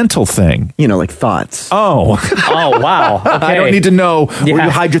is a mental thing? Like thoughts. Oh. Oh, wow. Okay. I don't need to know where you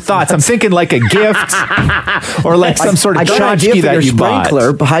hide your thoughts. I'm thinking like a gift or like some sort of tchotchke that you bought.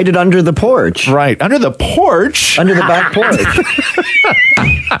 Sprinkler, hide it under the porch. Right. Under the porch? Under the back porch.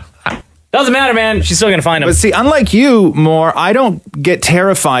 Doesn't matter, man. She's still going to find him. But see, unlike you, I don't get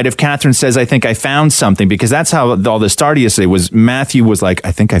terrified if Catherine says, I think I found something, because that's how all this started yesterday. Was Matthew was like,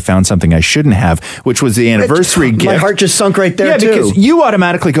 I think I found something I shouldn't have, which was the anniversary gift. My heart just sunk right there, too. Yeah, because you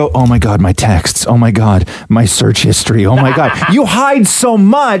automatically go, oh my God, my texts. Oh my God, my search history. Oh my God. You hide so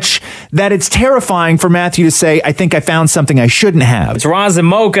much that it's terrifying for Matthew to say, I think I found something I shouldn't have. It's Roz and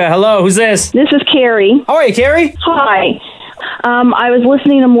Mocha. Hello, who's this? This is Carrie. How are you, Carrie? Hi. I was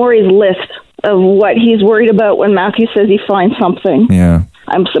listening to Maury's list of what he's worried about when Matthew says he finds something. Yeah.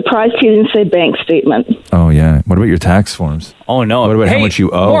 I'm surprised he didn't say bank statement. Oh, yeah. What about your tax forms? Oh, no. What about how much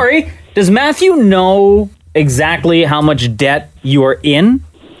you owe? Maury, does Matthew know exactly how much debt you are in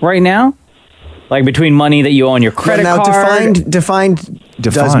right now? Like between money that you owe on your credit card? Defined.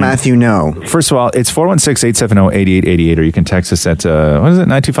 Does Matthew know? First of all, it's 416-870-8888, or you can text us at, what is it,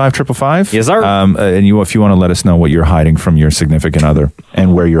 925-555? Yes, sir. And if you want to let us know what you're hiding from your significant other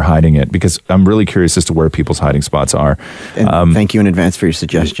and where you're hiding it, because I'm really curious as to where people's hiding spots are. And thank you in advance for your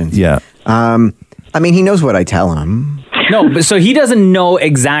suggestions. Yeah. I mean, he knows what I tell him. No, but so he doesn't know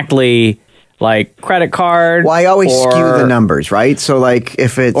exactly, like, credit card. Well, I always skew the numbers, right? So, like,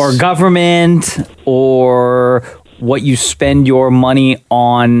 if it's... Or government, or what you spend your money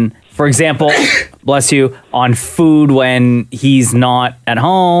on. For example, bless you, on food when he's not at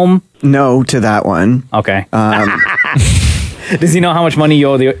home. No to that one. Okay. Does he know how much money you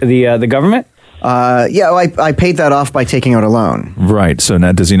owe the government? Yeah, I paid that off by taking out a loan. Right. So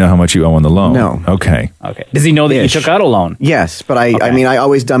now, does he know how much you owe on the loan? No. Okay. Does he know that you took out a loan? Yes, but I mean, I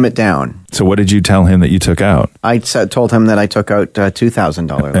always dumb it down. So what did you tell him that you took out? I told him that I took out $2,000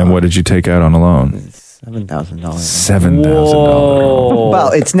 loan. And what did you take out on a loan? $7,000. $7,000.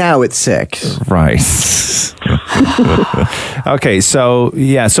 Well, it's 6. Right. Okay, so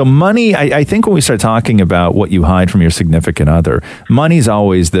yeah, so money, I think when we start talking about what you hide from your significant other, money's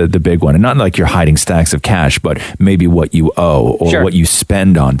always the big one. And not like you're hiding stacks of cash, but maybe what you owe or what you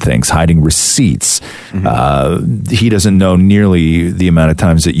spend on things, hiding receipts. He doesn't know nearly the amount of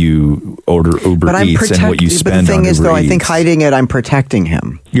times that you order Uber Eats and what you spend on But the thing is, Uber though, I Eats. think hiding it, I'm protecting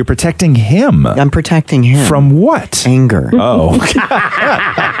him. You're protecting him? I'm protecting him. From what? Anger. Oh.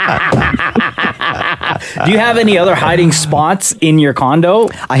 Do you have any other hiding spots in your condo?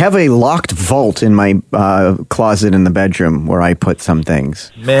 I have a locked vault in my closet in the bedroom where I put some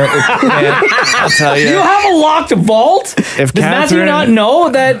things. Man, I'll tell you. You have a locked vault? Does Matthew not know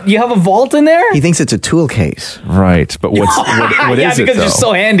that you have a vault in there? He thinks it's a tool case. Right, but what is yeah, it, because though? you're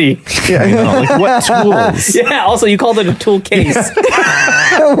so handy. Yeah, I know. Like, what tools? Yeah, also, you called it a tool case.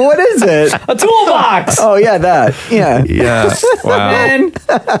 What is it? A toolbox. Oh, yeah, that. Yeah. Yeah. Wow. Man.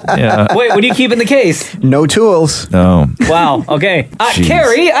 Yeah. Wait, what do you keep in the case? No tools. No. Wow. Okay. Jeez.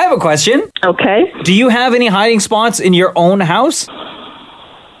 Carrie, I have a question. Okay. Do you have any hiding spots in your own house?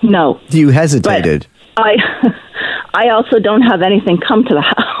 No. You hesitated. I also don't have anything come to the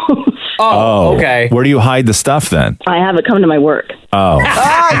house. Oh, okay. Where do you hide the stuff then? I have it come to my work. Oh.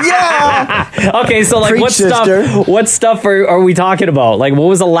 Yeah. Okay, so like Preach, what stuff are we talking about? Like, what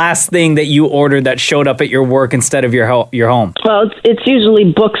was the last thing that you ordered that showed up at your work instead of your home? Well, it's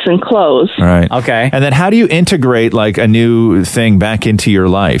usually books and clothes. Right. Okay. And then how do you integrate like a new thing back into your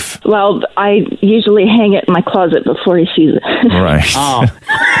life? Well, I usually hang it in my closet before he sees it. Right. Oh.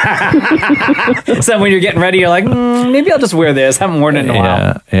 So when you're getting ready, you're like, maybe I'll just wear this. Haven't worn it in a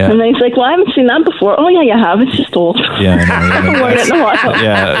while. Yeah. And then he's like, well, I haven't seen that before. Oh, yeah, you have. It's just old. Yeah. I haven't worn it in a while.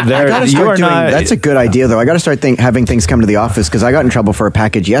 Yeah. I gotta start doing, that's a good idea, though. I got to start having things come to the office because I got in trouble for a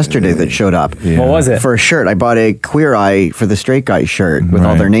package yesterday that showed up. Yeah. What was it? For a shirt. I bought a Queer Eye for the Straight Guy shirt with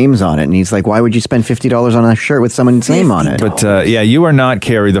all their names on it. And he's like, why would you spend $50 on a shirt with someone's name on it? But yeah, you are not,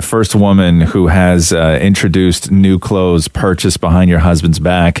 Carrie, the first woman who has introduced new clothes purchased behind your husband's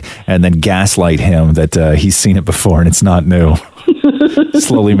back and then gaslight him that he's seen it before and it's not new.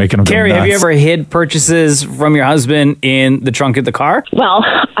 Slowly making him Carrie, go nuts. have you ever hid purchases from your husband in the trunk of the car? Well,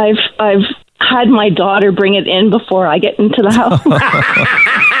 I've had my daughter bring it in before I get into the house.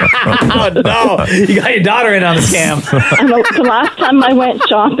 Oh, no. You got your daughter in on the scam. And the last time I went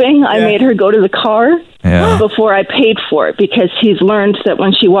shopping, I made her go to the car before I paid for it because he's learned that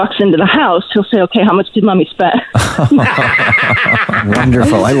when she walks into the house, he'll say, okay, how much did mommy spend?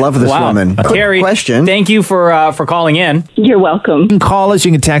 Wonderful. I love this woman. Quick Carrie, question. Thank you for calling in. You're welcome. You can call us,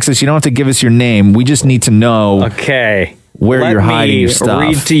 you can text us. You don't have to give us your name. We just need to know where you're hiding your stuff. Let me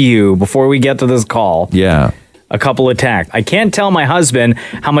read to you before we get to this call. Yeah. A couple of texts. I can't tell my husband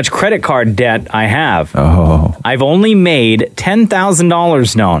how much credit card debt I have. Oh. I've only made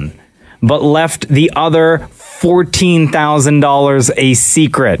 $10,000 known, but left the other $14,000 a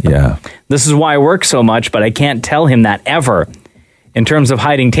secret. Yeah. This is why I work so much, but I can't tell him that ever. In terms of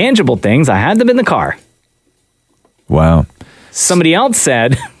hiding tangible things, I had them in the car. Wow. Somebody else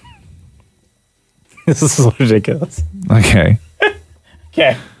said... This is so ridiculous. Okay.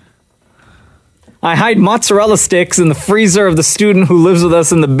 Okay. I hide mozzarella sticks in the freezer of the student who lives with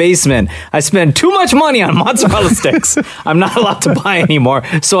us in the basement. I spend too much money on mozzarella sticks. I'm not allowed to buy anymore,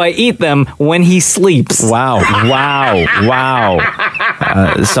 so I eat them when he sleeps. Wow.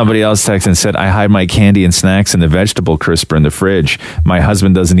 Somebody else texted and said, I hide my candy and snacks in the vegetable crisper in the fridge. My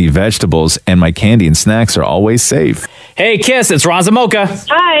husband doesn't eat vegetables, and my candy and snacks are always safe. Hey, Kiss, it's Roz and Mocha.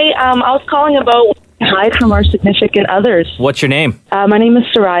 Hi, I was calling about hide from our significant others. What's your name? My name is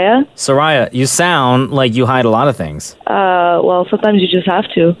Soraya. Soraya, you sound like you hide a lot of things. Well, sometimes you just have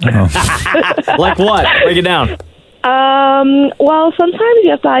to. Like what? Break it down. Well, sometimes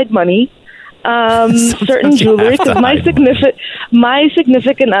you have to hide money. Certain jewelry, because my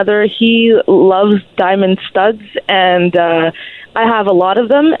significant other, he loves diamond studs, and I have a lot of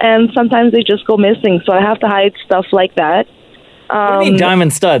them, and sometimes they just go missing, so I have to hide stuff like that. What do you mean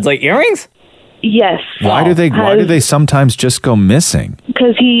diamond studs? Like earrings? Yes. Why do they sometimes just go missing?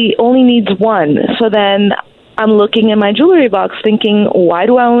 Because he only needs one. So then I'm looking in my jewelry box thinking, why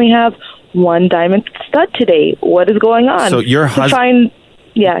do I only have one diamond stud today? What is going on? So your husband...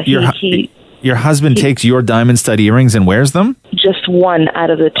 Your husband takes your diamond stud earrings and wears them? Just one out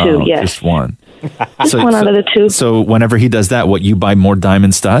of the two, yes. Just one. Just one out of the two. So whenever he does that, you buy more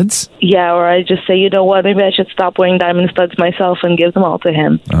diamond studs? Yeah, or I just say, you know what, maybe I should stop wearing diamond studs myself and give them all to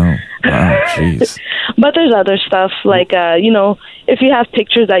him. Oh, wow, jeez. But there's other stuff, like, if you have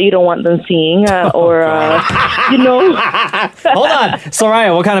pictures that you don't want them seeing, Hold on.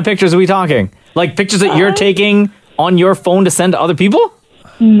 Soraya, what kind of pictures are we talking? Like pictures that you're taking on your phone to send to other people?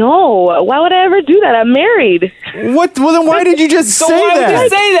 No. Why would I ever do that? I'm married. What? Well, then why did you just say that? Why would you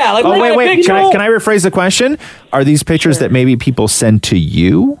say that? Like, wait. Can I rephrase the question? Are these pictures that maybe people send to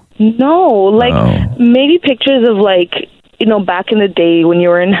you? No. Maybe pictures of, back in the day when you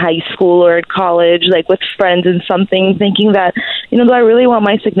were in high school or at college, like with friends and something, thinking that, do I really want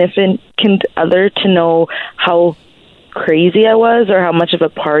my significant other to know how crazy I was or how much of a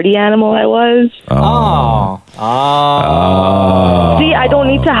party animal I was? Oh. See, I don't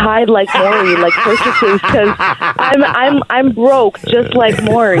need to hide like Maury, like purchases, because I'm broke just like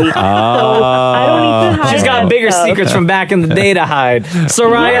Maury. So I don't need to hide. She's got bigger secrets from back in the day to hide.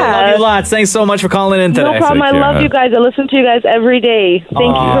 Soraya, love you lots. Thanks so much for calling in today. No problem. I love you guys. I listen to you guys every day.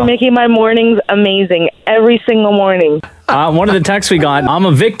 Thank you for making my mornings amazing every single morning. One of the texts we got, I'm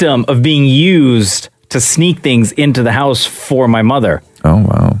a victim of being used to sneak things into the house for my mother. Oh,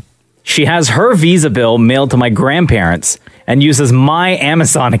 wow. She has her Visa bill mailed to my grandparents and uses my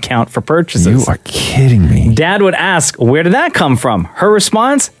Amazon account for purchases. You are kidding me. Dad would ask, where did that come from? Her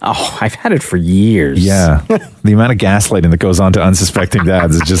response, I've had it for years. Yeah. The amount of gaslighting that goes on to unsuspecting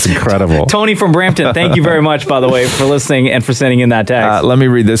dads is just incredible. Tony from Brampton, thank you very much, by the way, for listening and for sending in that text. Let me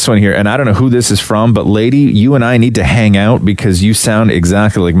read this one here. And I don't know who this is from, but lady, you and I need to hang out because you sound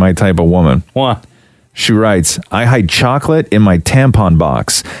exactly like my type of woman. What? She writes, I hide chocolate in my tampon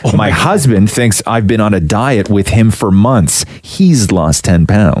box. My husband thinks I've been on a diet with him for months. He's lost 10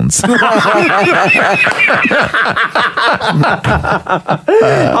 pounds. Hi,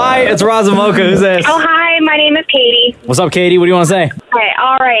 it's Roz and Mocha. Who's this? Oh, hi. My name is Katie. What's up, Katie? What do you want to say? Okay,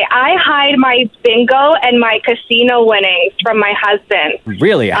 all right. I hide my bingo and my casino winnings from my husband.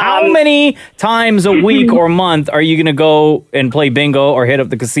 Really? How many times a week or month are you going to go and play bingo or hit up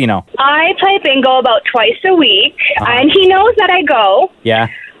the casino? I play bingo about twice a week, and he knows that I go. Yeah.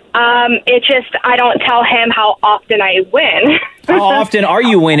 It's just I don't tell him how often I win. How often are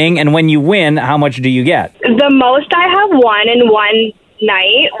you winning, and when you win, how much do you get? The most I have won in one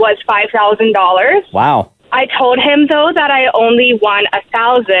night was $5,000. Wow. I told him, though, that I only won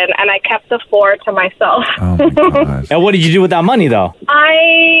 1,000, and I kept the 4 to myself. Oh, my God. And what did you do with that money, though?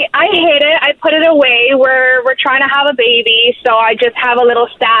 I hid it. I put it away. We're trying to have a baby, so I just have a little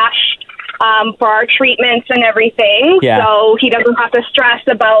stash for our treatments and everything. Yeah. So he doesn't have to stress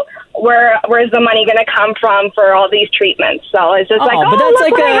about where's the money going to come from for all these treatments. So it's just but that's look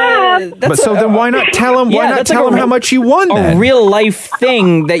like what I have. Then why not tell him? Why not tell him how much you won? A real life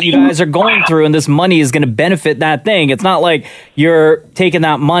thing that you guys are going through, and this money is going to benefit that thing. It's not like you're taking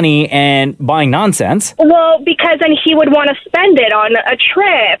that money and buying nonsense. Well, because then he would want to spend it on a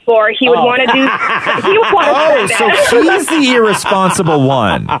trip, or he would want to do. He would want to spend it. So he's the irresponsible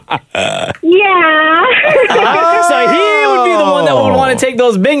one. Yeah. So he would be the one that would want to take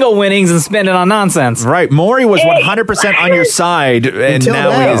those bingo winnings and spend it on nonsense. Right. Maury was 100% on your side, and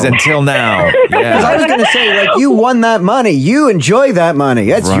now he is until now. Because I was going to say, you won that money. You enjoy that money.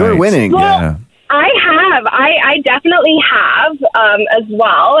 That's your winning. Well, I have. I definitely have as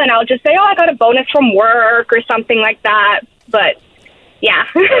well. And I'll just say, I got a bonus from work or something like that. But, yeah.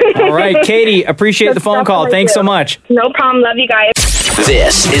 All right, Katie, appreciate the phone call. Thanks so much. No problem. Love you guys.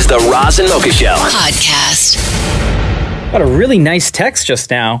 This is the Roz and Mocha Show podcast. Got a really nice text just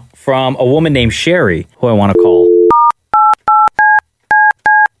now from a woman named Sherry, who I want to call.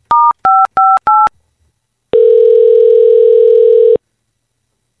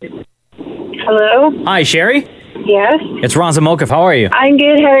 Hello? Hi, Sherry. Yes? It's Roz and Mocha. How are you? I'm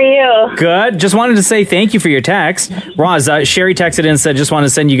good. How are you? Good. Just wanted to say thank you for your text. Roz, Sherry texted in and said, just wanted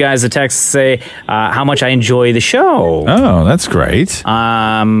to send you guys a text to say how much I enjoy the show. Oh, that's great.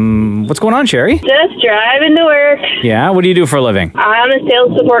 What's going on, Sherry? Just driving to work. Yeah? What do you do for a living? I'm a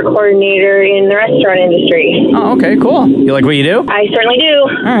sales support coordinator in the restaurant industry. Oh, okay, cool. You like what you do? I certainly do.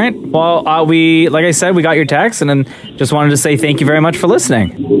 All right. Well, like I said, we got your text and then just wanted to say thank you very much for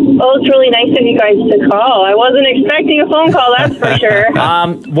listening. Oh, it's really nice of you guys to call. I wasn't expecting a phone call, that's for sure.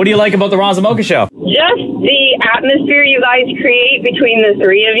 What do you like about the Roz and Mocha Show? Just the atmosphere you guys create between the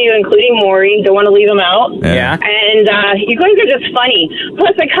three of you, including Maury. Don't want to leave him out. Yeah. And you guys are just funny.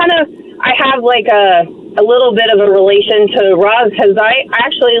 Plus, I have like a little bit of a relation to Roz because I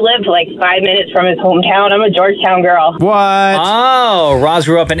actually live like 5 minutes from his hometown. I'm a Georgetown girl. What? Oh, Roz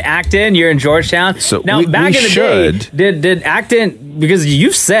grew up in Acton. You're in Georgetown. So now, back in the day, did Acton, because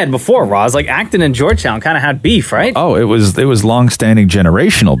you've said before, Roz, like Acton and Georgetown kind of had beef, right? Oh, it was long-standing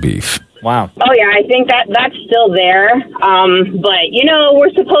generational beef. Wow. Oh, yeah, I think that's still there. But,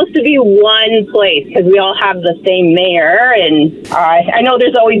 we're supposed to be one place because we all have the same mayor. And I know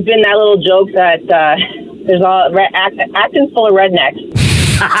there's always been that little joke that Acton's full of rednecks.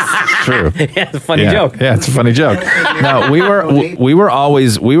 True. Yeah, it's a funny joke. Yeah, it's a funny joke. No, we were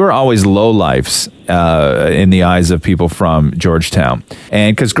always lowlifes in the eyes of people from Georgetown,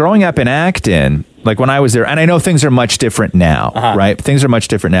 and because growing up in Acton, like when I was there, and I know things are much different now, right? Things are much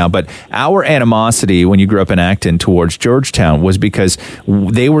different now, but our animosity when you grew up in Acton towards Georgetown was because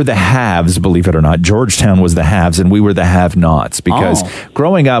they were the haves, believe it or not. Georgetown was the haves and we were the have-nots because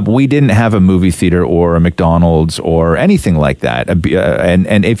growing up, we didn't have a movie theater or a McDonald's or anything like that.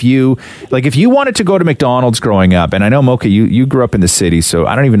 And if you wanted to go to McDonald's growing up, and I know, Mocha, you grew up in the city, so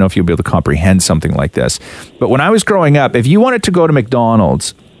I don't even know if you'll be able to comprehend something like this. But when I was growing up, if you wanted to go to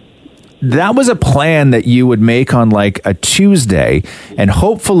McDonald's, that was a plan that you would make on like a Tuesday, and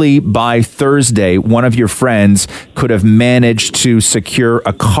hopefully by Thursday, one of your friends could have managed to secure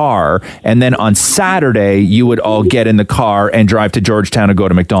a car, and then on Saturday, you would all get in the car and drive to Georgetown to go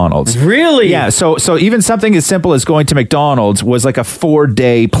to McDonald's. Really? Yeah, so even something as simple as going to McDonald's was like a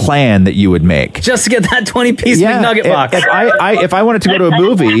 4-day plan that you would make. Just to get that 20-piece McNugget box. If I wanted to go to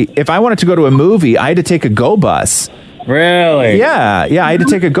a movie, I had to take a Go Bus. Really? Yeah. I had to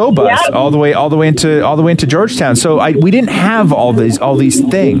take a Go Bus all the way into Georgetown. So we didn't have all these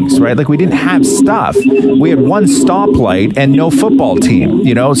things, right? Like we didn't have stuff. We had one stoplight and no football team,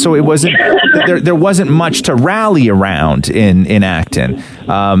 so it wasn't there wasn't much to rally around in Acton.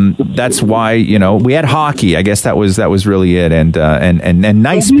 That's why, we had hockey. I guess that was really it. And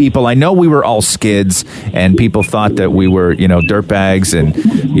nice people. I know we were all skids and people thought that we were, dirtbags and,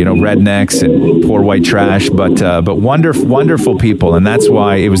 rednecks and poor white trash, but wonderful people, and that's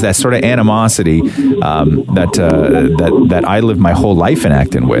why it was that sort of animosity that I lived my whole life in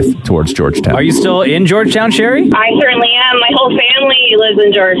Acton with towards Georgetown. Are you still in Georgetown, Sherry? I certainly am. My whole family lives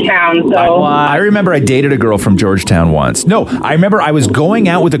in Georgetown. So I remember I dated a girl from Georgetown once. No, I remember I was going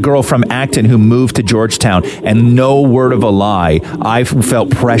out with a girl from Acton who moved to Georgetown, and no word of a lie, I felt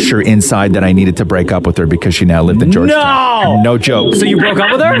pressure inside that I needed to break up with her because she now lived in Georgetown. No joke. So you broke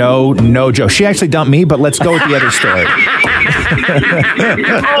up with her? No joke. She actually dumped me, but let's go with the other story. Oh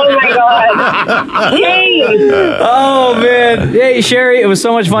my God. Yay. Oh man. Hey Sherry, it was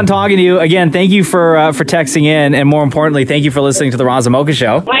so much fun talking to you. Again, thank you for texting in, and more importantly, thank you for listening to the Roz and Mocha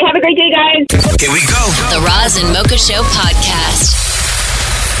Show. Well, have a great day, guys. Here we go. The Roz and Mocha Show podcast.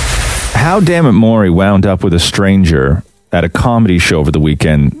 How Damn It Maury wound up with a stranger at a comedy show over the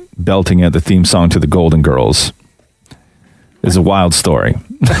weekend, belting out the theme song to the Golden Girls is a wild story.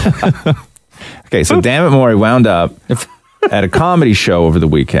 Okay, so Damn It Maury wound up at a comedy show over the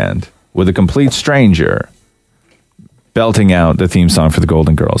weekend with a complete stranger belting out the theme song for the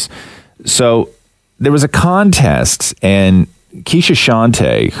Golden Girls. So there was a contest, and Keisha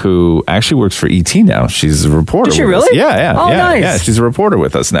Shante, who actually works for ET now, she's a reporter. Does she with really? Us. Yeah. Oh, nice. Yeah, she's a reporter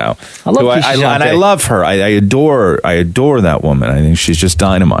with us now. I love Keisha Shante. And I love her. I adore that woman. I think she's just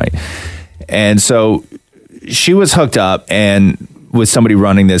dynamite. And so she was hooked up and with somebody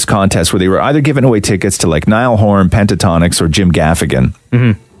running this contest where they were either giving away tickets to like Niall Horan, Pentatonix, or Jim Gaffigan,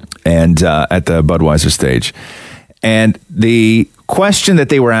 and at the Budweiser stage. And the question that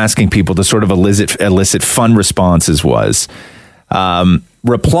they were asking people to sort of elicit fun responses was,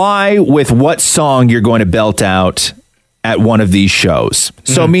 reply with what song you're going to belt out at one of these shows.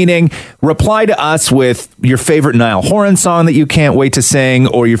 So meaning reply to us with your favorite Niall Horan song that you can't wait to sing,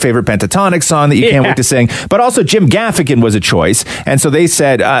 or your favorite Pentatonic song that you can't wait to sing. But also Jim Gaffigan was a choice. And so they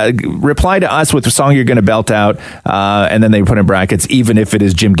said, reply to us with the song you're going to belt out. And then they put in brackets, even if it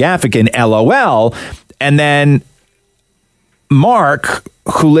is Jim Gaffigan, LOL. And then Mark,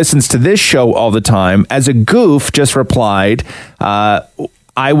 who listens to this show all the time, as a goof, just replied,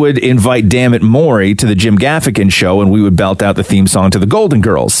 I would invite Dammit Maury to the Jim Gaffigan show and we would belt out the theme song to the Golden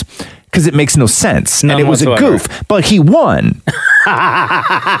Girls. Because it makes no sense. None and it was whatsoever. a goof. But he won.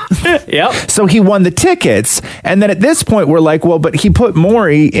 Yep. So he won the tickets. And then at this point, we're like, well, but he put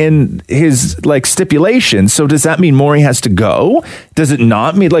Maury in his like stipulation. So does that mean Maury has to go? Does it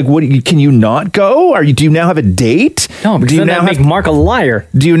not mean like, what? Can you not go? Do you now have a date? No, because do you then now that make Mark a liar.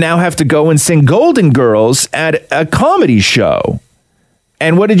 Do you now have to go and sing Golden Girls at a comedy show?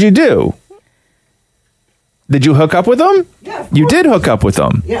 And what did you do? Did you hook up with them? Yeah. You did hook up with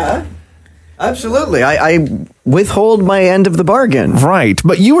them. Yeah. Absolutely. I withhold my end of the bargain. Right.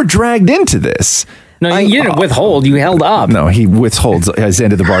 But you were dragged into this. No, you didn't withhold. You held up. No, he withholds his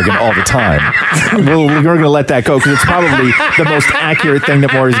end of the bargain all the time. We're going to let that go because it's probably the most accurate thing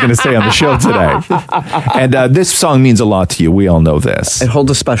that Maury's going to say on the show today. And this song means a lot to you. We all know this. It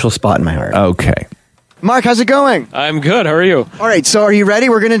holds a special spot in my heart. Okay. Mark, how's it going? I'm good. How are you? All right, so are you ready?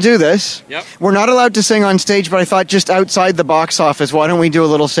 We're going to do this. Yep. We're not allowed to sing on stage, but I thought just outside the box office, why don't we do a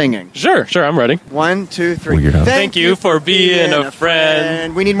little singing? Sure, I'm ready. 1, 2, 3. Thank you for being a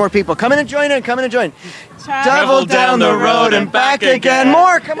friend. We need more people. Come in and join in. Travel down the road and back again.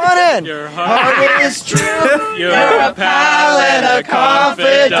 More, come on in. Your heart is true. You're a pal and a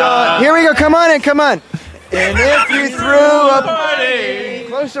confidant. Here we go. Come on in. And if you threw a party,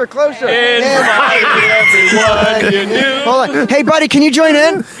 closer, invite everyone you knew. Hold on. Hey, buddy, can you join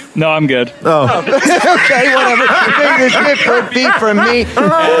in? No, I'm good. Oh. Okay, whatever. This gift would be from me. And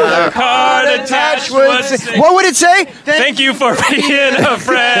the card attached would say, what would it say? Thank you for being a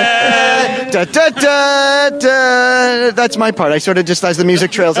friend. Da, da, da, da. That's my part. I sort of just as the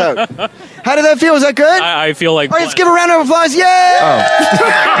music trails out. How did that feel? Was that good? I feel like... All right, let's give a round of applause. Yay!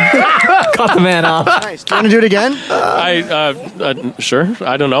 Cut the man off. Nice. Do you want to do it again? Sure.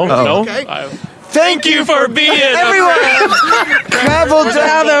 I don't know. Oh. No. Okay. Thank you for being everyone. Travel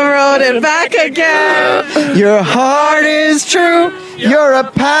down the road and back again. Your heart is true. You're a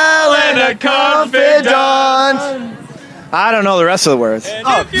pal and a confidant. I don't know the rest of the words.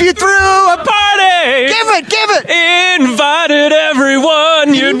 If you threw a party, give it. Invited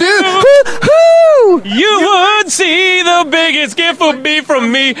everyone you knew. You would see the biggest gift would be from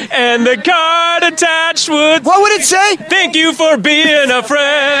me, and the card attached would. What would it say? Thank you for being a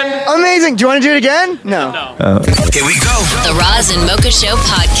friend. Amazing. Do you want to do it again? No. Here we go. The Roz and Mocha Show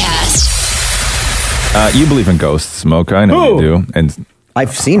podcast. You believe in ghosts, Mocha. I know you do. And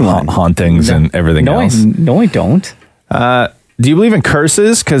I've seen one. Hauntings and everything else. No, I don't. Do you believe in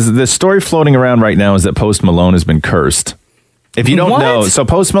curses? Because the story floating around right now is that Post Malone has been cursed. If you don't know, so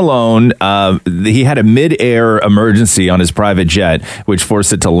Post Malone, he had a mid-air emergency on his private jet, which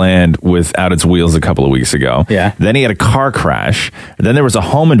forced it to land without its wheels a couple of weeks ago. Yeah. Then he had a car crash. Then there was a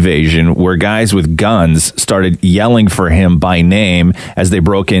home invasion where guys with guns started yelling for him by name as they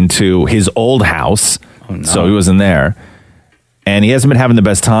broke into his old house. Oh, no. So he wasn't there. And he hasn't been having the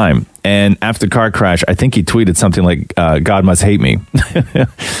best time. And after the car crash, I think he tweeted something like, God must hate me.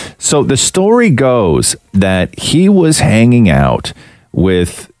 So the story goes that he was hanging out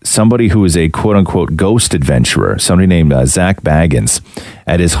with somebody who is a quote-unquote ghost adventurer, somebody named Zach Baggins,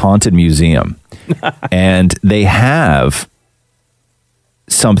 at his haunted museum. And they have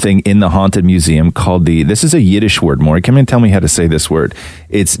something in the haunted museum called this is a Yiddish word, Maury. Come in and tell me how to say this word.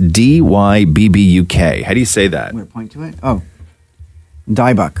 It's D-Y-B-B-U-K. How do you say that? Where, point to it? Oh.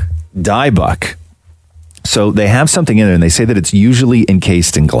 Diebuck. So they have something in it, and they say that it's usually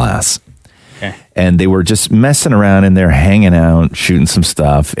encased in glass. Okay. And they were just messing around in there, hanging out, shooting some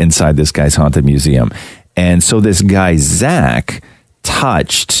stuff inside this guy's haunted museum. And so this guy, Zach,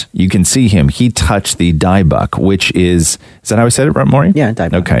 you can see him, he touched the diebuck, which is that how I said it right, Maury? Yeah,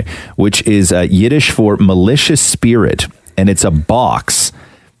 diebuck. Okay. Which is Yiddish for malicious spirit, and it's a box.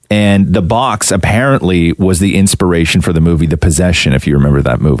 And the box apparently was the inspiration for the movie The Possession, if you remember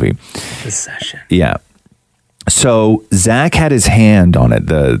that movie. Possession. Yeah. So Zach had his hand on it,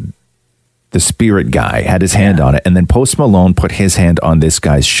 the spirit guy had his hand on it, and then Post Malone put his hand on this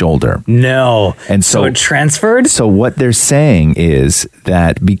guy's shoulder. No. And so it transferred? So what they're saying is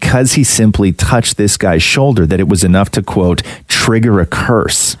that because he simply touched this guy's shoulder, that it was enough to, quote, trigger a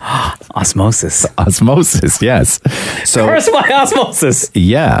curse. Osmosis. Osmosis, yes. So curse by osmosis.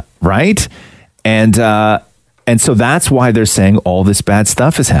 Yeah, right? And And so that's why they're saying all this bad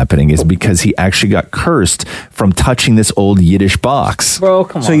stuff is happening, is because he actually got cursed from touching this old Yiddish box. Bro,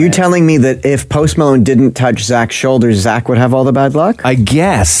 come on. So you're telling me that if Post Malone didn't touch Zach's shoulders, Zach would have all the bad luck? I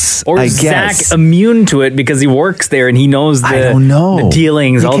guess. Or is Zach immune to it because he works there and he knows the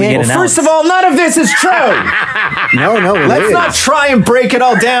dealings, all the in and out? First of all, none of this is true. No, Let's not try and break it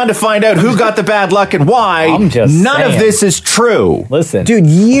all down to find out who got the bad luck and why. None of this is true. Listen.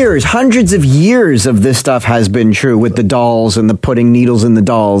 Dude, hundreds of years of this stuff has been true with the dolls and the putting needles in the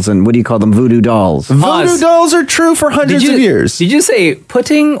dolls and what do you call them? Voodoo dolls. Voodoo dolls are true for hundreds of years. Did you say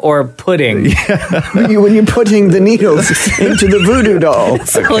putting or pudding? When you're putting the needles into the voodoo doll.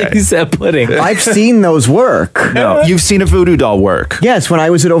 Like you said pudding. I've seen those work. No, you've seen a voodoo doll work. Yes, when I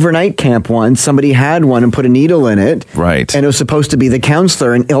was at overnight camp once, somebody had one and put a needle in it. Right. And it was supposed to be the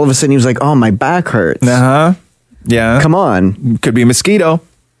counselor, and all of a sudden he was like, oh, my back hurts. Uh-huh. Yeah. Come on. Could be a mosquito.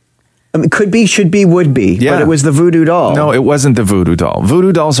 I mean, could be, should be, would be. Yeah. But it was the voodoo doll. No, it wasn't the voodoo doll.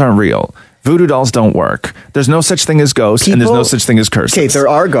 Voodoo dolls aren't real. Voodoo dolls don't work. There's no such thing as ghosts, and there's no such thing as curses. Okay, there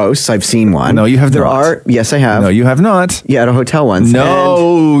are ghosts. I've seen one. No, you have not. Yes, I have. No, you have not. Yeah, at a hotel once.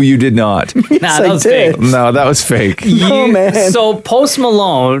 No, you did not. Yes, that was did. fake. No, that was fake. No, man. So Post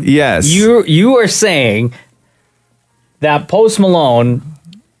Malone, yes, you are saying that Post Malone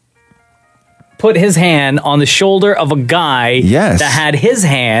put his hand on the shoulder of a guy that had his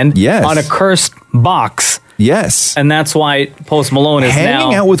hand on a cursed box. Yes. And that's why Post Malone is hanging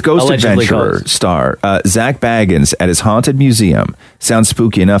now out with Ghost allegedly Adventurer ghost. star Zach Baggins at his haunted museum. Sounds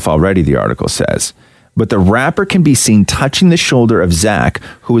spooky enough already, the article says. But the rapper can be seen touching the shoulder of Zach,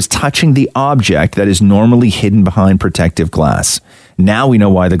 who is touching the object that is normally hidden behind protective glass. Now we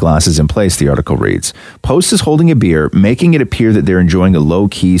know why the glass is in place, the article reads. Post is holding a beer, making it appear that they're enjoying a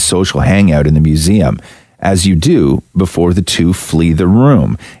low-key social hangout in the museum, as you do before the two flee the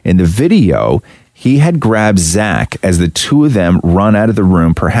room. In the video, he had grabbed Zach as the two of them run out of the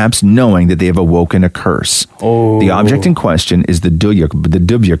room, perhaps knowing that they have awoken a curse. Oh. The object in question is the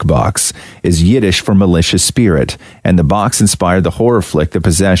Dubyuk box, is Yiddish for malicious spirit, and the box inspired the horror flick The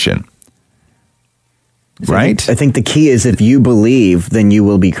Possession. Right? I think the key is if you believe, then you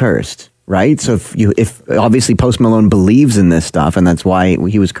will be cursed, right? So if obviously Post Malone believes in this stuff, and that's why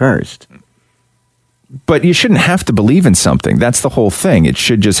he was cursed. But you shouldn't have to believe in something. That's the whole thing. It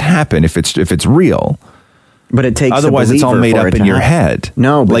should just happen if it's real. But it takes otherwise it's all made up in your head.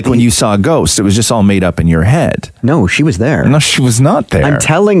 No, but like when you saw a ghost, it was just all made up in your head. No, she was there. No, she was not there. I'm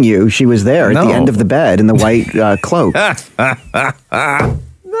telling you, she was there at the end of the bed in the white cloak.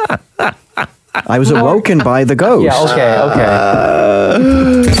 I was awoken by the ghost. Yeah, okay.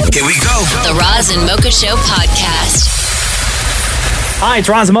 Here we go. The Roz and Mocha Show podcast. Hi, it's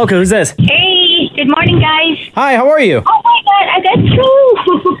Roz and Mocha. Who's this? Hey, good morning, guys. Hi, how are you? Oh my God, I got through.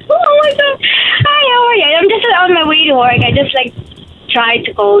 Oh my God. Hi, how are you? I'm just on my way to work. I just tried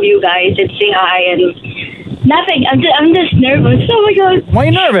to call you guys and say hi and nothing. I'm just nervous. Oh my God. Why are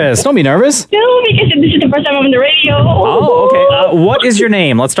you nervous? Don't be nervous. No, because this is the first time I'm on the radio. Oh, okay. What is your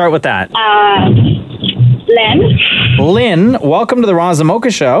name? Let's start with that. Len. Lynn, welcome to the Roz and Mocha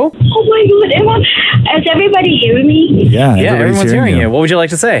Show. Oh my God. Is everybody hearing me? Yeah, everyone's hearing you. What would you like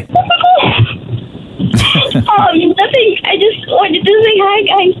to say? Nothing. I just wanted to say hi,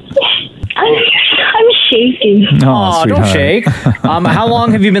 guys. I'm shaking. Oh, don't shake. How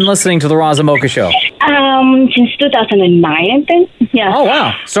long have you been listening to the Roz and Mocha Show? Since 2009, I think. Yeah. Oh,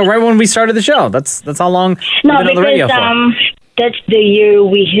 wow. So right when we started the show. That's how long you've been on the radio for. That's the year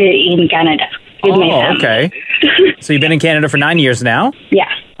we here in Canada. With my family. Okay. So you've been in Canada for 9 years now? Yeah.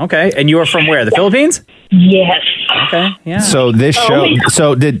 Okay. And you are from where? The Philippines? Yes. Okay. Yeah. So this show.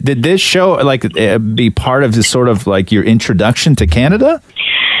 So did this show be part of this sort of like your introduction to Canada?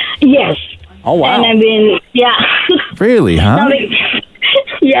 Yes. Oh wow. And I've been Really, huh?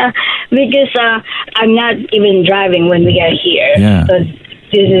 Yeah, because I'm not even driving when we get here. Yeah. Because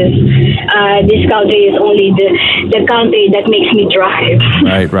this country is only the country that makes me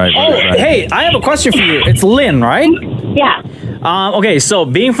drive. Right. Hey, I have a question for you. It's Lynn, right? Yeah. Okay, so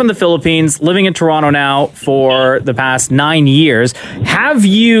being from the Philippines, living in Toronto now for the past 9 years, have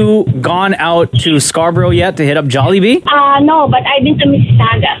you gone out to Scarborough yet to hit up Jollibee? No, but I've been to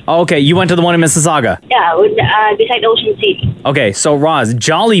Mississauga. Okay, you went to the one in Mississauga? Yeah, beside Ocean City. Okay, so Roz,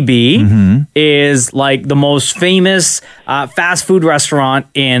 Jollibee is like the most famous fast food restaurant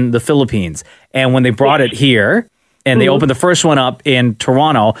in the Philippines. And when they brought it here, and they opened the first one up in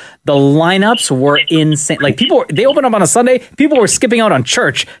Toronto, the lineups were insane. Like they opened up on a Sunday, people were skipping out on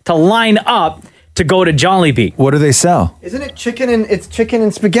church to line up to go to Jollibee. What do they sell? Isn't it chicken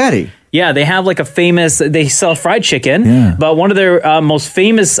and spaghetti? Yeah, they have like a famous, they sell fried chicken, but one of their most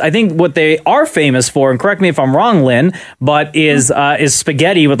famous, I think what they are famous for, and correct me if I'm wrong, Lynn, but is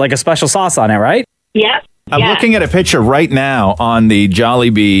spaghetti with like a special sauce on it, right? Yep. I'm looking at a picture right now on the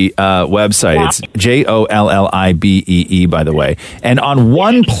Jollibee website. Yeah. It's Jollibee, by the way. And on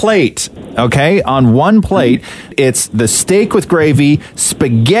one plate, it's the steak with gravy,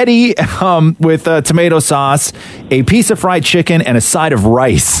 spaghetti with tomato sauce, a piece of fried chicken, and a side of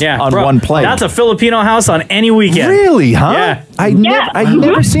rice on one plate. That's a Filipino house on any weekend. Really, huh? Yeah. I've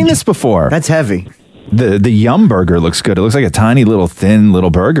never seen this before. That's heavy. The Yum Burger looks good. It looks like a tiny thin little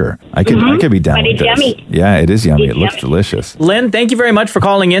burger. I could be down But with it's this. yummy. Yeah, it is yummy. It's It looks yummy. delicious. Lynn, thank you very much for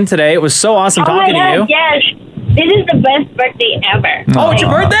calling in today. It was so awesome talking to you. Yes. This is the best birthday ever. Oh, it's your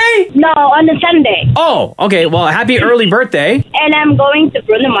birthday? No, on the Sunday. Oh, okay. Well, happy early birthday. And I'm going to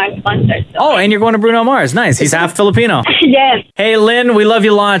Bruno Mars concert. Oh, and you're going to Bruno Mars. Nice. He's half Filipino. Yes. Hey, Lynn, we love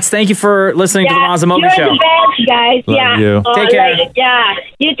you lots. Thank you for listening to the Roz and Mocha You're Show. the best, guys. Love you. Oh, Take care. Yeah.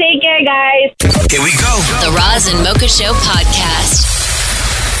 You take care, guys. Here we go. The Roz and Mocha Show podcast.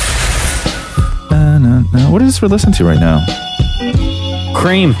 What is this we're listening to right now?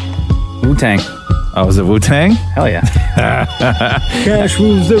 Cream. Wu-Tang. Oh, is it Wu-Tang? Hell yeah. Cash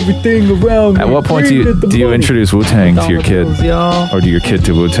rules everything around. At what point do you introduce Wu-Tang to your kid? Or do your kid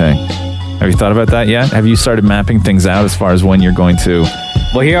to Wu-Tang? Have you thought about that yet? Have you started mapping things out as far as when you're going to...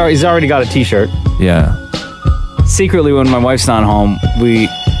 Well, he's already got a t-shirt. Yeah. Secretly, when my wife's not home, we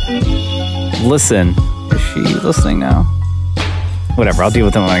listen. Is she listening now? Whatever, I'll deal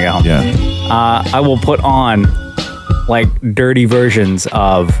with them when I get home. Yeah. I will put on like dirty versions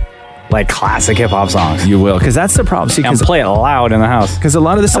of like classic hip hop songs. You will, because that's the problem. See, and play it loud in the house. Because a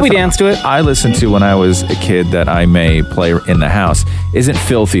lot of the stuff we dance to it. I listened to when I was a kid that I may play in the house isn't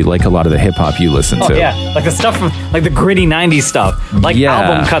filthy like a lot of the hip hop you listen to. Oh yeah, like the stuff from like the gritty '90s stuff, like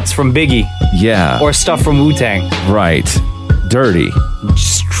album cuts from Biggie. Yeah. Or stuff from Wu-Tang. Right. Dirty.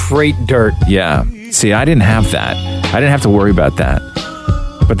 Straight dirt. Yeah. See, I didn't have that. I didn't have to worry about that.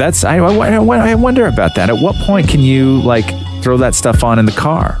 But that's I wonder about that. At what point can you like throw that stuff on in the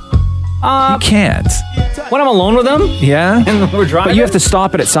car? You can't. When I'm alone with him? Yeah. And we're driving? But you have to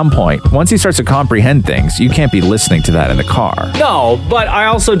stop it at some point. Once he starts to comprehend things, you can't be listening to that in the car. No, but I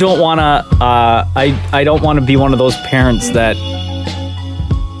also don't want to, I don't want to be one of those parents that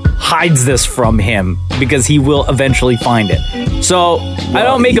hides this from him because he will eventually find it. So I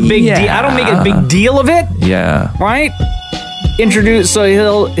don't make a big deal. I don't make a big deal of it. Yeah. Right? Introduce, so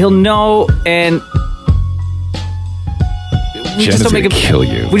he'll know, and we Jen just is don't going to kill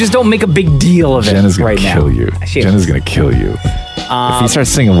you. We just don't make a big deal of Jen it is going right to now. kill you. Jen is going to kill you. If he starts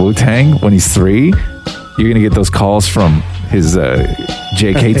singing Wu-Tang when he's 3, you're going to get those calls from his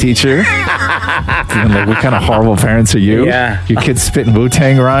JK teacher. Being like, what kind of horrible parents are you? Yeah. Your kid's spitting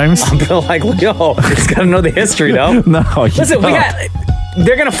Wu-Tang rhymes? I'll be like, yo, it's got to know the history, though. No, listen,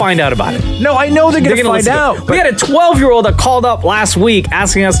 they're going to find out about it. No, I know they're going to find out. We had a 12-year-old that called up last week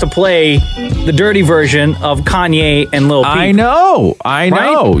asking us to play the dirty version of Kanye and Lil Peep. I know.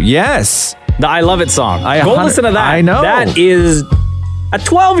 Right? Yes. The I Love It song. Go listen to that. I know. That is a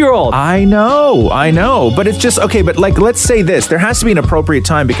 12-year-old. I know. But it's just, okay, but like, let's say this. There has to be an appropriate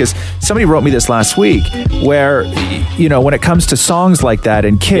time because somebody wrote me this last week where, you know, when it comes to songs like that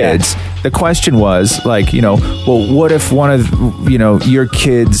and kids, the question was like, you know, well, what if one of, you know, your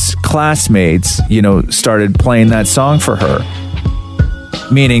kid's classmates, you know, started playing that song for her?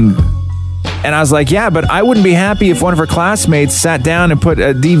 Meaning... And I was like, yeah, but I wouldn't be happy if one of her classmates sat down and put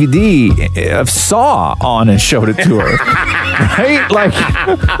a DVD of Saw on and showed it to her. Right? Like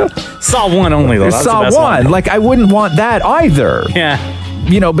Saw 1 only, though. That's Saw the best 1. Like, I wouldn't want that either. Yeah.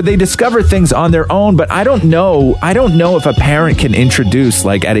 You know, but they discover things on their own. But I don't know if a parent can introduce,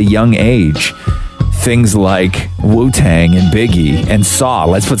 like, at a young age, things like Wu-Tang and Biggie and Saw.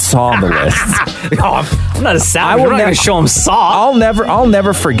 Let's put Saw on the list. I'm not a savage. I'm not going to show him Saw. I'll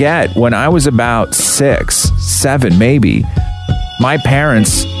never forget when I was about 6, 7, maybe. My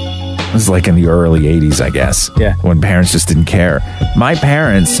parents, it was like in the early 80s, I guess. Yeah. When parents just didn't care. My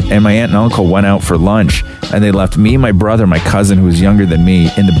parents and my aunt and uncle went out for lunch and they left me, my brother, my cousin who was younger than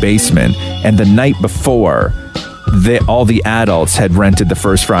me in the basement. And the night before, all the adults had rented the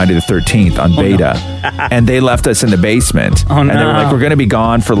first Friday the 13th on beta, and they left us in the basement. Oh, and they were like, "We're going to be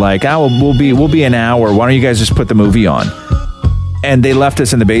gone for like, we'll be an hour. Why don't you guys just put the movie on?" And they left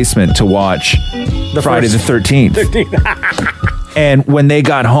us in the basement to watch Friday the 13th. And when they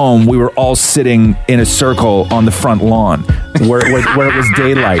got home, we were all sitting in a circle on the front lawn where it was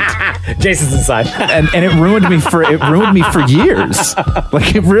daylight. Jason's inside. And it ruined me for years.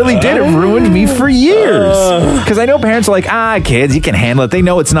 Like, it really did. It ruined me for years. Because I know parents are like, kids, you can handle it. They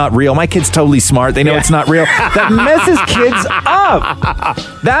know it's not real. My kid's totally smart. They know it's not real. That messes kids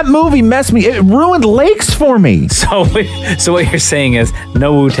up. That movie messed me. It ruined lakes for me. So what you're saying is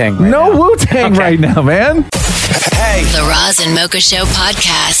no Wu-Tang right now. No Wu-Tang right now, man. Hey. The Roz and Mocha Show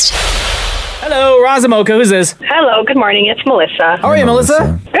podcast. Hello, Roz and Mocha. Who's this? Hello, good morning. It's Melissa. How are you,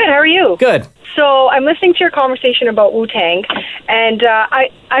 Melissa? Good, how are you? Good. So I'm listening to your conversation about Wu-Tang, and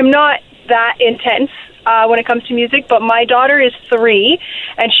I'm not that intense when it comes to music, but my daughter is 3,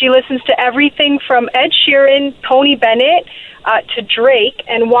 and she listens to everything from Ed Sheeran, Tony Bennett, to Drake,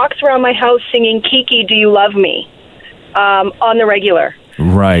 and walks around my house singing Kiki, Do You Love Me? On the regular.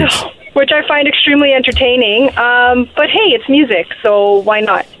 Right. Which I find extremely entertaining. But hey, it's music, so why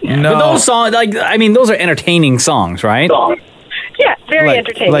not? No. But those songs, those are entertaining songs, right? Yeah, very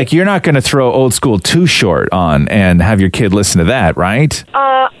entertaining. Like, you're not going to throw Old School Too Short on and have your kid listen to that, right?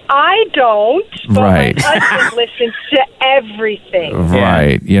 I don't, but right. my husband listens to everything.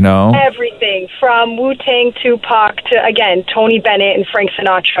 Right, you know? Everything, from Wu-Tang, Tupac, to, again, Tony Bennett and Frank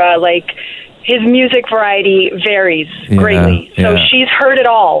Sinatra, like... His music variety varies greatly. So she's heard it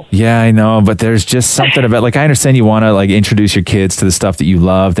all. Yeah, I know, but there's just something about, like, I understand you want to, like, introduce your kids to the stuff that you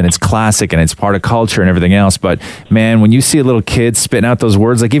loved, and it's classic, and it's part of culture and everything else, but, man, when you see a little kid spitting out those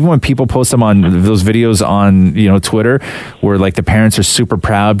words, like, even when people post them on those videos on, Twitter, where, like, the parents are super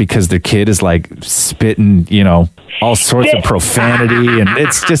proud because their kid is, like, spitting, all sorts of profanity, and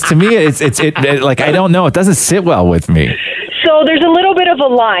it's just, to me, it's like, I don't know, it doesn't sit well with me. So there's a little bit of a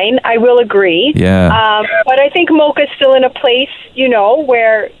line, I will agree. Yeah. But I think Mocha's still in a place,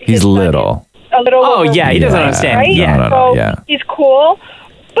 where... He's little. A little... Oh, yeah, he doesn't understand. Right? Yeah. So he's cool.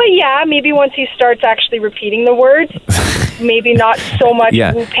 But yeah, maybe once he starts actually repeating the words, maybe not so much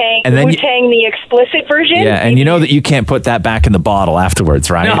Wu-Tang, the explicit version. Yeah, and you know that you can't put that back in the bottle afterwards,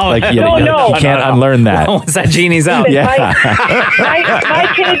 right? No, you can't unlearn that. Once that genie's out.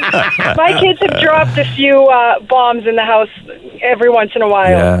 My kids have dropped a few bombs in the house every once in a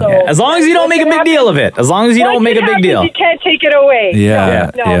while. Yeah. So. As long as you don't make a big deal of it. As long as you don't make a big deal. You can't take it away.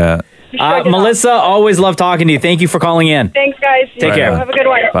 Yeah. Melissa, always love talking to you. Thank you for calling in. Thanks, guys. Take care. Have a good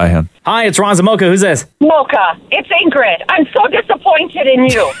one. Bye, hon. Hi, it's Roz and Mocha. Who's this? Mocha, it's Ingrid. I'm so disappointed in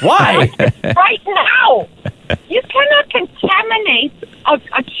you. Why? Right now. You cannot contaminate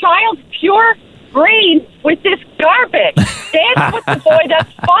a child's pure brain with this garbage. Dance with the boy,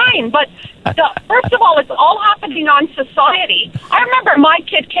 that's fine. But first of all, it's all happening on society. I remember my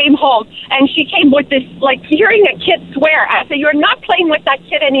kid came home, and she came with this, like, hearing a kid swear. I said, you're not playing with that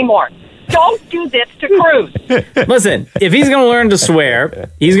kid anymore. Don't do this to Cruz. Listen, if he's going to learn to swear,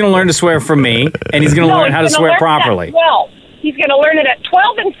 he's going to learn to swear from me, and he's going to learn how to swear properly. Well, he's going to learn it at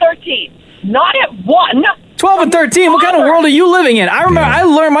 12 and 13, not at 1. 12 and 13? What kind of world are you living in? I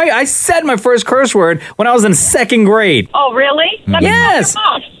remember I said my first curse word when I was in 2nd grade. Oh, really? Let me yes.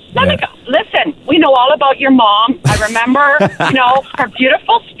 call your mom. Listen, we know all about your mom. I remember, her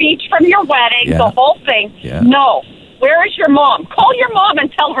beautiful speech from your wedding, the whole thing. Yeah. No. Where is your mom? Call your mom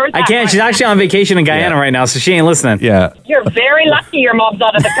and tell her that. I can't. She's actually on vacation in Guyana right now, so she ain't listening. Yeah. You're very lucky your mom's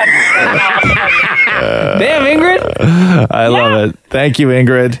out of the country. Damn, Ingrid. I love it. Thank you,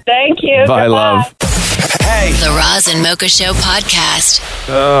 Ingrid. Thank you. Bye, Goodbye. love. Hey. The Roz and Mocha Show podcast.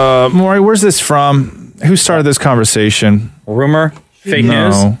 Maury, where's this from? Who started this conversation? Rumor? Fake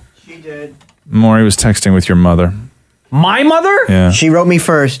news? She did. Maury was texting with your mother. My mother? Yeah. She wrote me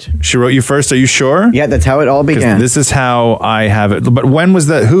first. She wrote you first? Are you sure? Yeah, that's how it all began. This is how I have it. But when was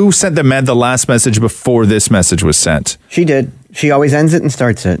that? Who sent the last message before this message was sent? She did. She always ends it and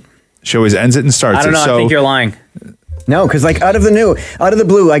starts it. She always ends it and starts it. I don't know. I think you're lying. No, because like out of the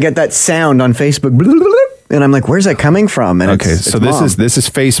blue, I get that sound on Facebook, and I'm like, "Where's that coming from?" And okay, so this is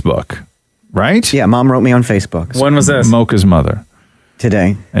Facebook, right? Yeah, Mom wrote me on Facebook. When was this? Mocha's mother.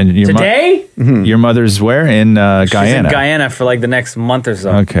 Today. And your Today? Your mother's where? In Guyana. She's in Guyana for like the next month or so.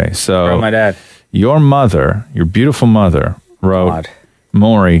 Okay, so From my dad. Your mother, your beautiful mother, wrote,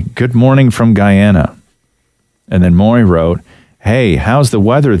 Maury, good morning from Guyana. And then Maury wrote, hey, how's the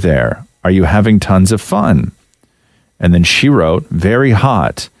weather there? Are you having tons of fun? And then she wrote, very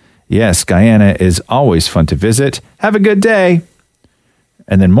hot. Yes, Guyana is always fun to visit. Have a good day.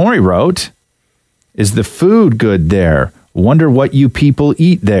 And then Maury wrote, is the food good there? Wonder what you people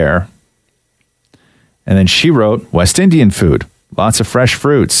eat there. And then she wrote, West Indian food, lots of fresh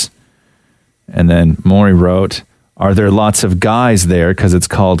fruits. And then Maury wrote, are there lots of guys there because it's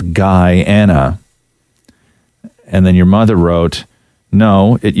called Guyana? And then your mother wrote,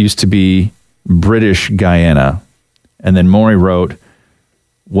 no, it used to be British Guyana. And then Maury wrote,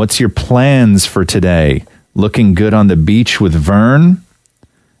 what's your plans for today? Looking good on the beach with Vern?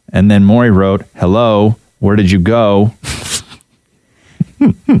 And then Maury wrote, hello, where did you go?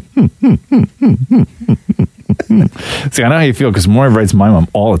 See, I know how you feel because Maury writes my mom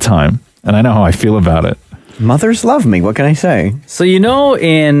all the time, and I know how I feel about it. Mothers love me. What can I say? So you know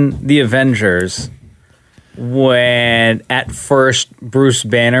in The Avengers, when at first Bruce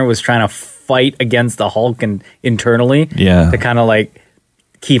Banner was trying to fight against the Hulk and internally to kind of like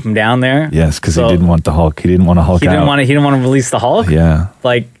keep him down there? Yes, because he didn't want the Hulk. He didn't want to Hulk out. He didn't want to release the Hulk? Yeah.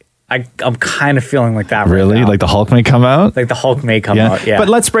 Like, I'm kind of feeling like that Really? right now. Like the Hulk may come out? Like the Hulk may come out, yeah. But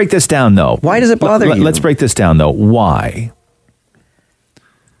let's break this down, though. Why does it bother you? Let's break this down, though. Why?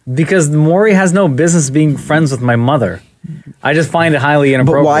 Because Maury has no business being friends with my mother. I just find it highly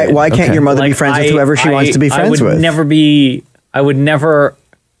inappropriate. But why can't your mother be friends with whoever she wants to be friends with? I would never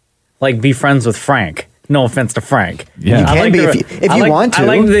like be friends with Frank. No offense to Frank. Yeah. You can be if you want to. I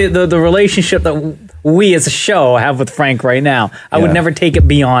like the relationship that we as a show have with Frank right now. I would never take it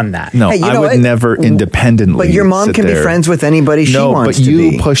beyond that. No, I would never independently. But your mom can be friends with anybody she wants to be. No,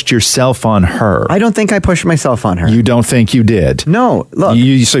 but you pushed yourself on her. I don't think I pushed myself on her. You don't think you did? No, look.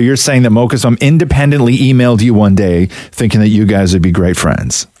 So you're saying that Mocha's mom independently emailed you one day thinking that you guys would be great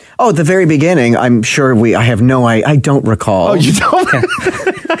friends? Oh, at the very beginning, I'm sure I don't recall. Oh, you don't?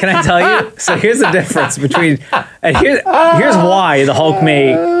 Can I tell you? So here's the difference between, and here's why the Hulk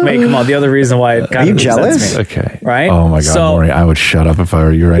may come out. The other reason why it kind of jealous? Me, okay. Right? Oh my God, Maury, I would shut up if I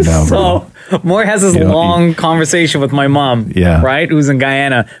were you right now, bro. So Maury has this long conversation with my mom, right? Who's in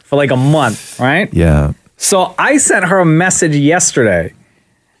Guyana for like a month, right? Yeah. So I sent her a message yesterday.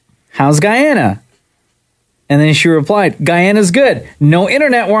 How's Guyana? And then she replied, Guyana's good. No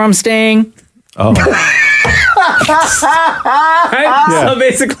internet where I'm staying. Oh. Right? Yeah. So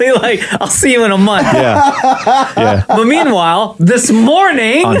basically, like, I'll see you in a month. Yeah. But meanwhile, this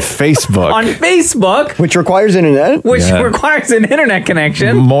morning on Facebook, which requires internet, requires an internet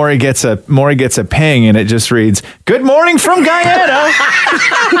connection, Maury gets a ping, and it just reads, "Good morning from Guyana."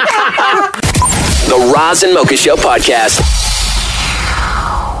 The Roz and Mocha Show podcast.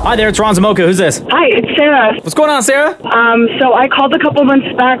 Hi there, it's Ron Zamoka. Who's this? Hi, it's Sarah. What's going on, Sarah? So I called a couple months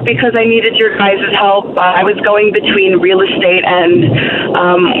back because I needed your guys' help. I was going between real estate and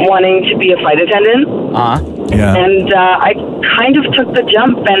wanting to be a flight attendant. Yeah. And I kind of took the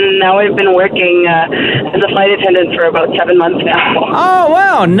jump, and now I've been working as a flight attendant for about 7 months now. Oh,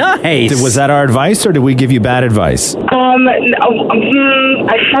 wow, nice. Was that our advice, or did we give you bad advice? I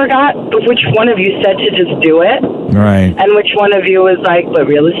forgot which one of you said to just do it. Right. And which one of you was like, but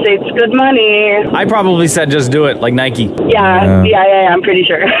real estate's good money. I probably said just do it, like Nike. Yeah, I'm pretty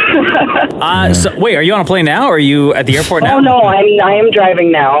sure. So, wait, are you on a plane now, or are you at the airport now? Oh, no, I am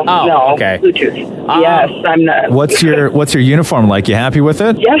driving now. Oh, no, okay. Bluetooth. Yes, I'm not. What's your uniform like? You happy with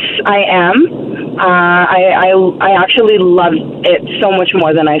it? Yes, I am. I actually love it so much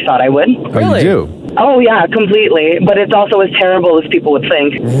more than I thought I would. Oh, you do? Oh, yeah, completely. But it's also as terrible as people would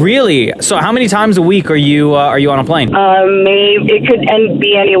think. Really? So how many times a week are you on a plane? Maybe it could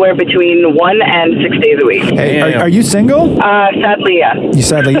be anywhere between 1 and 6 days a week. Hey, are you single? Sadly, yes. You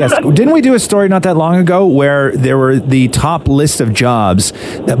sadly, yes. Didn't we do a story not that long ago where there were the top list of jobs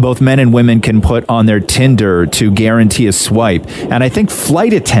that both men and women can put on their Tinder to guarantee a swipe? And I think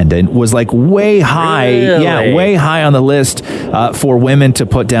flight attendant was like way high. Really? Yeah, way high on the list for women to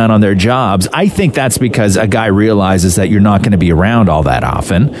put down on their jobs. I think that's because a guy realizes that you're not going to be around all that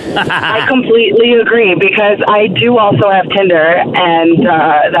often. I completely agree, because I do also have Tinder, and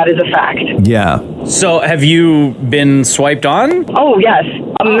that is a fact. Yeah. So have you been swiped on? Oh, yes.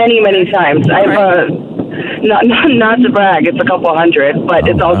 Many, many times. I've not to brag, it's a couple hundred, but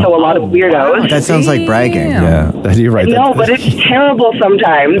it's also a lot of weirdos. That sounds like bragging. Yeah, you're right. No, but it's terrible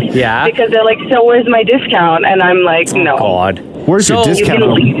sometimes. Yeah. Because they're like, so where's my discount? And I'm like, no. God. Where's your discount?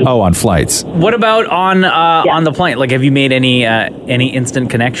 On flights. What about on the plane? Like, have you made any instant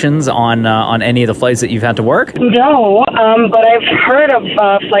connections on any of the flights that you've had to work? No, but I've heard of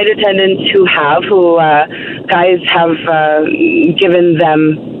flight attendants who guys have given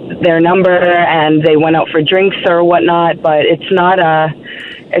them their number and they went out for drinks or whatnot, but it's not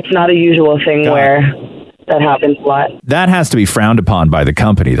a usual thing where that happens a lot. That has to be frowned upon by the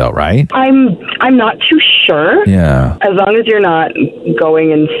company, though, right? I'm not too sure. Yeah. As long as you're not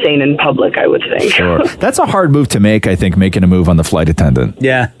going insane in public, I would think. Sure. That's a hard move to make, I think, making a move on the flight attendant.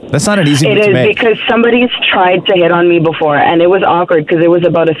 Yeah. That's not an easy It move to is make. because somebody's tried to hit on me before, and it was awkward because it was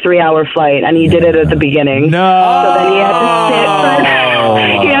about a 3-hour flight, and he did it at the beginning. No. So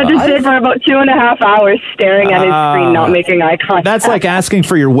then he had to sit for about 2.5 hours staring at his screen, not making eye contact. That's like asking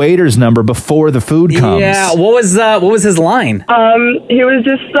for your waiter's number before the food comes. Yeah. What was his line? He was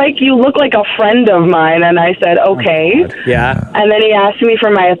just like, "You look like a friend of mine," and I said, "Okay." Yeah. And then he asked me for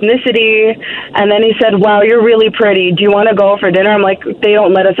my ethnicity, and then he said, "Wow, you're really pretty. Do you want to go for dinner?" I'm like, "They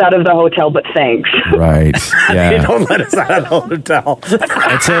don't let us out of the hotel, but thanks." Right. Yeah. They don't let us out of the hotel.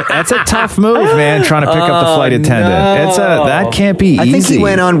 That's a tough move, man. Trying to pick up the flight attendant. no. That can't be easy. I think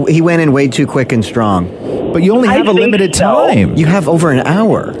he went in way too quick and strong. But you only have a limited time. You have over an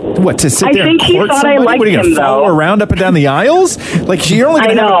hour. What, to sit I there think and he court thought I somebody? liked What are you him, going to follow though. around up and down the aisles? Like you're only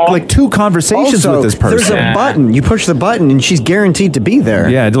going to have like 2 conversations Also, with this person. There's a button. You push the button, and she's guaranteed to be there.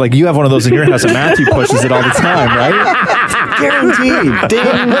 Yeah, like you have one of those in your house, and Matthew pushes it all the time, right? Guaranteed.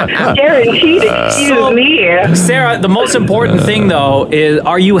 Guaranteed. Excuse me. Sarah, the most important thing though is,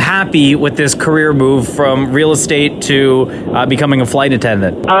 are you happy with this career move from real estate to becoming a flight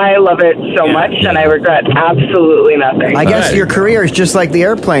attendant? I love it so much, and I regret absolutely nothing. I guess your career is just like the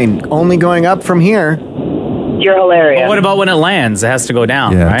airplane, only going up from here. You're hilarious. But what about when it lands? It has to go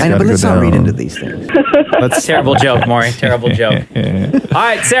down, Yeah, right? I know, but let's not read into these things. That's terrible joke, Maury. Terrible joke. All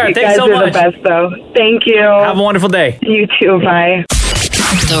right, Sarah, You thanks guys so are much. the best, though. Thank you. Have a wonderful day. You too. Bye.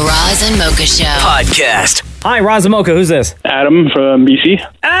 The Roz and Mocha Show Podcast. Hi, Roz and Mocha. Who's this? Adam from BC.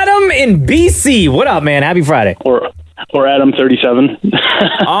 Adam in BC. What up, man? Happy Friday. Or Adam 37.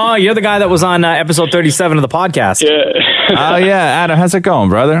 Oh, you're the guy that was on episode 37 of the podcast. Yeah. Oh, yeah. Adam, how's it going,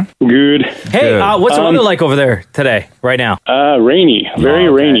 brother? Good. Hey, what's the weather like over there today, right now? Rainy. Very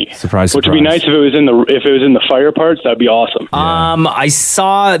rainy. Surprise. Which would be nice if it was in the fire parts. That'd be awesome. I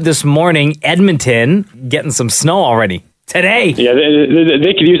saw this morning Edmonton getting some snow already. Today. Yeah,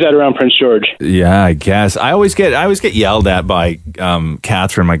 they could use that around Prince George. Yeah, I guess. I always get yelled at by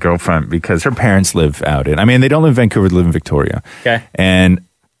Catherine, my girlfriend, because her parents live out in. I mean, they don't live in Vancouver; they live in Victoria. Okay. And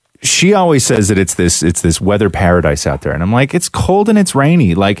she always says that it's this weather paradise out there, and I'm like, it's cold and it's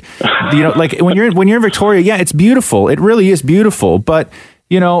rainy. Like, like when you're in Victoria, yeah, it's beautiful. It really is beautiful, but.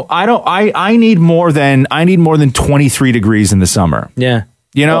 I need more than 23 degrees in the summer. Yeah.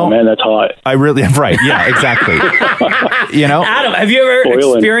 Oh man, that's hot. I really right. Yeah, exactly. Adam, have you ever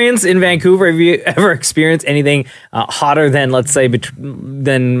experienced in Vancouver? Have you ever experienced anything hotter than, let's say,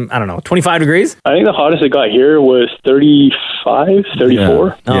 than I don't know, 25 degrees? I think the hottest it got here was 35,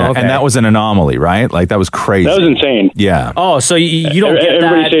 34. Yeah. Okay. And that was an anomaly, right? Like that was crazy. That was insane. Yeah. Oh, so you don't get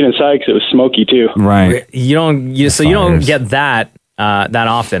Everybody that. stayed inside because it was smoky too. Right. You don't get that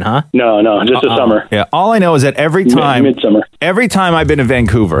often, huh? No, just the summer. Yeah. All I know is that every time I've been to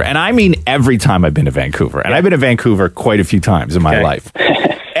Vancouver, and I mean every time I've been to Vancouver, and I've been to Vancouver quite a few times in my life.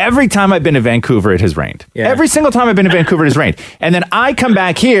 Every time I've been to Vancouver, it has rained. Yeah. Every single time I've been to Vancouver, it has rained. And then I come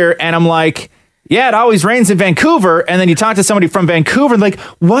back here and I'm like, yeah, it always rains in Vancouver. And then you talk to somebody from Vancouver and like,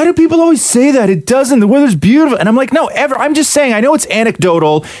 why do people always say that? It doesn't. The weather's beautiful. And I'm like, no, I'm just saying, I know it's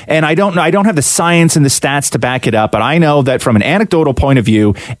anecdotal and I don't have the science and the stats to back it up. But I know that from an anecdotal point of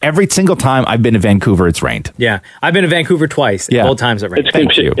view, every single time I've been to Vancouver, it's rained. Yeah. I've been to Vancouver twice. Yeah. Both times it rained.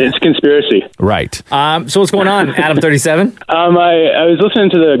 It's conspiracy. Right. So what's going on, Adam 37? I was listening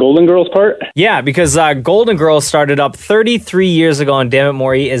to the Golden Girls part. Yeah, because Golden Girls started up 33 years ago, and Dammit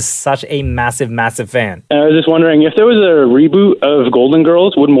Maury is such a massive, massive fan. And I was just wondering, if there was a reboot of Golden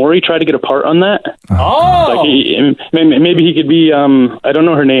Girls, would Maury try to get a part on that? Oh! Like maybe he could be, I don't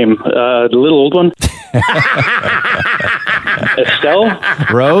know her name, the little old one? Estelle?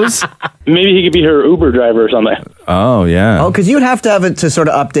 Rose? Maybe he could be her Uber driver or something. Oh, yeah. Oh, because you'd have to have it to sort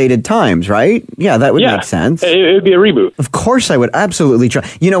of updated times, right? Yeah, that would make sense. It would be a reboot. Of course I would absolutely try.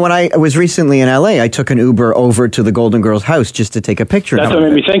 When I was recently in LA, I took an Uber over to the Golden Girls house just to take a picture. That's what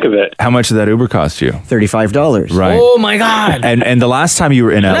made me think of it. How much did that Uber cost you? $35. Right. Oh, my God. And the last time you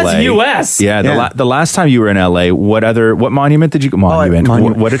were in LA. That's US. Yeah, the last time you were in LA, what monument did you go?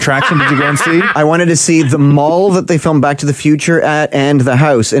 What attraction did you go and see? I wanted to see the mall that they filmed Back to the Future at and the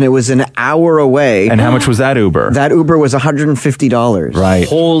house, and it was an hour away. And how much was that Uber? That Uber was $150. Right.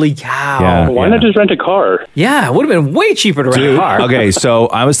 Holy cow. Yeah, Why not just rent a car? Yeah, it would have been way cheaper to rent a car. Okay, so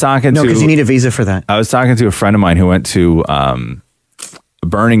I was talking No, because you need a visa for that. I was talking to a friend of mine who went to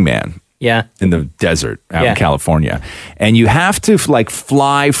Burning Man. Yeah. In the desert out in California. And you have to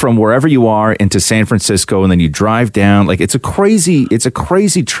fly from wherever you are into San Francisco, and then you drive down. Like it's a crazy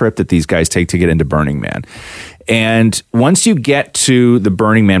trip that these guys take to get into Burning Man. And once you get to the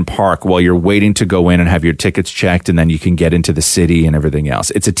Burning Man Park, while you're waiting to go in and have your tickets checked, and then you can get into the city and everything else,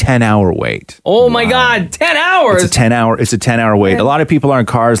 it's a 10-hour wait. Oh my God, 10 hours! It's a 10-hour wait. A lot of people are in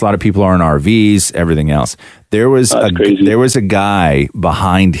cars, a lot of people are in RVs, everything else. There was a guy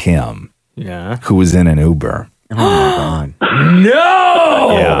behind him who was in an Uber. Oh my God.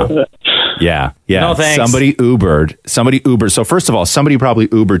 No! Yeah. No, thanks. Somebody Ubered. So first of all, somebody probably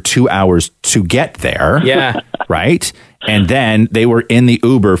Ubered 2 hours to get there. Yeah. Right? And then they were in the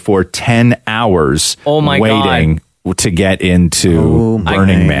Uber for 10 hours waiting to get into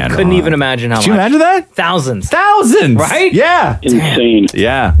Burning Man. Couldn't even imagine how much. Did you imagine that? Thousands. Yeah. Right? Insane.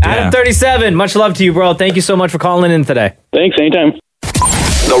 Yeah. Adam 37, much love to you, bro. Thank you so much for calling in today. Thanks, anytime.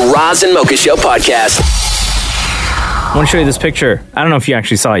 The Roz and Mocha Show podcast. I want to show you this picture. I don't know if you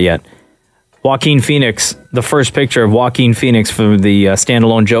actually saw it yet. Joaquin Phoenix, the first picture of Joaquin Phoenix for the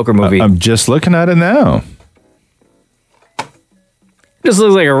standalone Joker movie. I'm just looking at it now. Just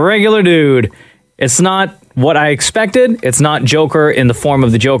looks like a regular dude. It's not what I expected. It's not Joker in the form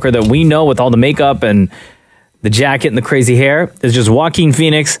of the Joker that we know with all the makeup and the jacket and the crazy hair. It's just Joaquin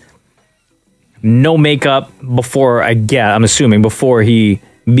Phoenix, no makeup before, I'm assuming, before he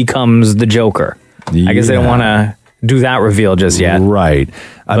becomes the Joker. I guess they don't want to do that reveal just yet. Right.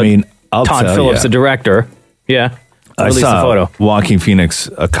 I mean, I'll Todd tell Phillips, you. the director. Yeah. I Released saw the photo. Joaquin Phoenix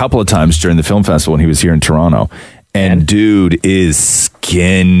a couple of times during the film festival when he was here in Toronto. And dude is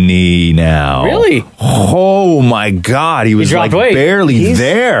skinny now. Really? Oh my God. He was like barely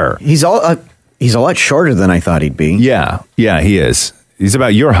there. He's a lot shorter than I thought he'd be. Yeah, he is. He's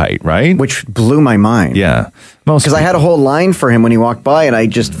about your height, right? Which blew my mind. Yeah. Because I had a whole line for him when he walked by, and I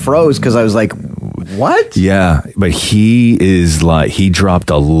just froze because I was like, what? Yeah, but he dropped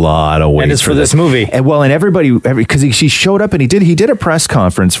a lot of weight. And it's for this movie. And everybody, because he showed up and he did a press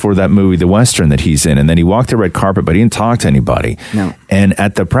conference for that movie, the Western that he's in, and then he walked the red carpet, but he didn't talk to anybody. No. And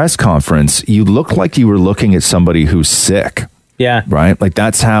at the press conference, you looked like you were looking at somebody who's sick. Yeah. Right? Like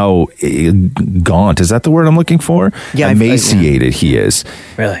that's how gaunt. Is that the word I'm looking for? Yeah. Emaciated he is.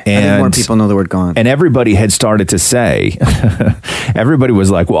 Really? I think more people know the word gaunt. And everybody had started to say, everybody was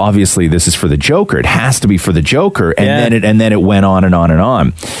like, well, obviously this is for the Joker. It has to be for the Joker. And then it went on and on and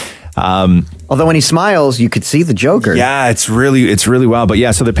on. Although when he smiles, you could see the Joker. Yeah, it's really wild. But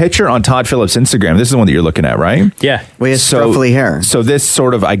yeah, so the picture on Todd Phillips' Instagram, this is the one that you're looking at, right? Yeah. Well, he has scruffy hair. So this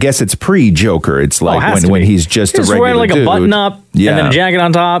sort of, I guess it's pre-Joker. It's like when he's just a regular wearing like dude. a button up and then a jacket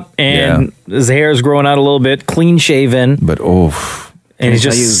on top, and his hair is growing out a little bit, clean shaven. But and he's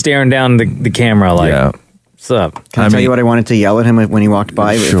just staring down the camera like, what's up? Can I tell you what I wanted to yell at him when he walked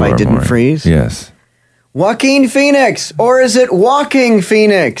by if I didn't freeze? Yes. Joaquin Phoenix, or is it Walking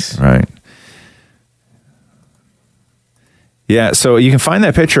Phoenix? Right. Yeah, so you can find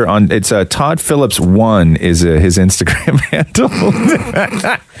that picture on, it's Todd Phillips 1 is his Instagram handle.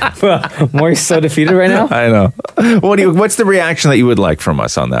 Maury's so defeated right now. I know. What's the reaction that you would like from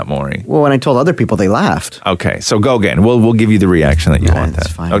us on that, Maury? Well, when I told other people, they laughed. Okay, so go again. We'll give you the reaction that you want.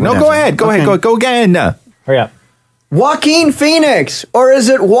 That's fine. Oh, no, go ahead. Go again. Hurry up. Joaquin Phoenix, or is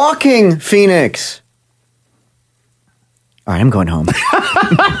it Walking Phoenix? All right, I'm going home.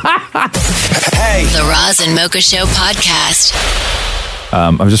 Hey. The Roz and Mocha Show podcast.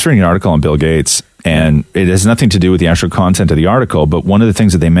 I was just reading an article on Bill Gates, and it has nothing to do with the actual content of the article, but one of the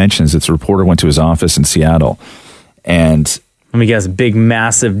things that they mention is that the reporter went to his office in Seattle, and let me guess, big,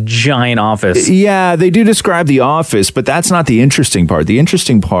 massive, giant office. Yeah, they do describe the office, but that's not the interesting part. The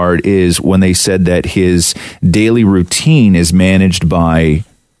interesting part is when they said that his daily routine is managed by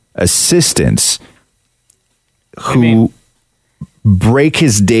assistants who break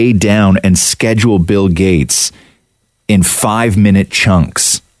his day down and schedule Bill Gates in 5-minute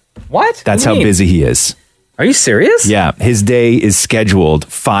chunks. What? That's how busy he is. Are you serious? Yeah, his day is scheduled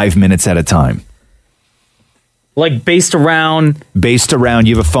 5 minutes at a time. Like based around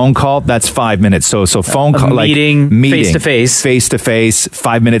you have a phone call, that's 5 minutes. So phone call, meeting, face to face,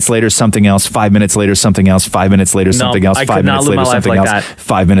 5 minutes later something else, 5 minutes later something else, 5 minutes later something else, 5 minutes later something else,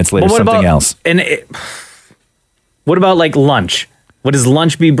 5 minutes later something else. What about like lunch? Would his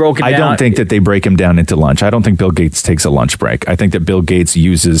lunch be broken down? I don't think that they break him down into lunch. I don't think Bill Gates takes a lunch break. I think that Bill Gates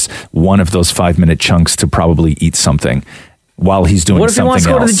uses one of those 5-minute chunks to probably eat something. while he's doing What if he something wants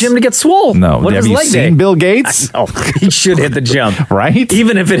to go to the else. gym to get swole? No. What if Have his you leg seen day? Bill Gates? Oh, he should hit the gym. Right?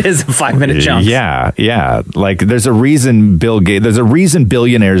 Even if it is a 5-minute jump. Yeah. Like, there's a reason there's a reason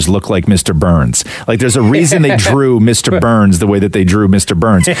billionaires look like Mr. Burns. Like, there's a reason they drew Mr. Burns the way that they drew Mr.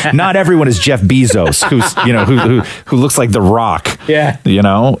 Burns. Not everyone is Jeff Bezos, who's, who looks like The Rock. Yeah.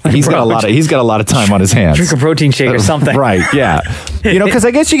 He's got a lot of time on his hands. Drink a protein shake or something. Right, yeah. Because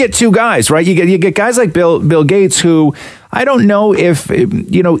I guess you get two guys, right? You get guys like Bill Gates, who I don't know if,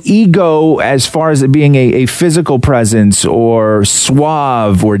 ego as far as it being a physical presence or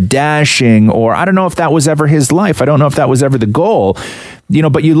suave or dashing, or I don't know if that was ever his life. I don't know if that was ever the goal.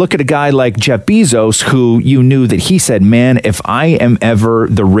 But you look at a guy like Jeff Bezos, who you knew that he said, man, if I am ever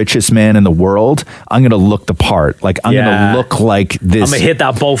the richest man in the world, I'm going to look the part. Like, I'm going to look like this. I'm going to hit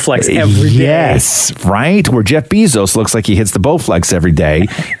that Bowflex every day. Yes, right? Where Jeff Bezos looks like he hits the Bowflex every day.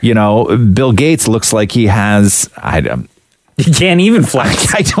 Bill Gates looks like he has, he can't even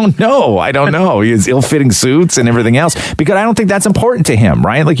flex. I don't know. He has ill-fitting suits and everything else, because I don't think that's important to him,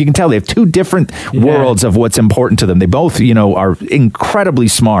 right? Like, you can tell they have two different worlds of what's important to them. They both, are incredibly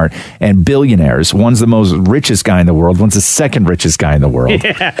smart and billionaires. One's the most richest guy in the world. One's the second richest guy in the world.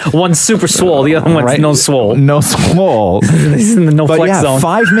 Yeah. One's super swole. The other one's no swole. No swole. He's in the no flex zone.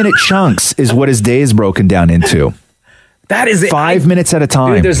 5-minute chunks is what his day is broken down into. That is 5 minutes at a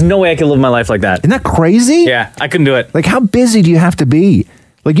time. Dude, there's no way I could live my life like that. Isn't that crazy? Yeah, I couldn't do it. Like, how busy do you have to be?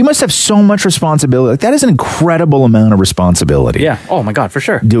 Like, you must have so much responsibility. Like, that is an incredible amount of responsibility. Yeah. Oh my God, for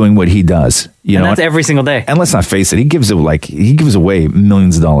sure. Doing what he does. And that's every single day. And let's not face it, he gives away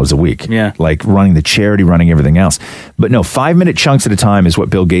millions of dollars a week. Yeah. Like, running the charity, running everything else. But no, 5-minute chunks at a time is what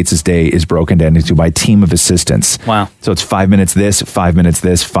Bill Gates' day is broken down into by a team of assistants. Wow. So it's 5 minutes this, 5 minutes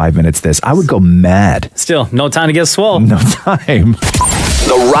this, 5 minutes this. I would go mad. Still, no time to get swole. No time.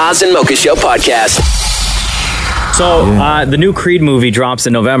 The Roz and Mocha Show podcast. So the new Creed movie drops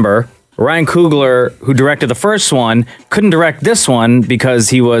in November. Ryan Coogler, who directed the first one, couldn't direct this one because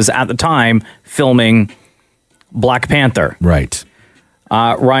he was, at the time, filming Black Panther. Right.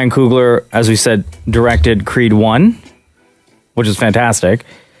 Ryan Coogler, as we said, directed Creed 1, which is fantastic.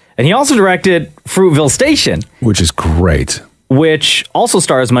 And he also directed Fruitville Station. Which is great. Which also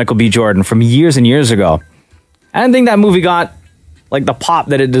stars Michael B. Jordan from years and years ago. I didn't think that movie got, the pop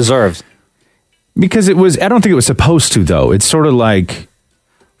that it deserves. Because I don't think it was supposed to, though. It's sort of like...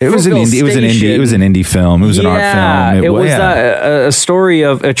 It was an indie film. It was an art film. It was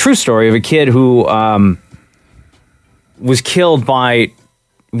a true story of a kid who was shot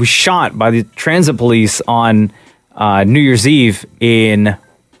by the transit police on New Year's Eve in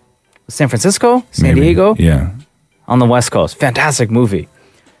San Francisco, San Diego, on the West Coast. Fantastic movie.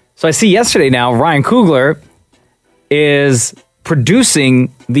 So I see yesterday now Ryan Coogler is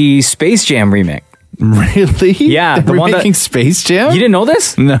producing the Space Jam remake. Really? Yeah. They're making Space Jam? You didn't know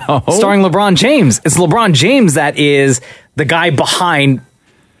this? No. Starring LeBron James. It's LeBron James that is the guy behind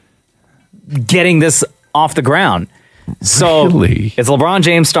getting this off the ground. So really? It's LeBron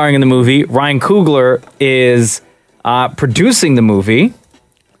James starring in the movie. Ryan Coogler is producing the movie.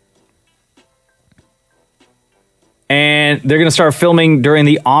 And they're going to start filming during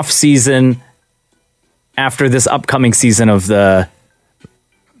the off season after this upcoming season of the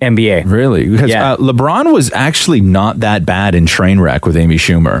NBA. Really? Because LeBron was actually not that bad in Trainwreck with Amy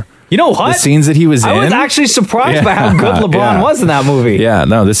Schumer. You know what? The scenes that he was in. I was actually surprised by how good LeBron was in that movie. Yeah,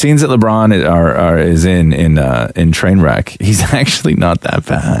 no, the scenes that LeBron is in Trainwreck, he's actually not that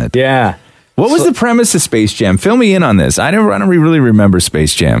bad. Yeah. What was the premise of Space Jam? Fill me in on this. I don't really remember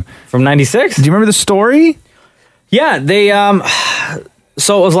Space Jam. From 96? Do you remember the story? Yeah, they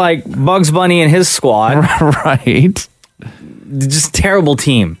so it was like Bugs Bunny and his squad. Right. Just terrible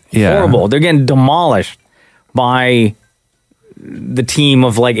team. Yeah. Horrible. They're getting demolished by the team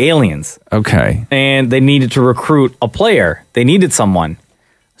of aliens. Okay. And they needed to recruit a player. They needed someone.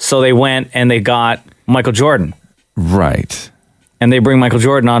 So they went and they got Michael Jordan. Right. And they bring Michael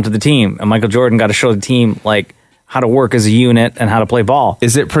Jordan onto the team. And Michael Jordan got to show the team how to work as a unit and how to play ball.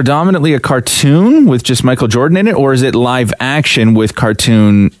 Is it predominantly a cartoon with just Michael Jordan in it, or is it live action with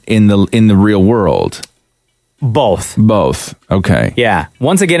cartoon in the real world? Both. Okay. Yeah.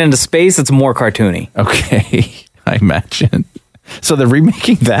 Once I get into space, it's more cartoony. Okay. I imagine. So they're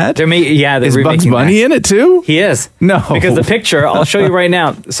remaking that? They're Is remaking Bugs Bunny that. in it too? He is. No. Because the picture, I'll show you right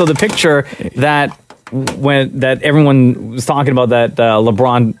now. So the picture that everyone was talking about, that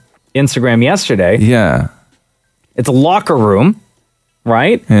LeBron Instagram yesterday. Yeah. It's a locker room,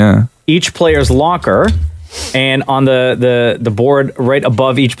 right? Yeah. Each player's locker, and on the board right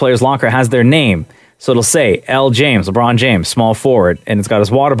above each player's locker has their name. So it'll say L. James, LeBron James, small forward, and it's got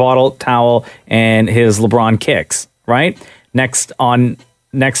his water bottle, towel, and his LeBron kicks, right? next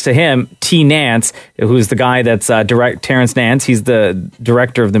to him, T. Nance, who's the guy that's Terrence Nance. He's the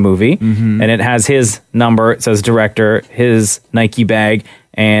director of the movie, and it has his number. It says director, his Nike bag,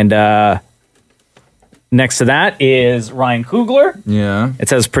 and next to that is Ryan Coogler. Yeah. It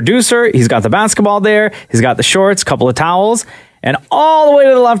says producer. He's got the basketball there. He's got the shorts, couple of towels, and all the way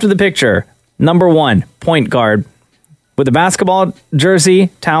to the left of the picture, number 1, point guard, with a basketball jersey,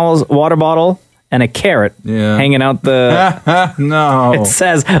 towels, water bottle, and a carrot hanging out the... No. It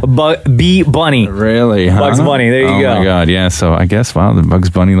says B Bunny. Really? Huh? Bugs Bunny. There you go. Oh, my God. Yeah, so I guess, wow, the Bugs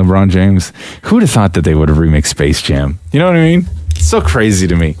Bunny, LeBron James. Who'd have thought that they would have remixed Space Jam? You know what I mean? It's so crazy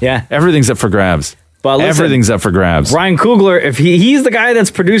to me. Yeah. Everything's up for grabs. But listen, everything's up for grabs. Ryan Coogler, if he's the guy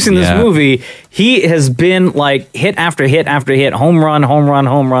that's producing this movie, he has been like hit after hit after hit, home run, home run,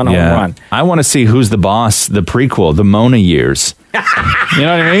 home run, home run. I want to see Who's the Boss, the prequel, the Mona years. You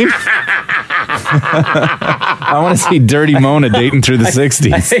know what I mean? I want to see Dirty Mona dating through the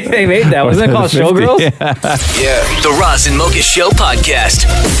 60s. I think they made that. Wasn't it called Showgirls? Yeah. The Roz and Mocha Show podcast.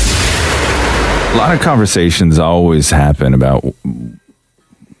 A lot of conversations always happen about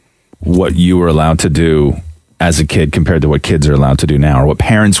what you were allowed to do as a kid compared to what kids are allowed to do now, or what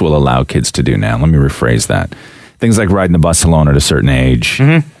parents will allow kids to do now. Let me rephrase that. Things like riding the bus alone at a certain age,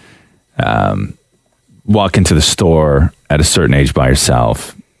 walk into the store at a certain age by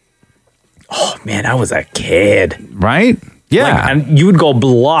yourself. Oh, man, I was a kid. Right? Yeah. And you would go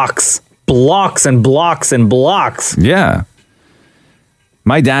blocks and blocks and blocks. Yeah.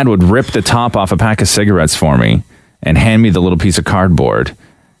 My dad would rip the top off a pack of cigarettes for me and hand me the little piece of cardboard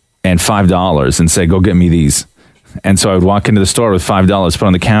and $5 and say, go get me these. And so I would walk into the store with $5, put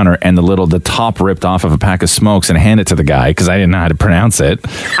on the counter, and the top ripped off of a pack of smokes and hand it to the guy because I didn't know how to pronounce it.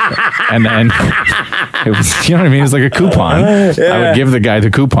 And then it was, you know what I mean? It was like a coupon. I would give the guy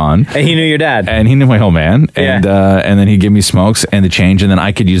the coupon. And he knew your dad. And he knew my old man. And then he'd give me smokes and the change, and then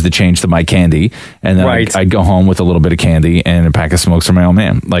I could use the change to buy candy. And then I'd go home with a little bit of candy and a pack of smokes for my old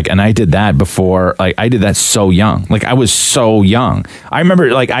man. And I did that before, I did that so young. I was so young. I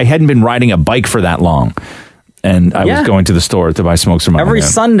remember, I hadn't been riding a bike for that long. And I was going to the store to buy smokes for my Every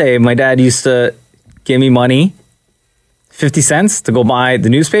Sunday, my dad used to give me money, 50 cents, to go buy the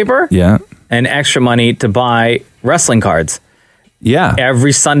newspaper. Yeah. And extra money to buy wrestling cards. Yeah.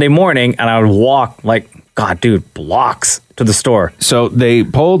 Every Sunday morning, and I would walk, blocks to the store. So they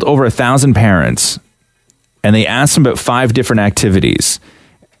polled over 1,000 parents, and they asked them about 5 different activities.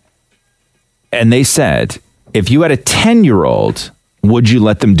 And they said, if you had a 10-year-old, would you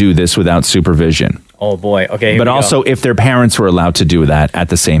let them do this without supervision? Oh, boy. Okay. But also if their parents were allowed to do that at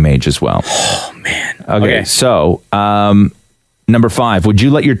the same age as well. Oh, man. Okay. So, number 5, would you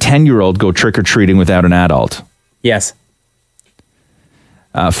let your 10-year-old go trick-or-treating without an adult? Yes.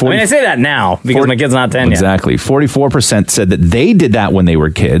 I say that now because my kid's not 10 yet. Exactly. 44% said that they did that when they were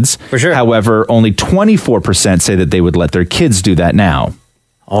kids. For sure. However, only 24% say that they would let their kids do that now.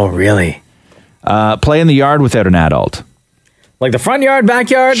 Oh, really? Play in the yard without an adult. Like the front yard,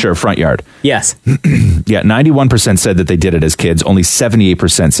 backyard? Sure, front yard. Yes. Yeah, 91% said that they did it as kids. Only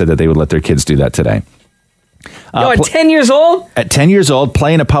 78% said that they would let their kids do that today. At 10 years old? At 10 years old,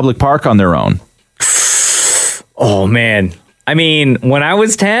 play in a public park on their own. Oh, man. I mean, when I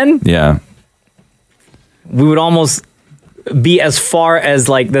was 10, yeah, we would almost be as far as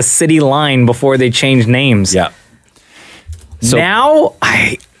the city line before they changed names. Yeah. So, now,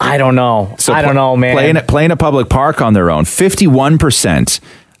 I don't know. So I don't know, man. Play in a public park on their own. 51%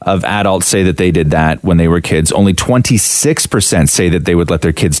 of adults say that they did that when they were kids. Only 26% say that they would let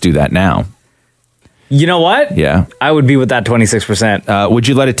their kids do that now. You know what? Yeah. I would be with that 26%. Would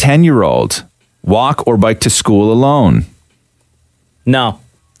you let a 10-year-old walk or bike to school alone? No.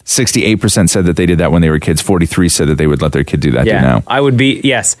 68% said that they did that when they were kids. 43% said that they would let their kid do that now. I would be,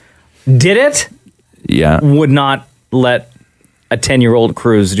 yes. Did it? Yeah. Would not let a 10-year-old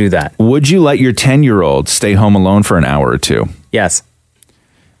cruise do that. Would you let your 10-year-old stay home alone for an hour or two? Yes.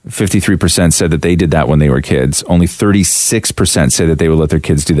 53% said that they did that when they were kids. Only 36% say that they would let their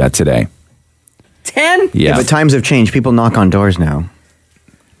kids do that today. 10? Yeah. But times have changed. People knock on doors now.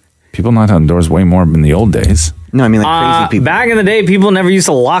 People knock on doors way more in the old days. No, I mean crazy people. Back in the day, people never used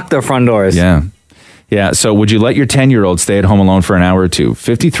to lock their front doors. Yeah. Yeah. So would you let your 10-year-old stay at home alone for an hour or two?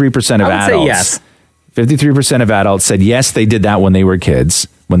 53% of adults. Say yes. 53% of adults said yes, they did that when they were kids,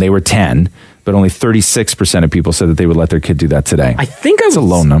 when they were 10, but only 36% of people said that they would let their kid do that today. I think That's a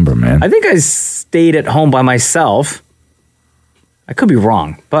low number, man. I think I stayed at home by myself. I could be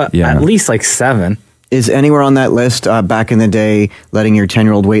wrong, but at least 7. Is anywhere on that list back in the day letting your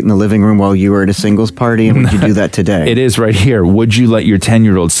 10-year-old wait in the living room while you were at a singles party? And would you do that today? It is right here. Would you let your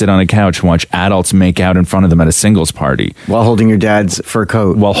 10-year-old sit on a couch and watch adults make out in front of them at a singles party? While holding your dad's fur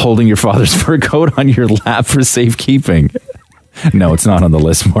coat. While holding your father's fur coat on your lap for safekeeping. No, it's not on the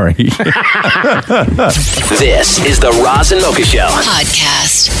list, Maury. This is the Roz and Mocha Show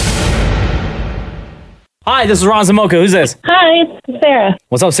Podcast. Hi, this is Roz and Mocha. Who's this? Hi, it's Sarah.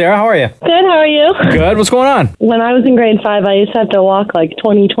 What's up, Sarah? How are you? Good, how are you? Good. What's going on? When I was in grade 5, I used to have to walk like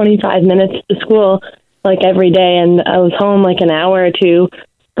 20, 25 minutes to school like every day, and I was home like an hour or two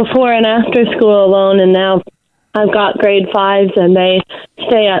before and after school alone, and now I've got grade 5s, and they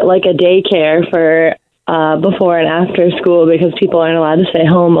stay at like a daycare for before and after school because people aren't allowed to stay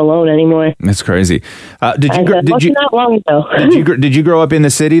home alone anymore. That's crazy. Did you not long ago? did you grow up in the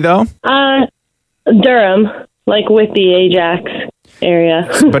city though? Durham, like with the Ajax area.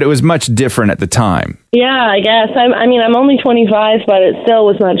 But it was much different at the time. Yeah, I guess. I mean, I'm only 25, but it still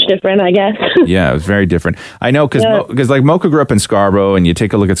was much different, I guess. Yeah, it was very different. I know because like Mocha grew up in Scarborough, and you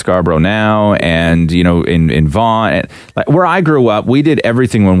take a look at Scarborough now, and you know in Vaughan, and, like, where I grew up, we did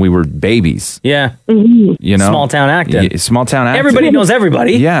everything when we were babies. Yeah, you know, small town acting. Yeah, small town acting. Everybody knows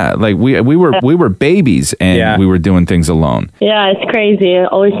everybody. Yeah, like we were babies, and we were doing things alone. Yeah, it's crazy. I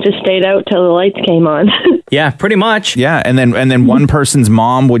always just stayed out till the lights came on. Yeah, pretty much. Yeah, and then one person's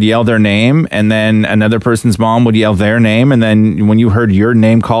mom would yell their name, and then another person's mom would yell their name, and then when you heard your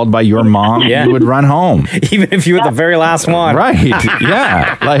name called by your mom, you would run home. Even if you were the very last one. Right,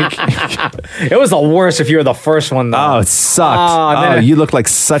 yeah. Like it was the worst if you were the first one, though. Oh, it sucked. You look like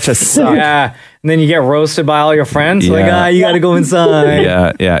such a suck. Yeah. And then you get roasted by all your friends. Yeah. Like, you got to go inside.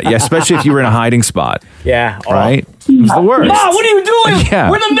 Yeah. Especially if you were in a hiding spot. Yeah. Right? It was the worst. Mom, what are you doing? Yeah.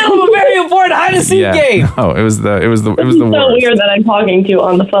 We're in the middle of a very important hide and seek game. No, it was the worst. It's so weird that I'm talking to you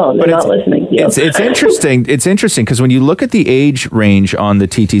on the phone and not listening to you. It's interesting. It's interesting because when you look at the age range on the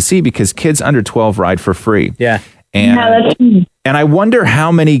TTC, because kids under 12 ride for free. Yeah. And I wonder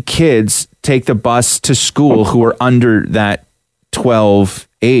how many kids take the bus to school who are under that 12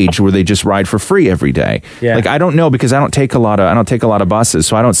 age where they just ride for free every day. Yeah. Like I don't know because I don't take a lot of buses,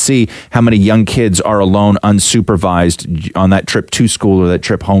 so I don't see how many young kids are alone unsupervised on that trip to school or that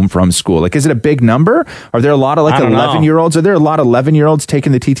trip home from school. Like is it a big number? Are there a lot of like 11-year-olds? Are there a lot of 11-year-olds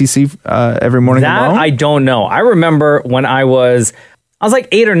taking the TTC every morning alone? I don't know. I remember when I was like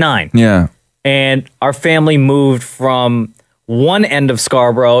 8 or 9. Yeah. And our family moved from one end of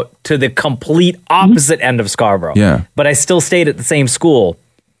Scarborough to the complete opposite end of Scarborough. Yeah. But I still stayed at the same school.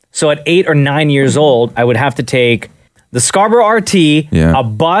 So at 8 or 9 years old, I would have to take the Scarborough RT, a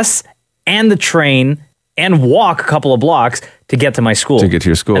bus, and the train, and walk a couple of blocks to get to my school. To get to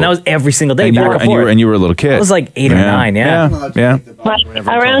your school. And that was every single day. And you were a little kid. I was like 8 or 9, Yeah.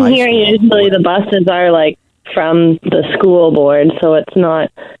 Around here, usually the buses are like from the school board, so it's not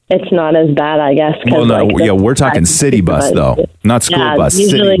as bad, I guess. Well, no, we're talking city bus though, not school bus.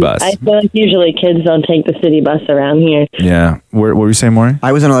 City bus. I feel like usually kids don't take the city bus around here. Yeah, what were you saying, Maury?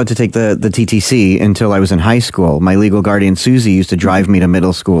 I wasn't allowed to take the TTC until I was in high school. My legal guardian Susie used to drive me to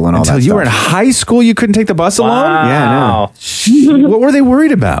middle school and all that. Until you stuff. were in high school, you couldn't take the bus alone? Yeah, no. What were they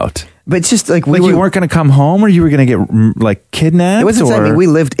worried about? But it's just like you weren't going to come home, or you were going to get like kidnapped. It wasn't. I mean, we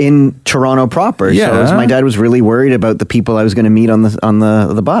lived in Toronto proper, so my dad was really worried about the people I was going to meet on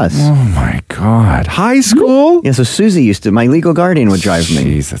the bus. Oh my god, high school? Yeah, so Susie used to. My legal guardian would drive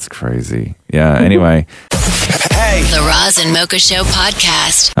me. Jeez, that's crazy. Yeah. Anyway. The Roz and Mocha Show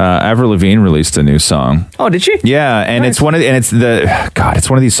podcast. Avril Lavigne released a new song. Oh, did she? Yeah, and it's one of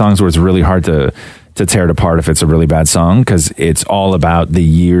these songs where it's really hard to tear it apart if it's a really bad song, because it's all about the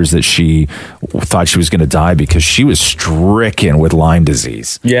years that she thought she was going to die because she was stricken with Lyme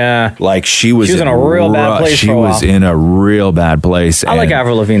disease. Yeah. Like she was in a real bad place. She was in a real bad place. I like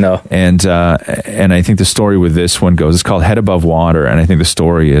Avril Lavigne though. And I think the story with this one goes, it's called Head Above Water. And I think the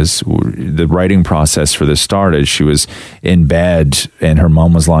story is the writing process for this started. She was in bed and her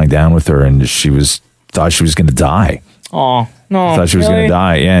mom was lying down with her and thought she was going to die. Oh, no. Thought she was going to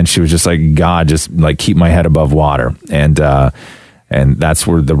die. Yeah, and she was just like, God, just like keep my head above water. And that's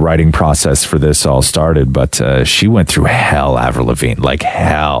where the writing process for this all started. But she went through hell, Avril Lavigne, like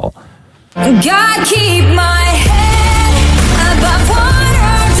hell. God, keep my head above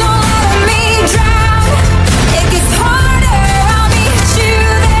water, don't let me drown. It gets harder, I'll meet you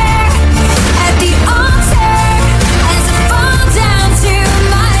there at the altar as I fall down to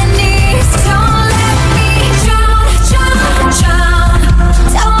my knees. Don't let me drown, drown, drown.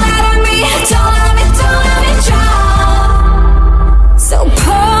 Don't let me drown. So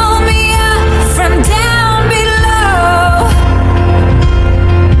pull me up from down below,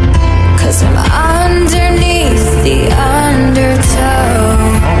 'cause I'm under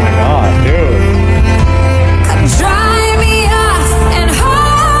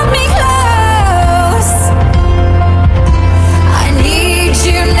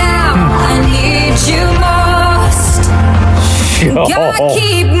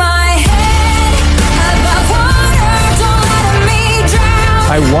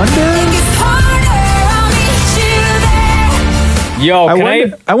Yo,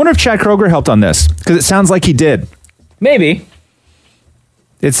 I wonder if Chad Kroeger helped on this, because it sounds like he did. Maybe.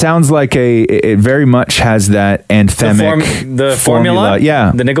 It sounds like it very much has that anthemic the formula.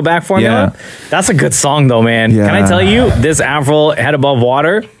 Yeah. The Nickelback formula. Yeah. That's a good song, though, man. Yeah. Can I tell you, this Avril Head Above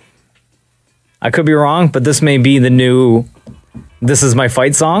Water, I could be wrong, but this may be the new This Is My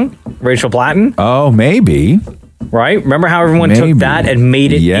Fight song, Rachel Platten. Oh, maybe. Right? Remember how everyone took that and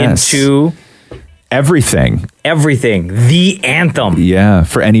made it into... Everything. The anthem. Yeah,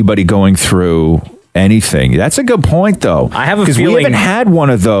 for anybody going through anything. That's a good point, though. I have a because feeling... we haven't had one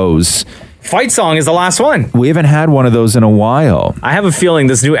of those. Fight Song is the last one. We haven't had one of those in a while. I have a feeling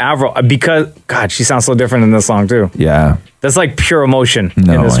this new Avril, because, God, she sounds so different in this song, too. Yeah. That's like pure emotion in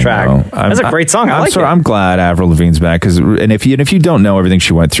this track. That's a great song. I like it. I'm glad Avril Lavigne's back, and if you don't know everything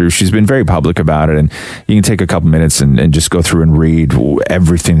she went through, she's been very public about it, and you can take a couple minutes and just go through and read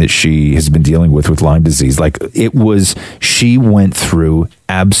everything that she has been dealing with Lyme disease. Like, she went through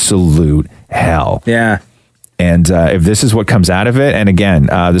absolute hell. Yeah. And if this is what comes out of it, and again,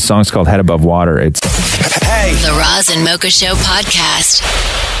 the song's called Head Above Water. It's The Roz and Mocha Show podcast.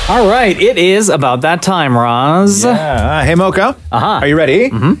 All right, it is about that time, Roz. Yeah. Hey, Mocha. Are you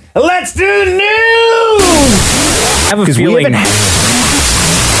ready? Mm-hmm. Let's do the news! I have a feeling... we haven't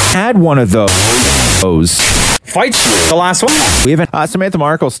had one of those. Fight the last one. We haven't. Samantha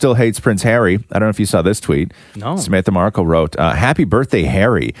Markle still hates Prince Harry. I don't know if you saw this tweet. No. Samantha Markle wrote, "Happy birthday,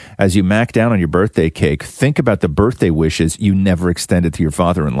 Harry. As you mac down on your birthday cake, think about the birthday wishes you never extended to your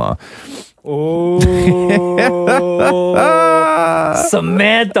father-in-law." Oh,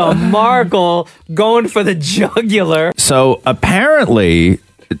 Samantha Markle going for the jugular. So apparently,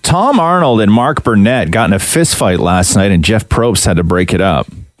 Tom Arnold and Mark Burnett got in a fist fight last night, and Jeff Probst had to break it up.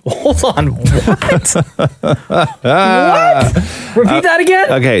 Hold on, what? What? Repeat that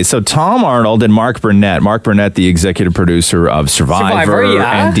again? Okay, so Tom Arnold and Mark Burnett, the executive producer of Survivor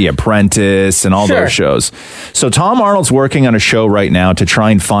and The Apprentice and all those shows. So Tom Arnold's working on a show right now to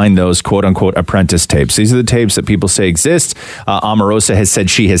try and find those quote-unquote apprentice tapes. These are the tapes that people say exist. Omarosa has said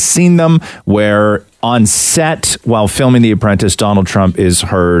she has seen them, where on set while filming The Apprentice, Donald Trump is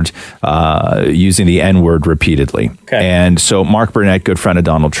heard using the N-word repeatedly. Okay. And so Mark Burnett, good friend of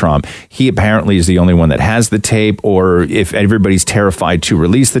Donald Trump, he apparently is the only one that has the tape, or if everybody's terrified to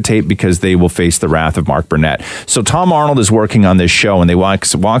release the tape because they will face the wrath of Mark Burnett. So Tom Arnold is working on this show, and they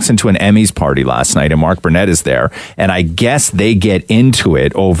walks into an Emmys party last night, and Mark Burnett is there, and I guess they get into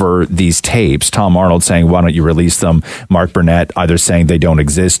it over these tapes. Tom Arnold saying, "Why don't you release them?" Mark Burnett either saying they don't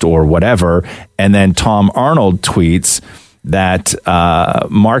exist or whatever, and then Tom Arnold tweets that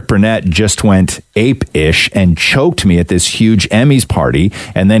Mark Burnett just went ape-ish and choked me at this huge Emmys party,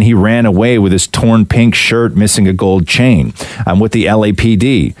 and then he ran away with his torn pink shirt missing a gold chain. I'm with the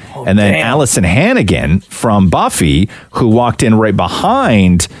LAPD. And then Allison Hannigan from Buffy, who walked in right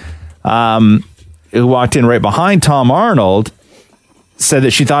behind Tom Arnold, said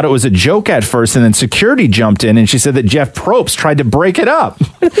that she thought it was a joke at first, and then security jumped in, and she said that Jeff Probst tried to break it up.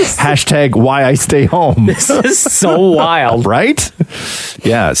 Hashtag why I stay home. This is so wild. Right?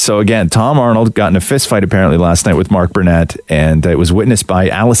 Yeah, so again, Tom Arnold got in a fist fight apparently last night with Mark Burnett, and it was witnessed by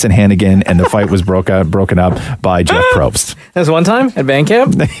Allison Hannigan, and the fight was broken up by Jeff Probst. That's one time at band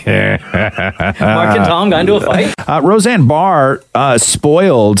camp? Mark and Tom got into a fight? Roseanne Barr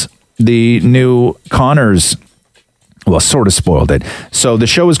spoiled the new Connors. Well, sort of spoiled it. So the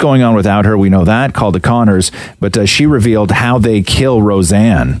show is going on without her. We know that, called The Connors. But she revealed how they kill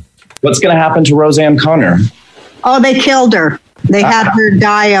Roseanne. What's going to happen to Roseanne Connor? Oh, they killed her. They had her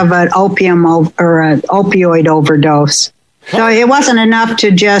die of an opioid overdose. So it wasn't enough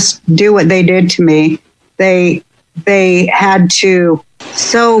to just do what they did to me. They had to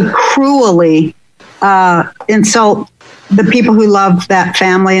so cruelly insult the people who loved that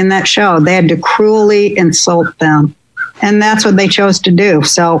family in that show. They had to cruelly insult them. And that's what they chose to do.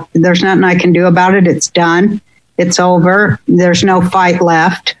 So there's nothing I can do about it. It's done. It's over. There's no fight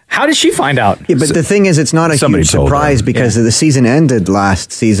left. How did she find out? Yeah, but the thing is, it's not a huge surprise because the season ended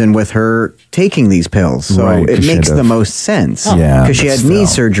last season with her taking these pills. So it makes the most sense. Yeah, because she had knee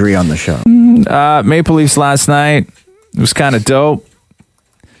surgery on the show. Maple Leafs last night. It was kind of dope.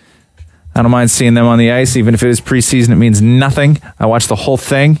 I don't mind seeing them on the ice, even if it is preseason. It means nothing. I watched the whole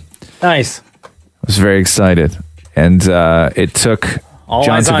thing. Nice. I was very excited. And it took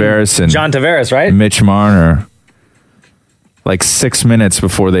John Tavares right? Mitch Marner like 6 minutes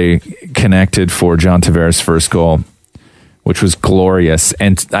before they connected for John Tavares' first goal, which was glorious.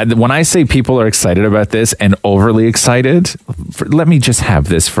 And when I say people are excited about this and overly excited, let me just have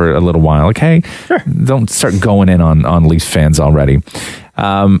this for a little while, okay? Sure. Don't start going in on Leafs fans already.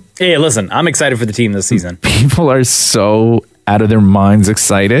 Hey, listen, I'm excited for the team this season. People are so out of their minds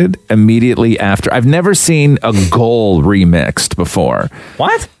excited immediately after. I've never seen a goal remixed before.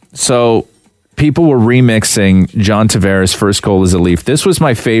 What? So people were remixing John Tavares' first goal as a Leaf. This was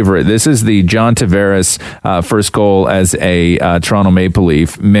my favorite. This is the John Tavares first goal as a Toronto Maple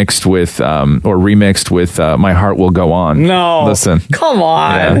Leaf mixed with, or remixed with My Heart Will Go On. No. Listen. Come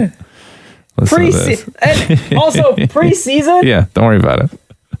on. Yeah. Preseason. Also, preseason? Yeah, don't worry about it.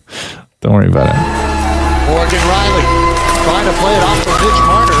 Don't worry about it. Morgan Riley trying to play it off to Mitch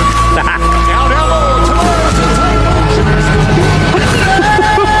Marner. Down elbow.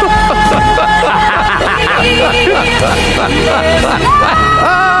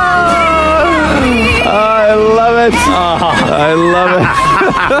 I love it. I love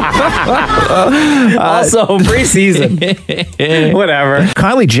it. Also, preseason. Whatever.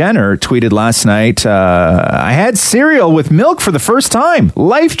 Kylie Jenner tweeted last night, I had cereal with milk for the first time.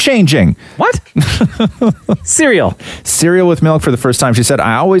 Life-changing. What? Cereal. Cereal with milk for the first time. She said,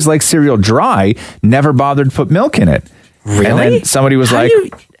 I always like cereal dry, never bothered to put milk in it. Really? And then somebody was How like... do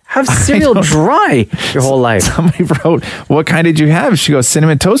you have cereal dry your whole life? Somebody wrote, what kind did you have? She goes,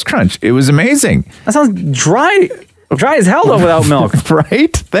 Cinnamon Toast Crunch. It was amazing. That sounds dry. Dry as hell though without milk.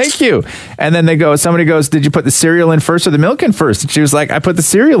 Right? Thank you. And then somebody goes, did you put the cereal in first or the milk in first? And she was like, I put the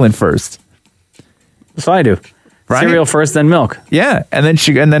cereal in first. That's what I do. Right? Cereal first, then milk. Yeah. And then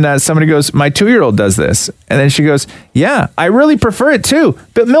somebody goes, my 2-year-old does this. And then she goes, yeah, I really prefer it too.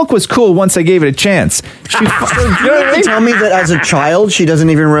 But milk was cool once I gave it a chance. You tell me that as a child, she doesn't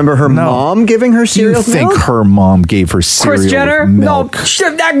even remember her mom giving her cereal You think milk? her mom gave her cereal Kris Jenner? with milk? No,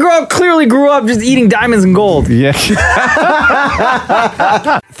 shit, that girl clearly grew up just eating diamonds and gold. Yeah.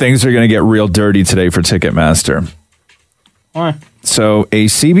 Things are going to get real dirty today for Ticketmaster. Why? So a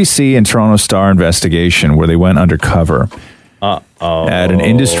CBC and Toronto Star investigation where they went undercover at an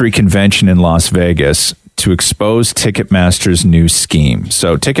industry convention in Las Vegas to expose Ticketmaster's new scheme.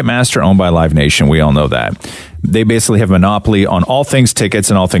 So Ticketmaster, owned by Live Nation, we all know that. They basically have a monopoly on all things tickets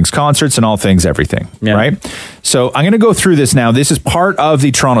and all things concerts and all things everything, right? So I'm going to go through this now. This is part of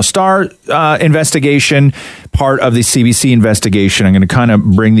the Toronto Star investigation, part of the CBC investigation. I'm going to kind of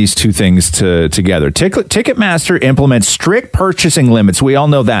bring these two things together. Ticketmaster implements strict purchasing limits. We all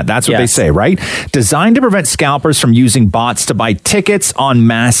know that. That's what they say, right? Designed to prevent scalpers from using bots to buy tickets on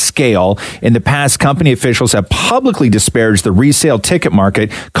mass scale. In the past, company officials have publicly disparaged the resale ticket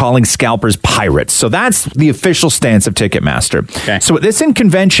market, calling scalpers pirates. So that's the official stance of Ticketmaster. Okay. So at this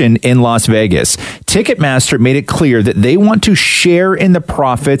convention in Las Vegas, Ticketmaster made it clear that they want to share in the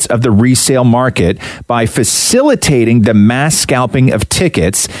profits of the resale market by facilitating the mass scalping of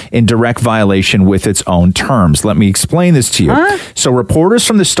tickets in direct violation with its own terms. Let me explain this to you. So reporters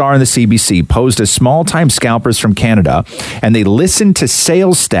from the Star and the CBC posed as small-time scalpers from Canada, and they listened to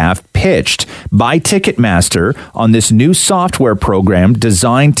sales staff pitched by Ticketmaster on this new software program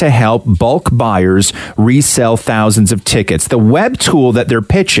designed to help bulk buyers resell thousands of tickets. The web tool that they're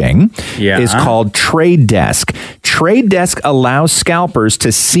pitching is called Trade Desk. Trade Desk allows scalpers to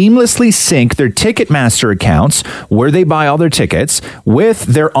seamlessly sync their Ticketmaster accounts, where they buy all their tickets, with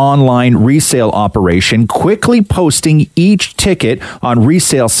their online resale operation, quickly posting each ticket on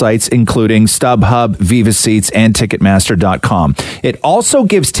resale sites including StubHub, Viva Seats, and Ticketmaster.com. It also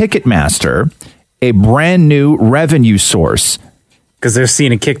gives Ticketmaster a brand new revenue source. Because they're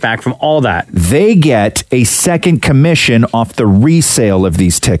seeing a kickback from all that. They get a second commission off the resale of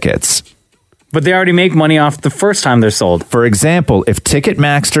these tickets. But they already make money off the first time they're sold. For example, if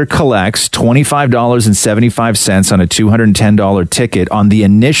Ticketmaster collects $25.75 on a $210 ticket on the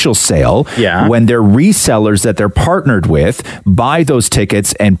initial sale, when their resellers that they're partnered with buy those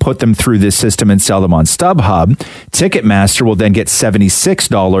tickets and put them through this system and sell them on StubHub, Ticketmaster will then get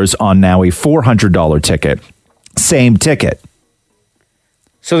 $76 on now a $400 ticket. Same ticket.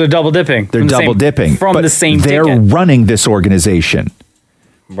 So they're double dipping. They're double dipping. From the same ticket. They're running this organization.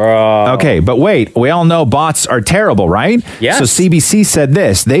 Bro. Okay, but wait, we all know bots are terrible, right? Yes. So CBC said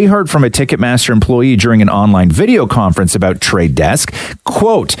this. They heard from a Ticketmaster employee during an online video conference about Trade Desk.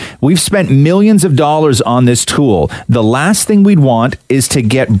 Quote, we've spent millions of dollars on this tool. The last thing we'd want is to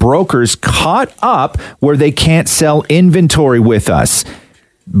get brokers caught up where they can't sell inventory with us.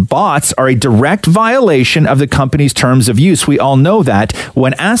 Bots are a direct violation of the company's terms of use. We all know that.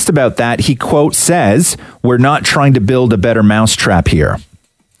 When asked about that, he, quote, says, we're not trying to build a better mousetrap here.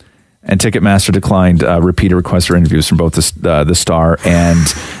 And Ticketmaster declined repeated requests for interviews from both the Star and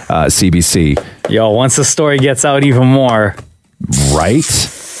CBC. Yo, once the story gets out even more. Right?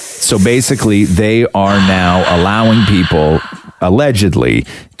 So basically, they are now allowing people, allegedly,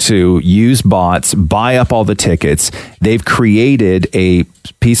 to use bots, buy up all the tickets. They've created a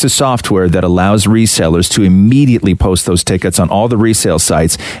piece of software that allows resellers to immediately post those tickets on all the resale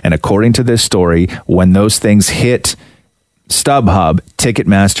sites. And according to this story, when those things hit StubHub,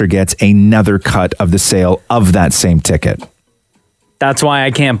 Ticketmaster gets another cut of the sale of that same ticket. That's why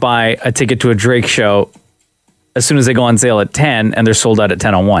I can't buy a ticket to a Drake show as soon as they go on sale at 10 and they're sold out at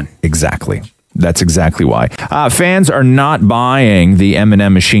 10:01. Exactly. That's exactly why. Fans are not buying the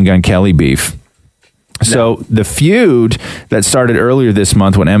Eminem Machine Gun Kelly beef. So the feud that started earlier this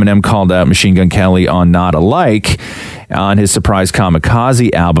month when Eminem called out Machine Gun Kelly on Not Alike on his surprise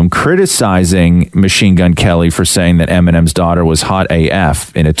Kamikaze album, criticizing Machine Gun Kelly for saying that Eminem's daughter was hot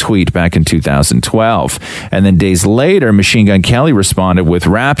AF in a tweet back in 2012. And then days later, Machine Gun Kelly responded with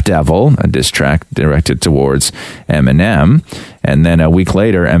Rap Devil, a diss track directed towards Eminem. And then a week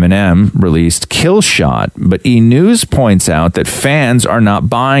later, Eminem released Kill Shot. But E! News points out that fans are not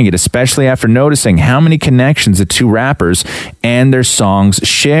buying it, especially after noticing how many connections the two rappers and their songs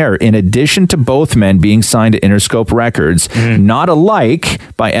share. In addition to both men being signed to Interscope Records, Not Alike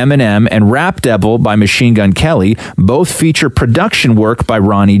by Eminem and Rap Devil by Machine Gun Kelly both feature production work by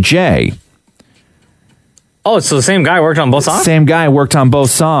Ronnie J. Oh, so the same guy worked on both songs? Same guy worked on both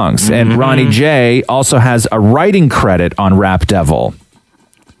songs. And Ronnie J also has a writing credit on Rap Devil.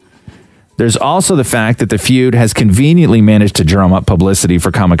 There's also the fact that the feud has conveniently managed to drum up publicity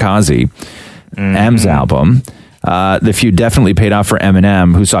for Kamikaze, M's album. The feud definitely paid off for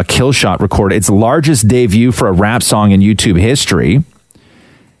Eminem, who saw Kill Shot record its largest debut for a rap song in YouTube history,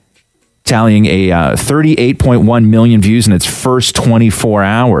 tallying a 38.1 million views in its first 24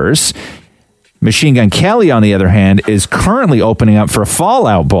 hours. Machine Gun Kelly, on the other hand, is currently opening up for Fall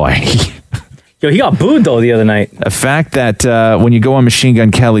Out Boy. Yo, he got booed, though, the other night. A fact that when you go on Machine Gun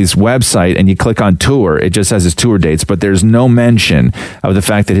Kelly's website and you click on tour, it just has his tour dates, but there's no mention of the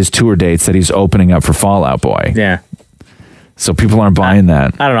fact that his tour dates that he's opening up for Fall Out Boy. Yeah. So people aren't buying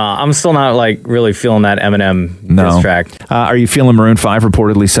that. I don't know. I'm still not, like, really feeling that Eminem diss track. Are you feeling Maroon 5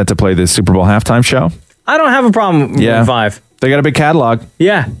 reportedly set to play the Super Bowl halftime show? I don't have a problem with Maroon 5. They got a big catalog.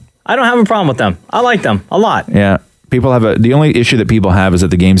 Yeah. I don't have a problem with them. I like them a lot. Yeah. People have the only issue that people have is that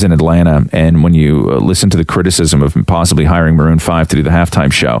the game's in Atlanta, and when you listen to the criticism of possibly hiring Maroon 5 to do the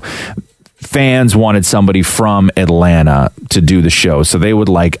halftime show, fans wanted somebody from Atlanta to do the show, so they would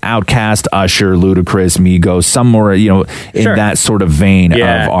like Outkast, Usher, Ludacris, Migos, some more, in that sort of vein of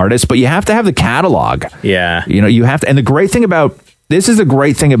artists. But you have to have the catalog. Yeah, you have to. And the great thing about this is the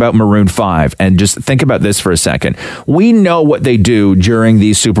great thing about Maroon 5, and just think about this for a second. We know what they do during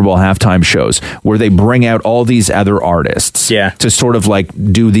these Super Bowl halftime shows, where they bring out all these other artists to sort of like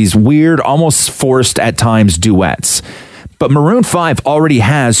do these weird, almost forced at times duets. But Maroon 5 already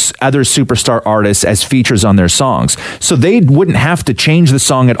has other superstar artists as features on their songs. So they wouldn't have to change the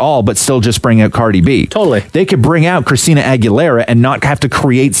song at all, but still just bring out Cardi B. Totally. They could bring out Christina Aguilera and not have to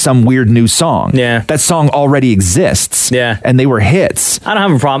create some weird new song. Yeah. That song already exists. Yeah. And they were hits. I don't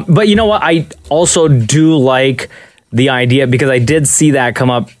have a problem. But you know what? I also do like the idea, because I did see that come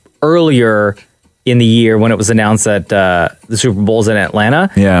up earlier in the year when it was announced that the Super Bowl's in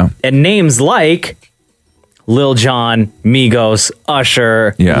Atlanta. Yeah. And names like Lil Jon, Migos,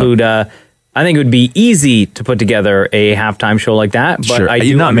 Usher, Luda. I think it would be easy to put together a halftime show like that. But Sure. I do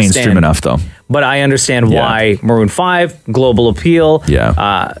You're not mainstream enough, though. But I understand why Maroon 5, global appeal.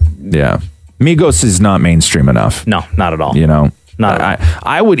 Yeah. Migos is not mainstream enough. No, not at all. Not at all.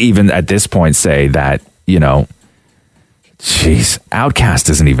 I would even at this point say that, jeez, Outkast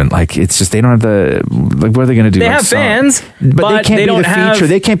isn't even like, it's just, they don't have the, like, what are they going to do? They have fans, but they can't they be don't the have, feature.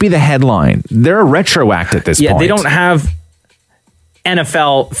 They can't be the headline. They're a retro act at this point. Yeah, they don't have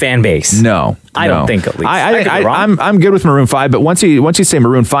NFL fan base. No, I don't think, at least. I'm good with Maroon 5, but once you say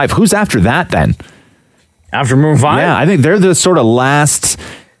Maroon 5, who's after that then? After Maroon 5? Yeah, I think they're the sort of last,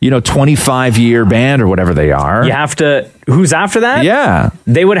 25-year band or whatever they are. You have to, who's after that? Yeah.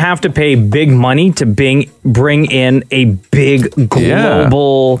 They would have to pay big money to bring in a big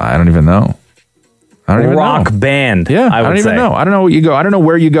global I don't even know. rock band. Yeah, I don't even know. I don't know what you go. I don't know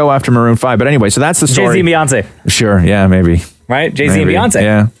where you go after Maroon 5. But anyway, so that's the story. Jay-Z and Beyonce. Sure, yeah, maybe. Right? Jay-Z and Beyonce.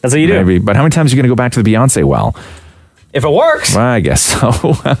 Yeah. That's what you do. Maybe. But how many times are you going to go back to the Beyonce well? If it works. Well, I guess so.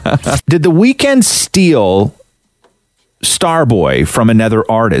 Did The Weeknd steal Starboy from another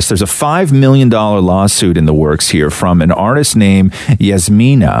artist? There's a $5 million lawsuit in the works here from an artist named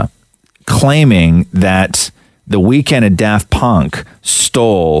Yasmina, claiming that The Weeknd and Daft Punk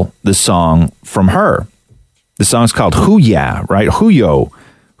stole the song from her. The song's called Huya, right?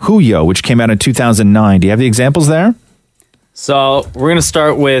 Huyo, which came out in 2009. Do you have the examples there? So we're going to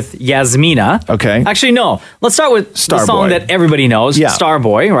start with Yasmina. Okay. Actually, no. Let's start with the Starboy. song that everybody knows, Yeah.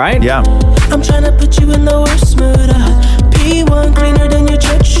 Starboy, right? Yeah. I'm trying to put you in the worst mood. P1 cleaner than your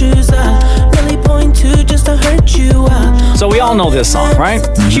church shoes. Really point to just to hurt you. So we all know this song, right?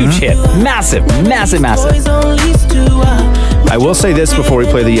 Huge hit. Massive, massive, massive. Boys on lease to I will say this before we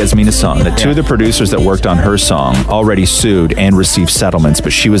play the Yasmina song, that two of the producers that worked on her song already sued and received settlements,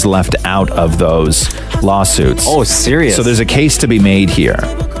 but she was left out of those lawsuits. Oh, serious? So there's a case to be made here.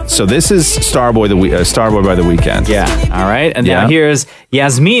 So this is Starboy by The Weeknd. Yeah. All right. And now here's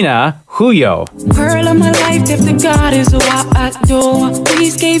Yasmina Huyo. Pearl of my life, if the God is what I adore. We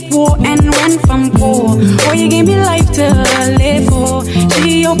escaped war and went from war. Or you gave me life to live for.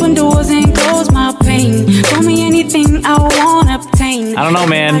 She opened doors and closed my pain. Told me anything I want to obtain. I don't know,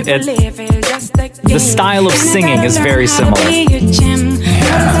 man. The style of singing is very similar.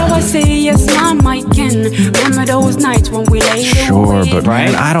 I say yes, Mom, I can. Remember those nights when we lay Sure, but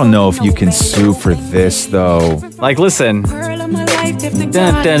man, I don't know if you can sue for this, though. Like, listen. I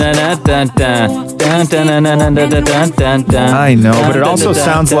know, but it also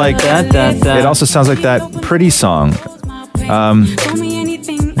sounds like that Pretty song.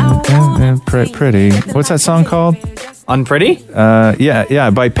 Pretty. What's that song called? Unpretty? Yeah,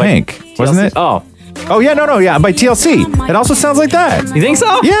 by Pink, wasn't it? Oh yeah, no, yeah, by TLC. It also sounds like that. You think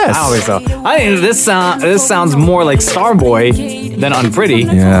so? Yes. I think so. I think this sounds more like Starboy than Unpretty.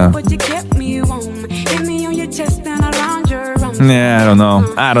 Yeah. Yeah,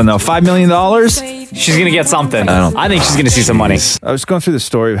 I don't know. $5 million? She's gonna get something. I think she's gonna see some money. I was going through the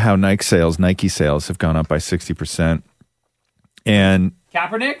story of how Nike sales have gone up by 60%, and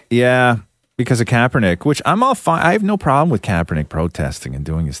Kaepernick? Yeah. Because of Kaepernick, which I'm all fine. I have no problem with Kaepernick protesting and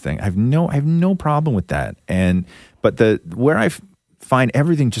doing his thing. I have no problem with that. But where I find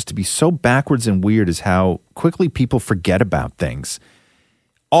everything just to be so backwards and weird is how quickly people forget about things.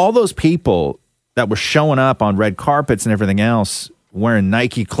 All those people that were showing up on red carpets and everything else wearing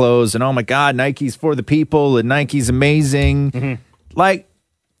Nike clothes and, oh my God, Nike's for the people and Nike's amazing. Mm-hmm. Like,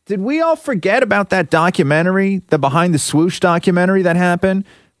 did we all forget about that documentary, the Behind the Swoosh documentary that happened?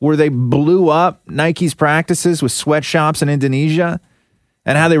 Where they blew up Nike's practices with sweatshops in Indonesia,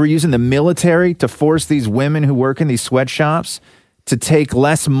 and how they were using the military to force these women who work in these sweatshops to take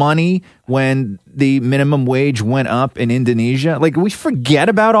less money when the minimum wage went up in Indonesia. Like, we forget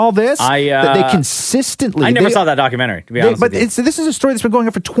about all this. That they consistently... I never saw that documentary, to be honest with you. But this is a story that's been going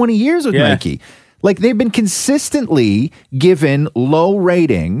on for 20 years with Nike. Like, they've been consistently given low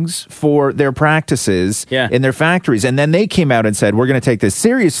ratings for their practices in their factories. And then they came out and said, we're going to take this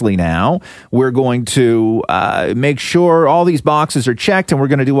seriously now. We're going to make sure all these boxes are checked and we're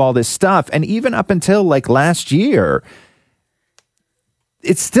going to do all this stuff. And even up until like last year,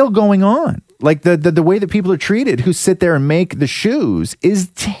 it's still going on. Like the way that people are treated who sit there and make the shoes is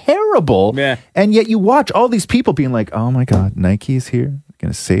terrible. Yeah. And yet you watch all these people being like, oh my God, Nike is here,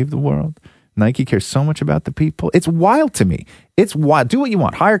 going to save the world. Nike cares so much about the people. It's wild to me. It's wild. Do what you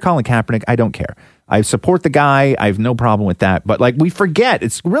want. Hire Colin Kaepernick. I don't care. I support the guy. I have no problem with that. But like, we forget.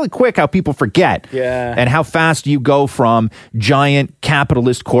 It's really quick how people forget. Yeah. And how fast you go from giant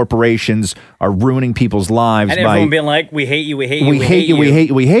capitalist corporations are ruining people's lives. And everyone being like, we hate you, we hate you, we hate you, we hate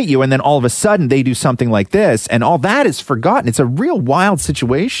you, we hate you. And then all of a sudden they do something like this and all that is forgotten. It's a real wild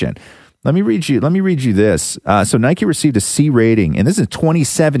situation. Let me read you this. So Nike received a C rating, and this is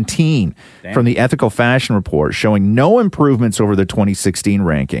 2017 from the Ethical Fashion Report, showing no improvements over the 2016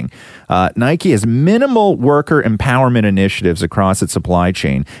 ranking. Nike has minimal worker empowerment initiatives across its supply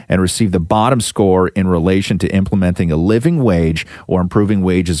chain and received the bottom score in relation to implementing a living wage or improving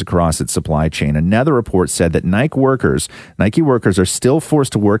wages across its supply chain. Another report said that Nike workers are still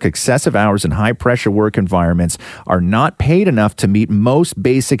forced to work excessive hours in high-pressure work environments, are not paid enough to meet most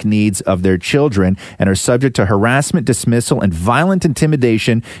basic needs of their children, and are subject to harassment, dismissal, and violent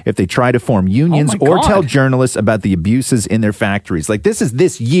intimidation if they try to form unions or tell journalists about the abuses in their factories. Like, this is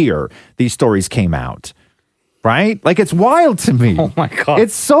this year these stories came out. Right? Like, it's wild to me. Oh my God.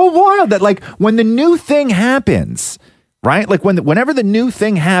 It's so wild that, like, when the new thing happens, right? Like, whenever the new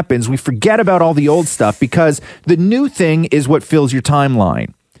thing happens, we forget about all the old stuff because the new thing is what fills your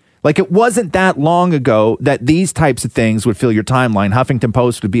timeline. Like, it wasn't that long ago that these types of things would fill your timeline. Huffington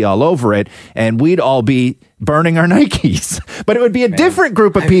Post would be all over it, and we'd all be burning our Nikes. But it would be a different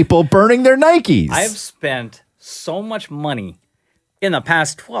group of people burning their Nikes. I've spent so much money in the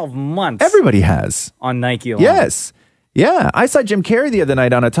past 12 months. Everybody has. On Nike alone. Yes. Yeah, I saw Jim Carrey the other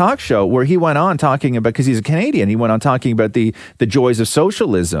night on a talk show where he went on talking about, because he's a Canadian, he went on talking about the joys of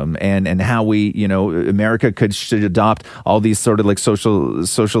socialism and how we, America should adopt all these sort of like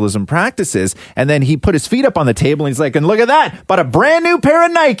socialism practices. And then he put his feet up on the table and he's like, and look at that, bought a brand new pair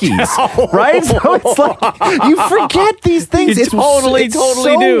of Nikes, right? So it's like, you forget these things. You totally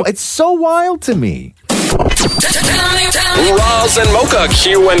do. It's so wild to me. Roz and Mocha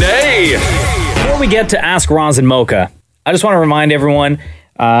Q&A. Before we get to Ask Roz and Mocha, I just want to remind everyone,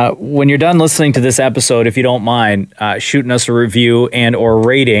 when you're done listening to this episode, if you don't mind, shooting us a review and or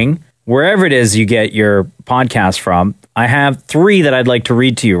rating, wherever it is you get your podcast from. I have 3 that I'd like to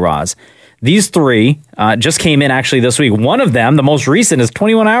read to you, Roz. These 3 just came in actually this week. One of them, the most recent, is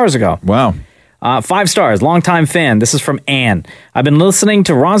 21 hours ago. Wow. 5 stars, longtime fan. This is from Anne. I've been listening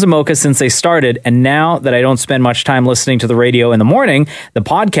to Roz and Mocha since they started, and now that I don't spend much time listening to the radio in the morning, the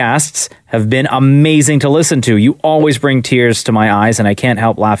podcasts have been amazing to listen to. You always bring tears to my eyes, and I can't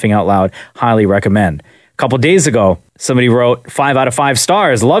help laughing out loud. Highly recommend. A couple days ago, somebody wrote 5 out of 5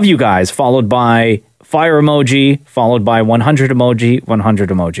 stars. Love you guys, followed by fire emoji, followed by 100 emoji, 100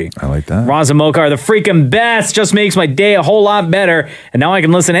 emoji. I like that. Roz and Mocha are the freaking best. Just makes my day a whole lot better. And now I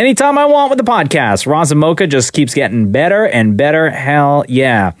can listen anytime I want with the podcast. Roz and Mocha just keeps getting better and better. Hell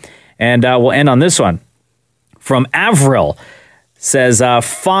yeah. And we'll end on this one. From Avril. Says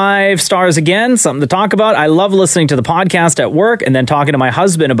 5 stars again, something to talk about. I love listening to the podcast at work and then talking to my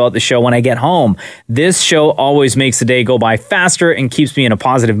husband about the show when I get home. This show always makes the day go by faster and keeps me in a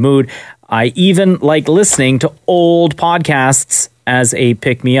positive mood. I even like listening to old podcasts as a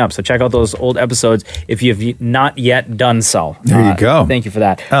pick-me-up. So check out those old episodes if you've not yet done so. There you go. Thank you for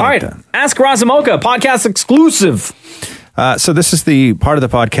that. All right, Ask Roz and Mocha, podcast exclusive. So this is the part of the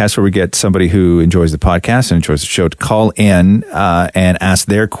podcast where we get somebody who enjoys the podcast and enjoys the show to call in and ask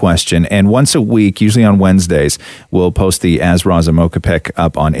their question. And once a week, usually on Wednesdays, we'll post the As Roz and Mocha pick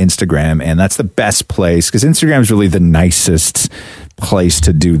up on Instagram. And that's the best place because Instagram is really the nicest place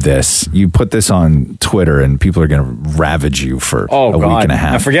to do this. You put this on Twitter and people are going to ravage you for a week and a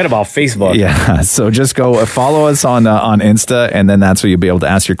half. I forget about Facebook. Yeah. So just go follow us on Insta and then that's where you'll be able to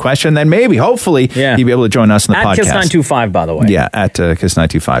ask your question. Then maybe, hopefully, you'll be able to join us in the podcast. At Kiss925, by the way. Yeah, at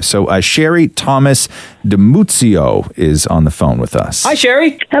Kiss925. So Sherry Thomas DiMuzio is on the phone with us. Hi,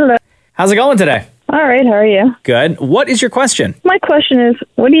 Sherry. Hello. How's it going today? All right, how are you? Good. What is your question? My question is,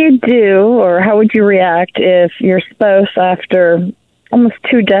 what do you do or how would you react if your spouse, after almost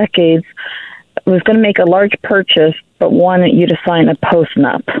 2 decades, was going to make a large purchase but wanted you to sign a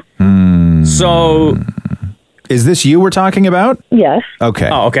post-nup? So... Is this you we're talking about? Yes. Okay.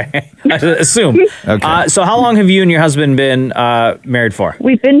 Oh, okay. I assume. Okay. So how long have you and your husband been married for?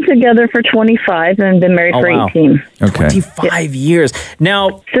 We've been together for 25 and been married for 18. Okay. 25 years.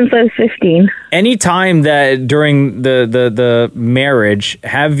 Now, since I was 15. Any time that during the marriage,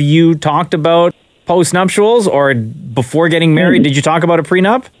 have you talked about post-nuptials or before getting married, did you talk about a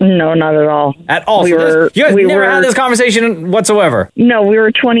prenup? No, not at all. At all? You guys never had this conversation whatsoever? No, we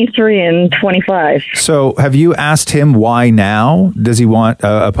were 23 and 25. So have you asked him why now? Does he want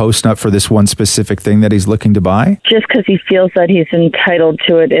a post-nup for this one specific thing that he's looking to buy? Just because he feels that he's entitled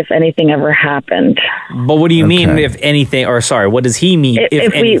to it if anything ever happened. But what do you mean if anything, or sorry, what does he mean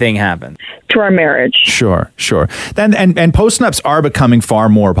if anything happened? To our marriage. Sure. Then and post-nups are becoming far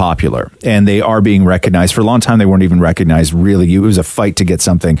more popular and they are being recognized. For a long time, they weren't even recognized. Really, it was a fight to get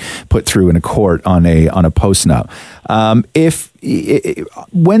something put through in a court on a post-nup.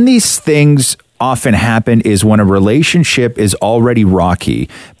 When these things often happen is when a relationship is already rocky,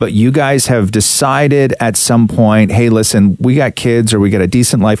 but you guys have decided at some point, hey, listen, we got kids or we got a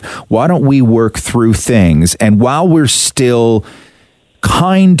decent life. Why don't we work through things? And while we're still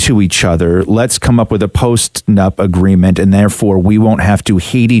kind to each other, let's come up with a post-nup agreement, and therefore we won't have to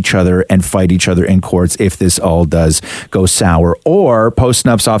hate each other and fight each other in courts if this all does go sour. Or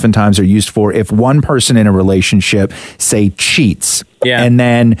post-nups oftentimes are used for if one person in a relationship, say, cheats. Yeah. And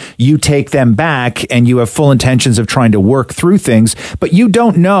then you take them back and you have full intentions of trying to work through things, but you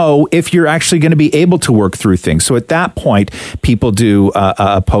don't know if you're actually going to be able to work through things. So at that point, people do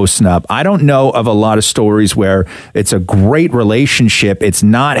a post-nup. I don't know of a lot of stories where it's a great relationship. It's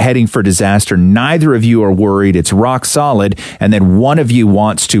not heading for disaster. Neither of you are worried. It's rock solid. And then one of you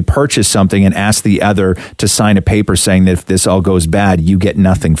wants to purchase something and ask the other to sign a paper saying that if this all goes bad, you get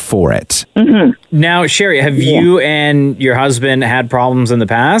nothing for it. Mm-hmm. Now, Sherry, have you and your husband had problems in the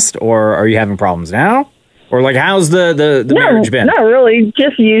past, or are you having problems now? Or like, how's the marriage been? Not really.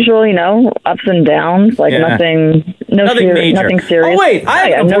 Just usual, ups and downs. Like nothing major. Nothing serious. Oh wait, I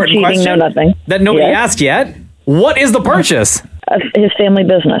have an no important cheating, question. no nothing. That nobody asked yet. What is the purchase? His family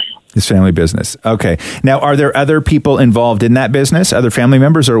business. His family business. Okay. Now, are there other people involved in that business, other family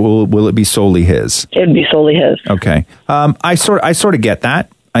members, or will it be solely his? It would be solely his. Okay. I sort of get that.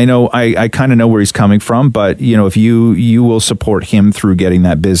 I know I kind of know where he's coming from, but if you will support him through getting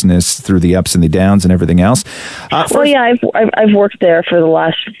that business through the ups and the downs and everything else. I've worked there for the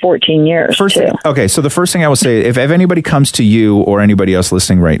last 14 years too. Okay, so the first thing I will say, if anybody comes to you or anybody else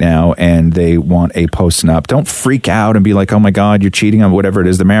listening right now and they want a post-nup, don't freak out and be like, oh my God, you're cheating on whatever it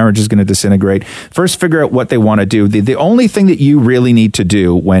is. The marriage is going to disintegrate. First, figure out what they want to do. The only thing that you really need to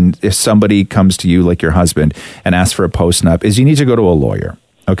do if somebody comes to you, like your husband, and asks for a post-nup, is you need to go to a lawyer.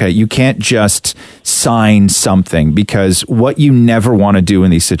 Okay, you can't just sign something, because what you never want to do in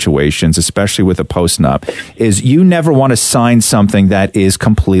these situations, especially with a post-nup, is you never want to sign something that is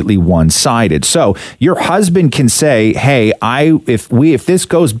completely one-sided. So your husband can say, hey, if this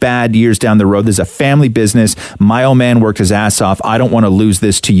goes bad years down the road, there's a family business, my old man worked his ass off, I don't want to lose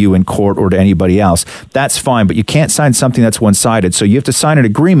this to you in court or to anybody else. That's fine, but you can't sign something that's one-sided. So you have to sign an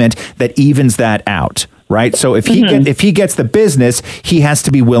agreement that evens that out. Right. So if he gets the business, he has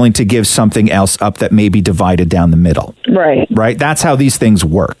to be willing to give something else up that may be divided down the middle. Right. Right. That's how these things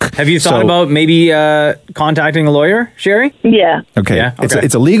work. Have you thought about maybe contacting a lawyer, Sherry? Yeah. Okay. Yeah? Okay.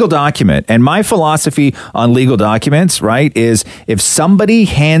 It's a legal document. And my philosophy on legal documents, right, is if somebody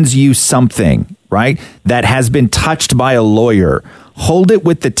hands you something, right, that has been touched by a lawyer, hold it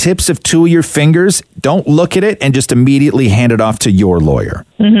with the tips of two of your fingers. Don't look at it and just immediately hand it off to your lawyer.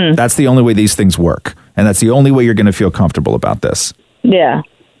 Mm-hmm. That's the only way these things work. And that's the only way you're going to feel comfortable about this. Yeah.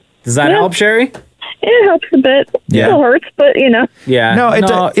 Does that help, Sherry? It helps a bit. Yeah. It still hurts, but Yeah. No,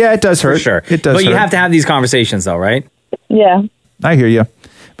 it does hurt. For sure. It does But you hurt. have to have these conversations, though, right? Yeah. I hear you.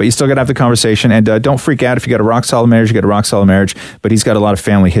 But you still got to have the conversation, and don't freak out if you got a rock solid marriage. You got a rock solid marriage, but he's got a lot of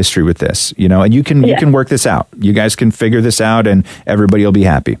family history with this, and you can work this out. You guys can figure this out, and everybody will be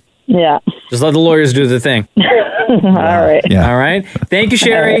happy. Yeah. Just let the lawyers do the thing. All right. Yeah. All right. Thank you,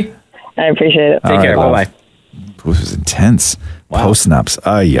 Sherry. I appreciate it. Take care. Bye bye. This was intense. Wow. Post-nups.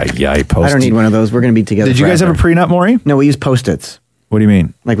 Post. I don't need one of those. We're going to be together. Did you guys have a prenup, Maury? No, we use Post-its. What do you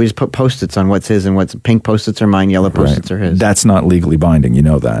mean? Like we just put Post-its on what's his and what's pink Post-its are mine, yellow Post-its are his. That's not legally binding. You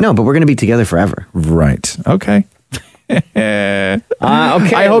know that. No, but we're going to be together forever. Right. Okay. Okay.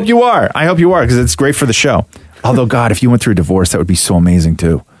 I hope you are. Because it's great for the show. Although, God, if you went through a divorce, that would be so amazing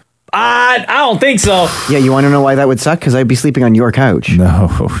too. I don't think so. Yeah, you want to know why that would suck? Because I'd be sleeping on your couch. No,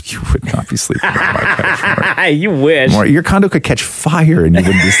 you would not be sleeping on my couch. You wish. Your condo could catch fire and you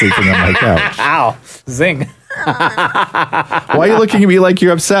wouldn't be sleeping on my couch. Ow. Zing. Why are you looking at me like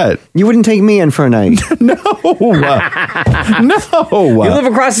you're upset? You wouldn't take me in for a night. No. You live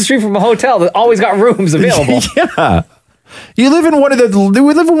across the street from a hotel that always got rooms available. Yeah. We live in one of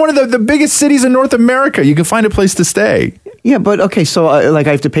the biggest cities in North America. You can find a place to stay. Yeah, but okay, so I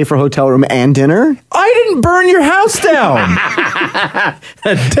have to pay for a hotel room and dinner? I didn't burn your house down.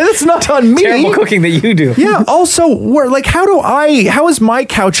 That's not on me. Terrible cooking that you do. Yeah. Also, how is my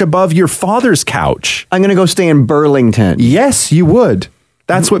couch above your father's couch? I'm going to go stay in Burlington. Yes, you would.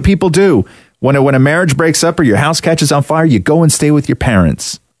 That's what people do. When a marriage breaks up or your house catches on fire, you go and stay with your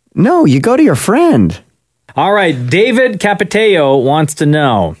parents. No, you go to your friend. All right, David Capiteo wants to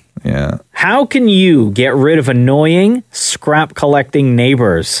know. Yeah. How can you get rid of annoying scrap collecting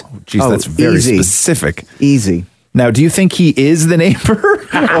neighbors? Geez, that's very specific. Easy. Now, do you think he is the neighbor?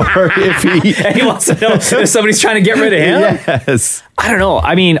 Or if he wants to know if somebody's trying to get rid of him? Yes. I don't know.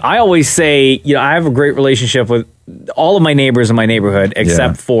 I mean, I always say, I have a great relationship with all of my neighbors in my neighborhood,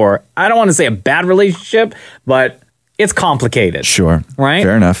 except for, I don't want to say a bad relationship, but it's complicated. Sure. Right?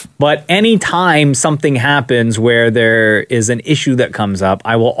 Fair enough. But anytime something happens where there is an issue that comes up,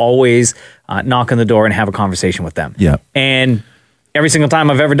 I will always knock on the door and have a conversation with them. Yeah. And every single time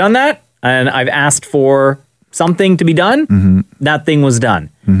I've ever done that, and I've asked for something to be done, that thing was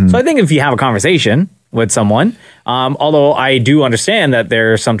done. So I think if you have a conversation with someone, although I do understand that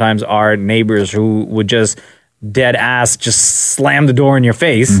there sometimes are neighbors who would just dead ass just slam the door in your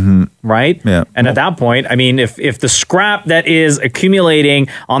face, right? Yeah. And at that point, I mean, if the scrap that is accumulating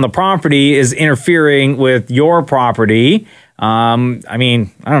on the property is interfering with your property, I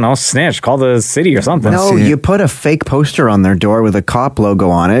mean, I don't know, snitch, call the city or something. No, you put a fake poster on their door with a cop logo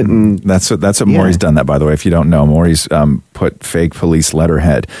on it, and that's what Maury's done. That, by the way, if you don't know, Maury's put fake police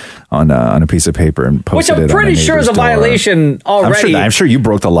letterhead on a piece of paper and posted it. Which I'm pretty sure is a violation already. I'm sure you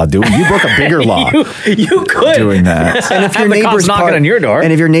broke the law doing. You broke a bigger law. you could doing that. And if your the neighbors cops knocking on your door,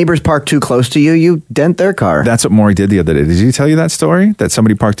 and if your neighbors park too close to you, you dent their car. That's what Maury did the other day. Did he tell you that story? That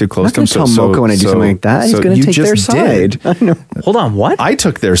somebody parked too close to him? I'm not going to tell Mocha when I do something like that. He's going to take their side. I know. Hold on, what? I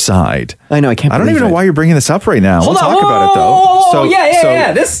took their side. I know. I can't. I don't even know why you're bringing this up right now. Hold we'll on, talk about it though.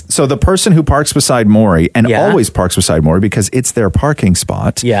 Yeah. So the person who parks beside Maury and always parks beside Maury because it's their parking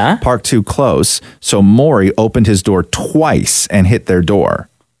spot. Yeah. Parked too close. So Maury opened his door twice and hit their door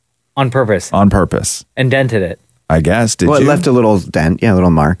on purpose. On purpose. And dented it. I guess. Did well, you? It left a little dent. Yeah, a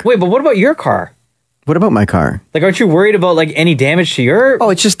little mark. Wait, but what about your car? What about my car? Like, aren't you worried about like any damage to your?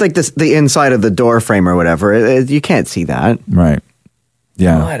 Oh, it's just like the inside of the door frame or whatever. You can't see that. Right.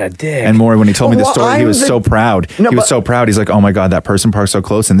 Yeah. What a dick. And Maury, when he told me the Well, story, he was so proud. He was so proud. He's like, oh my God, that person parked so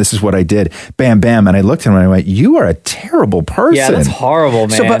close and this is what I did. Bam, bam. And I looked at him and I went, you are a terrible person. Yeah, that's horrible,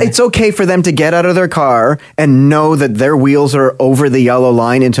 man. So, but it's okay for them to get out of their car and know that their wheels are over the yellow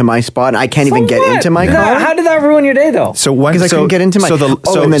line into my spot and I can't even get into my car? How did that ruin your day, though? So when Because I couldn't get into my...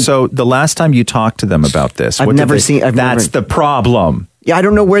 So the last time you talked to them about this, that's the problem. Yeah, I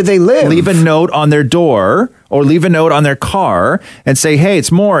don't know where they live. Leave a note on their door or leave a note on their car and say, hey,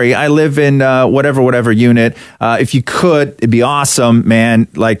 it's Maury. I live in whatever unit. If you could, it'd be awesome, man.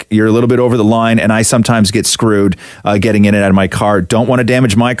 Like, you're a little bit over the line and I sometimes get screwed getting in and out of my car. Don't want to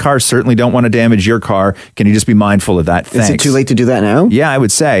damage my car. Certainly don't want to damage your car. Can you just be mindful of that? Thanks. Is it too late to do that now? Yeah, I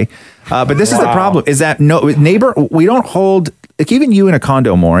would say. But this is the problem, is that we don't hold, like even you in a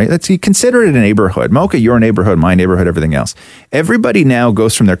condo, Maury, you consider it a neighborhood. Mocha, your neighborhood, my neighborhood, everything else. Everybody now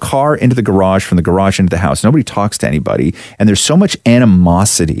goes from their car into the garage, from the garage into the house. Nobody talks to anybody. And there's so much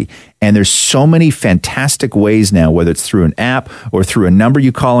animosity. And there's so many fantastic ways now, whether it's through an app or through a number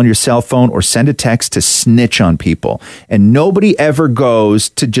you call on your cell phone or send a text to snitch on people. And nobody ever goes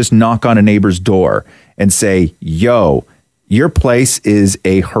to just knock on a neighbor's door and say, yo, your place is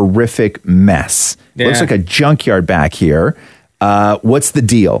a horrific mess. Yeah. Looks like a junkyard back here. What's the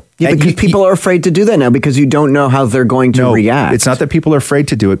deal? Yeah, because people are afraid to do that now because you don't know how they're going to react. It's not that people are afraid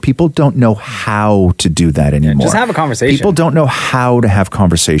to do it. People don't know how to do that anymore. Just have a conversation. People don't know how to have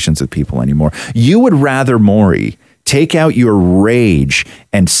conversations with people anymore. You would rather, Maury, take out your rage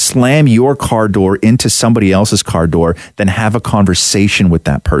and slam your car door into somebody else's car door than have a conversation with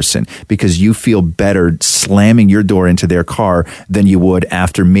that person because you feel better slamming your door into their car than you would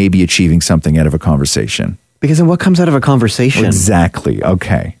after maybe achieving something out of a conversation. Because then what comes out of a conversation? Exactly.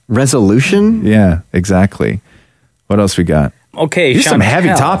 Okay. Resolution? Yeah, exactly. What else we got? Okay, These are some Chantel. heavy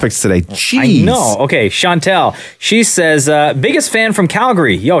topics today. Jeez. I know. Okay, Chantel. She says, biggest fan from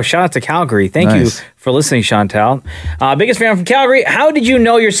Calgary. Yo, shout out to Calgary. Thank you for listening, Chantel. Biggest fan from Calgary. How did you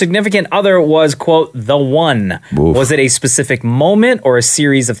know your significant other was, quote, the one? Oof. Was it a specific moment or a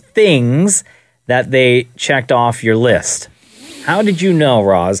series of things that they checked off your list? How did you know,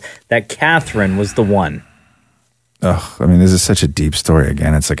 Roz, that Catherine was the one? Ugh, I mean, this is such a deep story.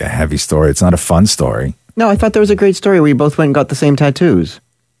 Again, it's like a heavy story. It's not a fun story. No, I thought there was a great story where you both went and got the same tattoos.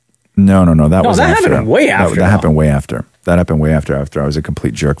 No. That was that happened way after. That happened way after. That happened way after I was a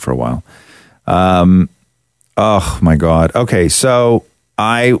complete jerk for a while. Oh, my God. Okay, so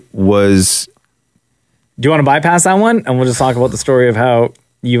I was... Do you want to bypass that one? And we'll just talk about the story of how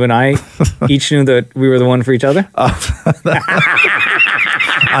you and I each knew that we were the one for each other?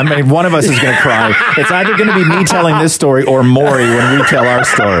 I mean, one of us is going to cry. It's either going to be me telling this story or Maury when we tell our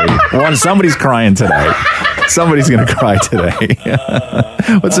story. Somebody's crying today. Somebody's going to cry today.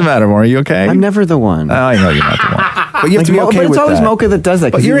 What's the matter, Maury? You okay? I'm never the one. I know you're not the one. But you have to be okay with that. But it's always Mocha that does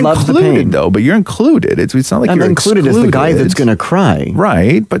that But because you're he loves the included, pain. though. But you're included. It's not like I'm you're included as the guy that's going to cry.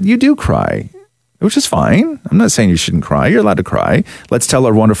 Right, but you do cry. Which is fine. I'm not saying you shouldn't cry. You're allowed to cry. Let's tell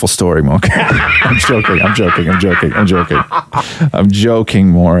our wonderful story, Mocha. I'm joking,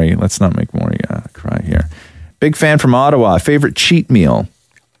 Maury. Let's not make Maury cry here. Big fan from Ottawa. Favorite cheat meal?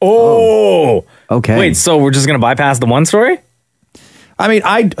 Oh. Okay. Wait, so we're just going to bypass the one story? I mean,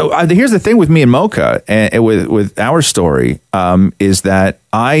 here's the thing with me and Mocha, and with our story, is that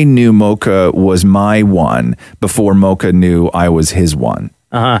I knew Mocha was my one before Mocha knew I was his one.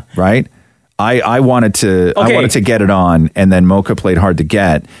 Uh-huh. Right? I wanted to get it on, and then Mocha played hard to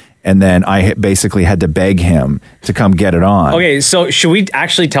get, and then I basically had to beg him to come get it on. Okay, so should we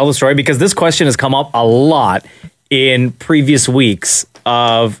actually tell the story? Because this question has come up a lot in previous weeks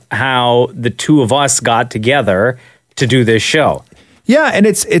of how the two of us got together to do this show. Yeah, and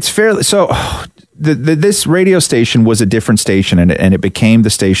it's fairly so. This radio station was a different station, and it became the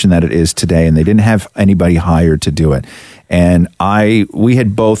station that it is today, and they didn't have anybody hired to do it. And we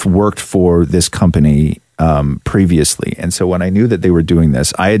had both worked for this company previously, and so when I knew that they were doing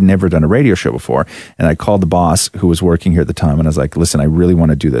this, I had never done a radio show before, and I called the boss who was working here at the time, and I was like, "Listen, I really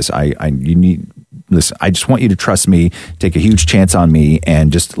want to do this. listen, I just want you to trust me, take a huge chance on me,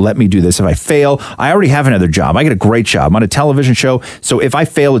 and just let me do this. If I fail, I already have another job. I get a great job. I'm on a television show. So if I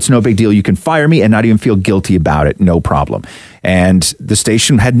fail, it's no big deal. You can fire me and not even feel guilty about it. No problem. And the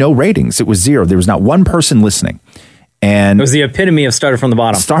station had no ratings. It was zero. There was not one person listening. And it was the epitome of started from the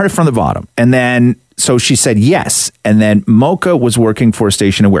bottom. Started from the bottom. And then, so she said yes. And then Mocha was working for a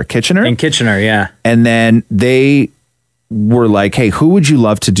station in where? Kitchener? In Kitchener, yeah. And then they were like, hey, who would you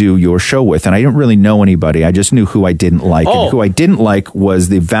love to do your show with? And I didn't really know anybody. I just knew who I didn't like. Oh. And who I didn't like was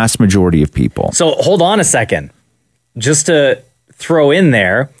the vast majority of people. So hold on a second. Just to throw in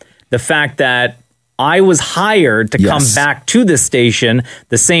there the fact that I was hired to come back to this station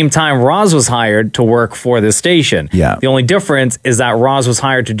the same time Roz was hired to work for this station. Yeah. The only difference is that Roz was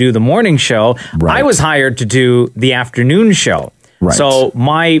hired to do the morning show. Right. I was hired to do the afternoon show. Right. So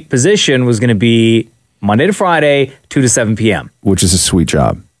my position was going to be Monday to Friday, 2 to 7 p.m. Which is a sweet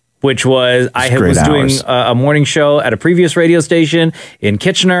job. Which was, I great was doing hours. a morning show at a previous radio station in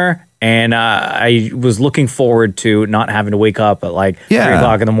Kitchener. And I was looking forward to not having to wake up at like 3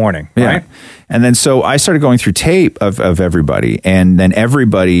 o'clock in the morning. Right. And then so I started going through tape of everybody, and then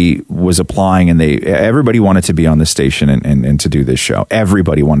everybody was applying, and everybody wanted to be on this station and to do this show.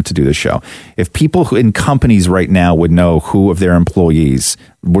 Everybody wanted to do this show. If people in companies right now would know who of their employees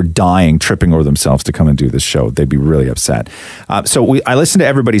were dying, tripping over themselves to come and do this show, they'd be really upset. So I listened to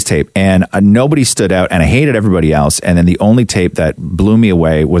everybody's tape, and nobody stood out, and I hated everybody else. And then the only tape that blew me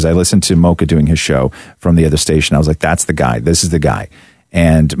away was I listened to Mocha doing his show from the other station. I was like, that's the guy. This is the guy.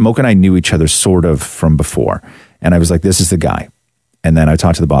 And Mocha and I knew each other sort of from before. And I was like, this is the guy. And then I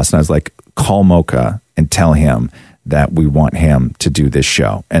talked to the boss, and I was like, call Mocha and tell him that we want him to do this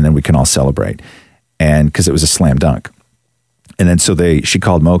show. And then we can all celebrate. And because it was a slam dunk. And then so she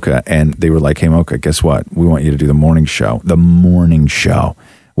called Mocha, and they were like, hey, Mocha, guess what? We want you to do the morning show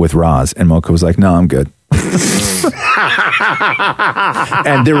with Roz. And Mocha was like, no, I'm good.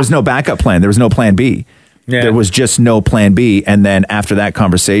 And there was no backup plan. There was no plan B. Yeah. There was just no plan B. And then after that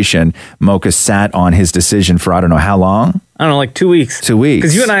conversation, Mocha sat on his decision for I don't know how long. I don't know, like 2 weeks. 2 weeks.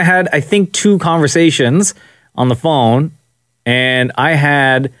 Because you and I had, I think, 2 conversations on the phone, and I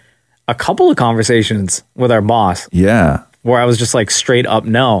had a couple of conversations with our boss. Yeah. Where I was just like straight up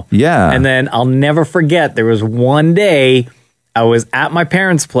no. Yeah. And then I'll never forget, there was one day I was at my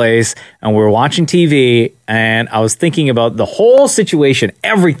parents' place and we were watching TV, and I was thinking about the whole situation,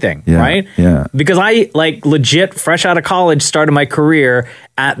 everything, right? Yeah. Because I like legit fresh out of college started my career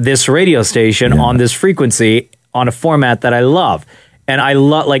at this radio station on this frequency on a format that I love. And I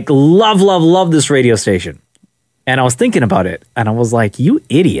love this radio station. And I was thinking about it, and I was like, you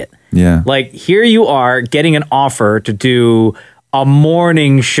idiot. Yeah. Like, here you are getting an offer to do a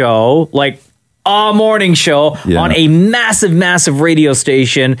morning show, on a massive radio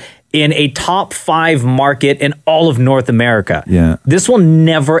station in a top 5 market in all of North America. Yeah. This will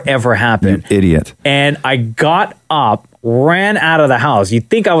never, ever happen. You idiot. And I got up, ran out of the house. You'd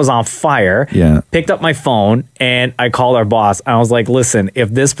think I was on fire. Yeah. Picked up my phone, and I called our boss. I was like, listen, if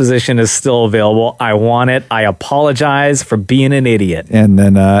this position is still available, I want it. I apologize for being an idiot. And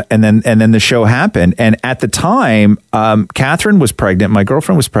then the show happened. And at the time, Catherine was pregnant. My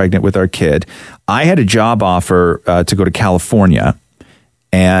girlfriend was pregnant with our kid. I had a job offer to go to California.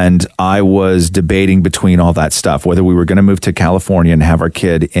 And I was debating between all that stuff, whether we were going to move to California and have our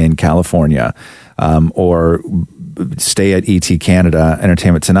kid in California, or stay at ET Canada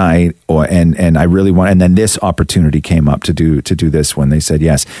Entertainment Tonight, and I really want. And then this opportunity came up to do this when they said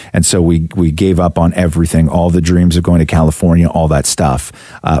yes, and so we gave up on everything, all the dreams of going to California, all that stuff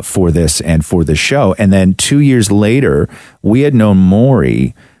for this and for this show. And then 2 years later, we had known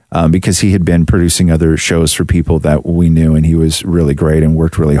Maury. Because he had been producing other shows for people that we knew, and he was really great and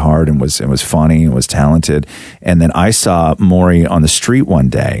worked really hard and was funny and was talented. And then I saw Maury on the street one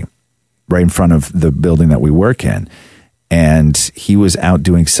day, right in front of the building that we work in, and he was out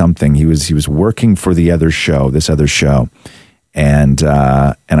doing something. He was working for this other show, and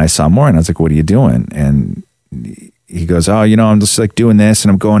I saw Maury, and I was like, "What are you doing?" And he goes, oh, I'm just like doing this, and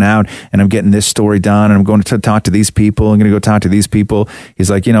I'm going out and I'm getting this story done, and I'm going to talk to these people. I'm going to go talk to these people. He's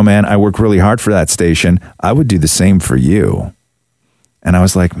like, man, I work really hard for that station. I would do the same for you. And I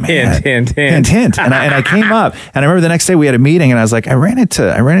was like, man, hint. And I came up, and I remember the next day we had a meeting, and I was like, I ran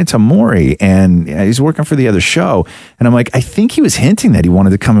into Maury, and he's working for the other show. And I'm like, I think he was hinting that he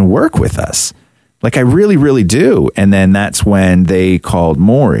wanted to come and work with us. Like I really, really do. And then that's when they called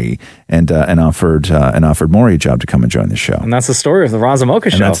Maury and offered Maury a job to come and join the show. And that's the story of the Roz and Mocha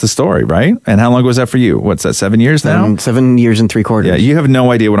show. And that's the story, right? And how long was that for you? What's that, 7 years now? 7 years and 3/4. Yeah, you have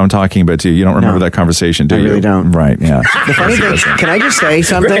no idea what I'm talking about, do you? You don't remember that conversation, do you? I really don't. Right, yeah. The funny thing, can I just say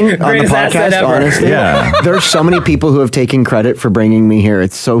something on the podcast, honestly? Yeah. There's so many people who have taken credit for bringing me here.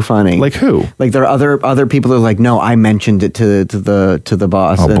 It's so funny. Like who? Like there are other people who are like, no, I mentioned it to the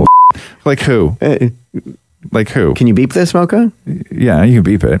boss. Oh, like who? Like who? Can you beep this, Mocha? Yeah, you can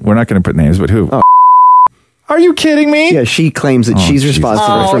beep it. We're not going to put names, but who? Oh. Are you kidding me? Yeah, she claims that she's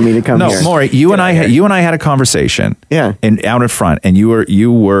responsible for me to come here. No, Maury, you and I had a conversation. Yeah, and out in front, and you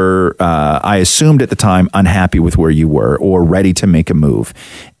were I assumed at the time unhappy with where you were or ready to make a move,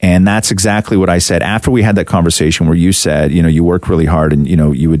 and that's exactly what I said after we had that conversation where you said, you work really hard, and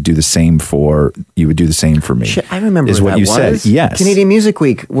you would do the same for me. Shit, I remember is what you said. Yes, Canadian Music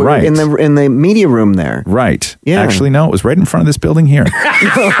Week. We're right in the media room there. Right. Yeah. Actually, no, it was right in front of this building here.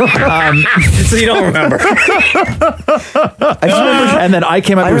 So you don't remember. I just remember, and then I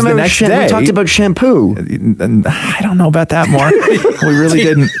came up. It was the next day. We talked about shampoo. I don't know about that, Mark. We really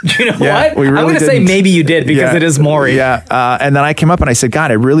didn't. Do you know what? We really I'm going to say maybe you did because it is Maury. Yeah. And then I came up and I said, God,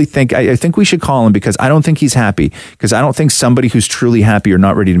 I really think I think we should call him because I don't think he's happy. Because I don't think somebody who's truly happy or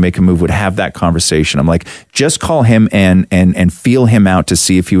not ready to make a move would have that conversation. I'm like, just call him and feel him out to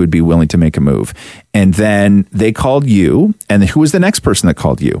see if he would be willing to make a move. And then they called you. And who was the next person that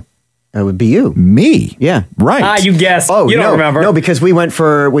called you? That would be you. Me. Yeah. Right. You guessed. Oh, you don't remember. No, because we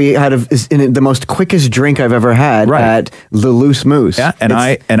had the most quickest drink I've ever had at the Loose Moose. Yeah, and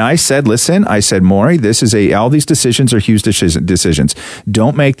I said, listen, Maury, this is all these decisions are huge decisions.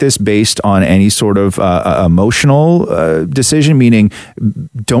 Don't make this based on any sort of emotional decision, meaning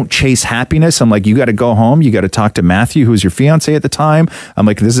don't chase happiness. I'm like, you got to go home. You got to talk to Matthew, who's your fiance at the time. I'm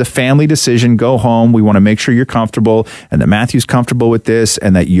like, this is a family decision. Go home. We want to make sure you're comfortable and that Matthew's comfortable with this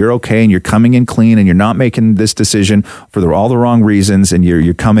and that you're okay. And you're coming in clean and you're not making this decision for all the wrong reasons. And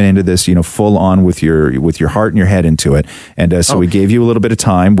you're coming into this, full on with your heart and your head into it. And so we gave you a little bit of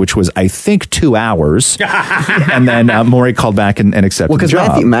time, which was, I think, 2 hours. And then Maury called back and accepted the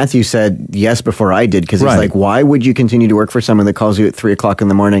job. Because Matthew said yes before I did. Because it's like, why would you continue to work for someone that calls you at 3:00 in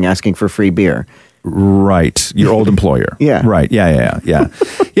the morning asking for free beer? Right. Your old employer. Yeah. Right. Yeah.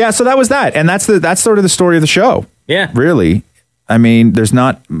 Yeah. So that was that. And that's sort of the story of the show. Yeah. Really. I mean, there's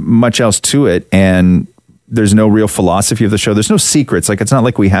not much else to it, and there's no real philosophy of the show. There's no secrets. Like, it's not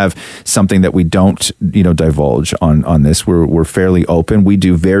like we have something that we don't, divulge on this. We're fairly open. We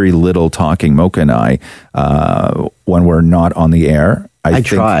do very little talking, Mocha and I, when we're not on the air.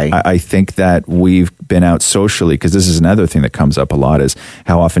 I think that we've been out socially, because this is another thing that comes up a lot, is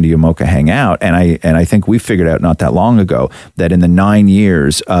how often do you and Mocha hang out? And I think we figured out not that long ago that in the 9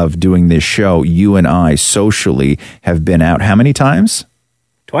 years of doing this show, you and I socially have been out how many times?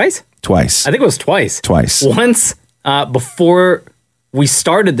 Twice. I think it was twice. Once before we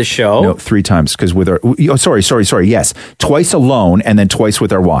started the show. No, 3 times, because with our... Oh, sorry. Yes. Twice alone and then twice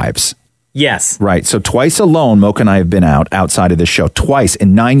with our wives. Yes. Right. So twice alone, Mocha and I have been outside of this show. Twice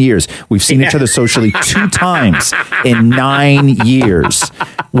in 9 years. We've seen each other socially 2 times in 9 years,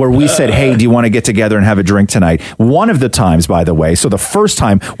 where we said, hey, do you want to get together and have a drink tonight? One of the times, by the way, so the first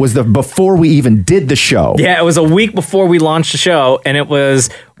time was before we even did the show. Yeah, it was a week before we launched the show, and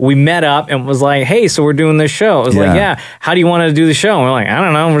we met up and was like, hey, so we're doing this show. It was like, yeah, how do you want to do the show? And we're like, I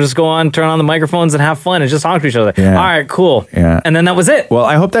don't know. We'll just go on, turn on the microphones and have fun and just talk to each other. Yeah. All right, cool. Yeah. And then that was it. Well,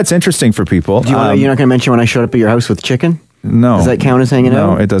 I hope that's interesting for people. You're not going to mention when I showed up at your house with chicken? No. Does that count as hanging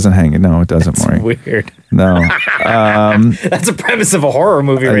out? No, it doesn't hang. No, it doesn't, Maury. Weird. No. That's a premise of a horror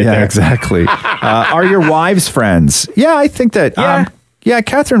movie right there. Yeah, exactly. Are your wives friends? Yeah, I think that... Yeah,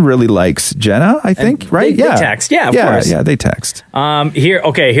 Catherine really likes Jenna, I think, right? They text. Yeah, of course. Yeah, they text.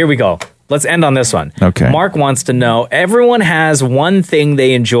 Here we go. Let's end on this one. Okay. Mark wants to know, everyone has one thing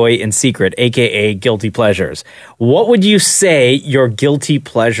they enjoy in secret, aka guilty pleasures. What would you say your guilty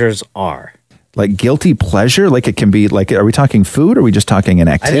pleasures are? Like guilty pleasure? Like it can be like, are we talking food? Or are we just talking an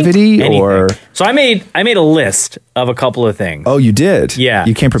activity? Or so I made a list of a couple of things. Oh, you did? Yeah.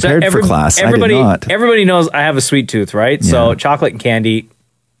 You came prepared for class. I did not. Everybody knows I have a sweet tooth, right? Yeah. So chocolate and candy,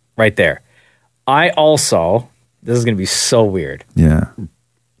 right there. I also, this is going to be so weird. Yeah.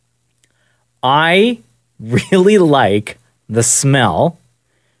 I really like the smell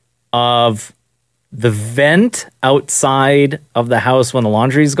of the vent outside of the house when the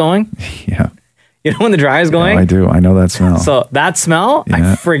laundry is going. Yeah. You know when the dryer's going? I do. I know that smell. So that smell,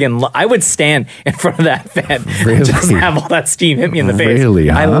 yeah. I would stand in front of that vent really? and just have all that steam hit me in the face. Really?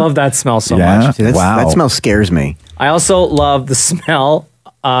 Huh? I love that smell so much. See, that smell scares me. I also love the smell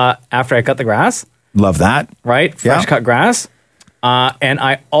after I cut the grass. Love that. Right? Fresh cut grass. And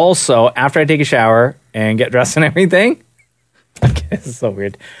I also, after I take a shower and get dressed and everything, okay, this is so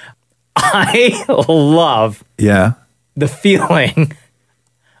weird. I love the feeling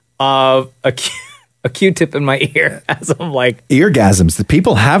of a Q-tip in my ear as I'm like... Eargasms. The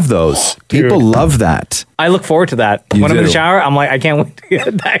people have those. People love that. I look forward to that. You when I'm in the do. shower, I'm like, I can't wait to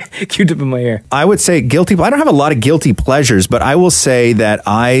get that Q-tip in my ear. I would say guilty. I don't have a lot of guilty pleasures, but I will say that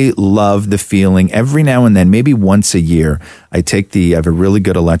I love the feeling every now and then, maybe once a year, I have a really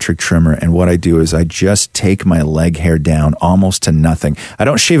good electric trimmer, and what I do is I just take my leg hair down almost to nothing. I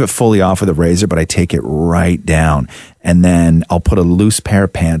don't shave it fully off with a razor, but I take it right down. And then I'll put a loose pair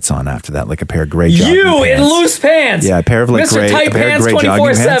of pants on after that, like a pair of gray jogging pants. In loose pants. Yeah, a pair of like Mr. gray, Tight a pair Pants of gray jogging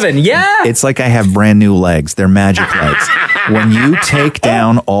 24/7. pants. Yeah. It's like I have brand new legs. They're magic legs. When you take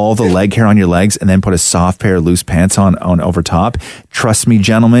down all the leg hair on your legs and then put a soft pair of loose pants on over top, trust me,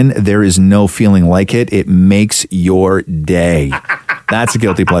 gentlemen, there is no feeling like it. It makes your day. That's a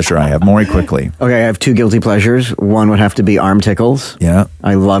guilty pleasure I have. Maury, quickly. Okay, I have two guilty pleasures. One would have to be arm tickles. Yeah.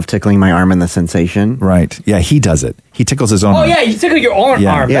 I love tickling my arm and the sensation. Right. Yeah, he does it. He tickles his own arm. Yeah, you tickle your own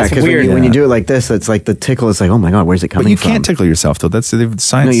arm. Yeah, That's because weird. when you do it like this, it's like the tickle is like, oh my God, where's it coming from? But you can't tickle yourself, though. That's the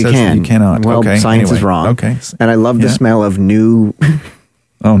science No, you says can. you cannot. Well, okay. science is wrong. Okay. And I love the smell of new...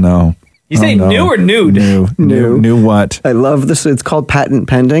 Oh, no. You say new or nude? New what? I love this. It's called patent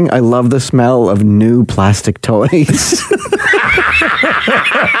pending. I love the smell of new plastic toys.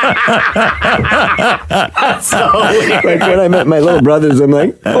 That's so weird. Like when I met my little brothers, I'm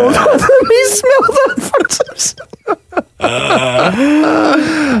like, oh, let me smell that.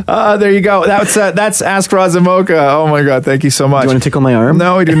 There you go. That's Ask Roz and Mocha. Oh my God, thank you so much. Do you want to tickle my arm?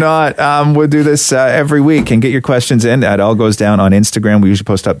 No, we do not. We'll do this every week and get your questions in. It all goes down on Instagram. We usually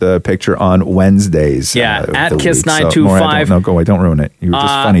post up the picture on Wednesdays. Yeah, at the week. Kiss925. No, go away. Don't ruin it. You were just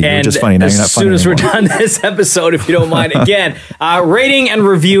funny. You were just funny. Now you're not as funny soon as we're anymore. done this episode, if you don't mind, again, rating and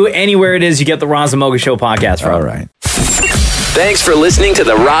review anywhere it is you get the Roz and Mocha Show podcast from. All right. Thanks for listening to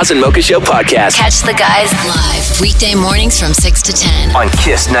the Roz and Mocha Show podcast Catch the guys live weekday mornings from 6 to 10 on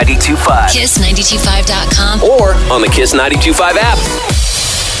Kiss 92.5 Kiss925.com or on the Kiss 92.5 app.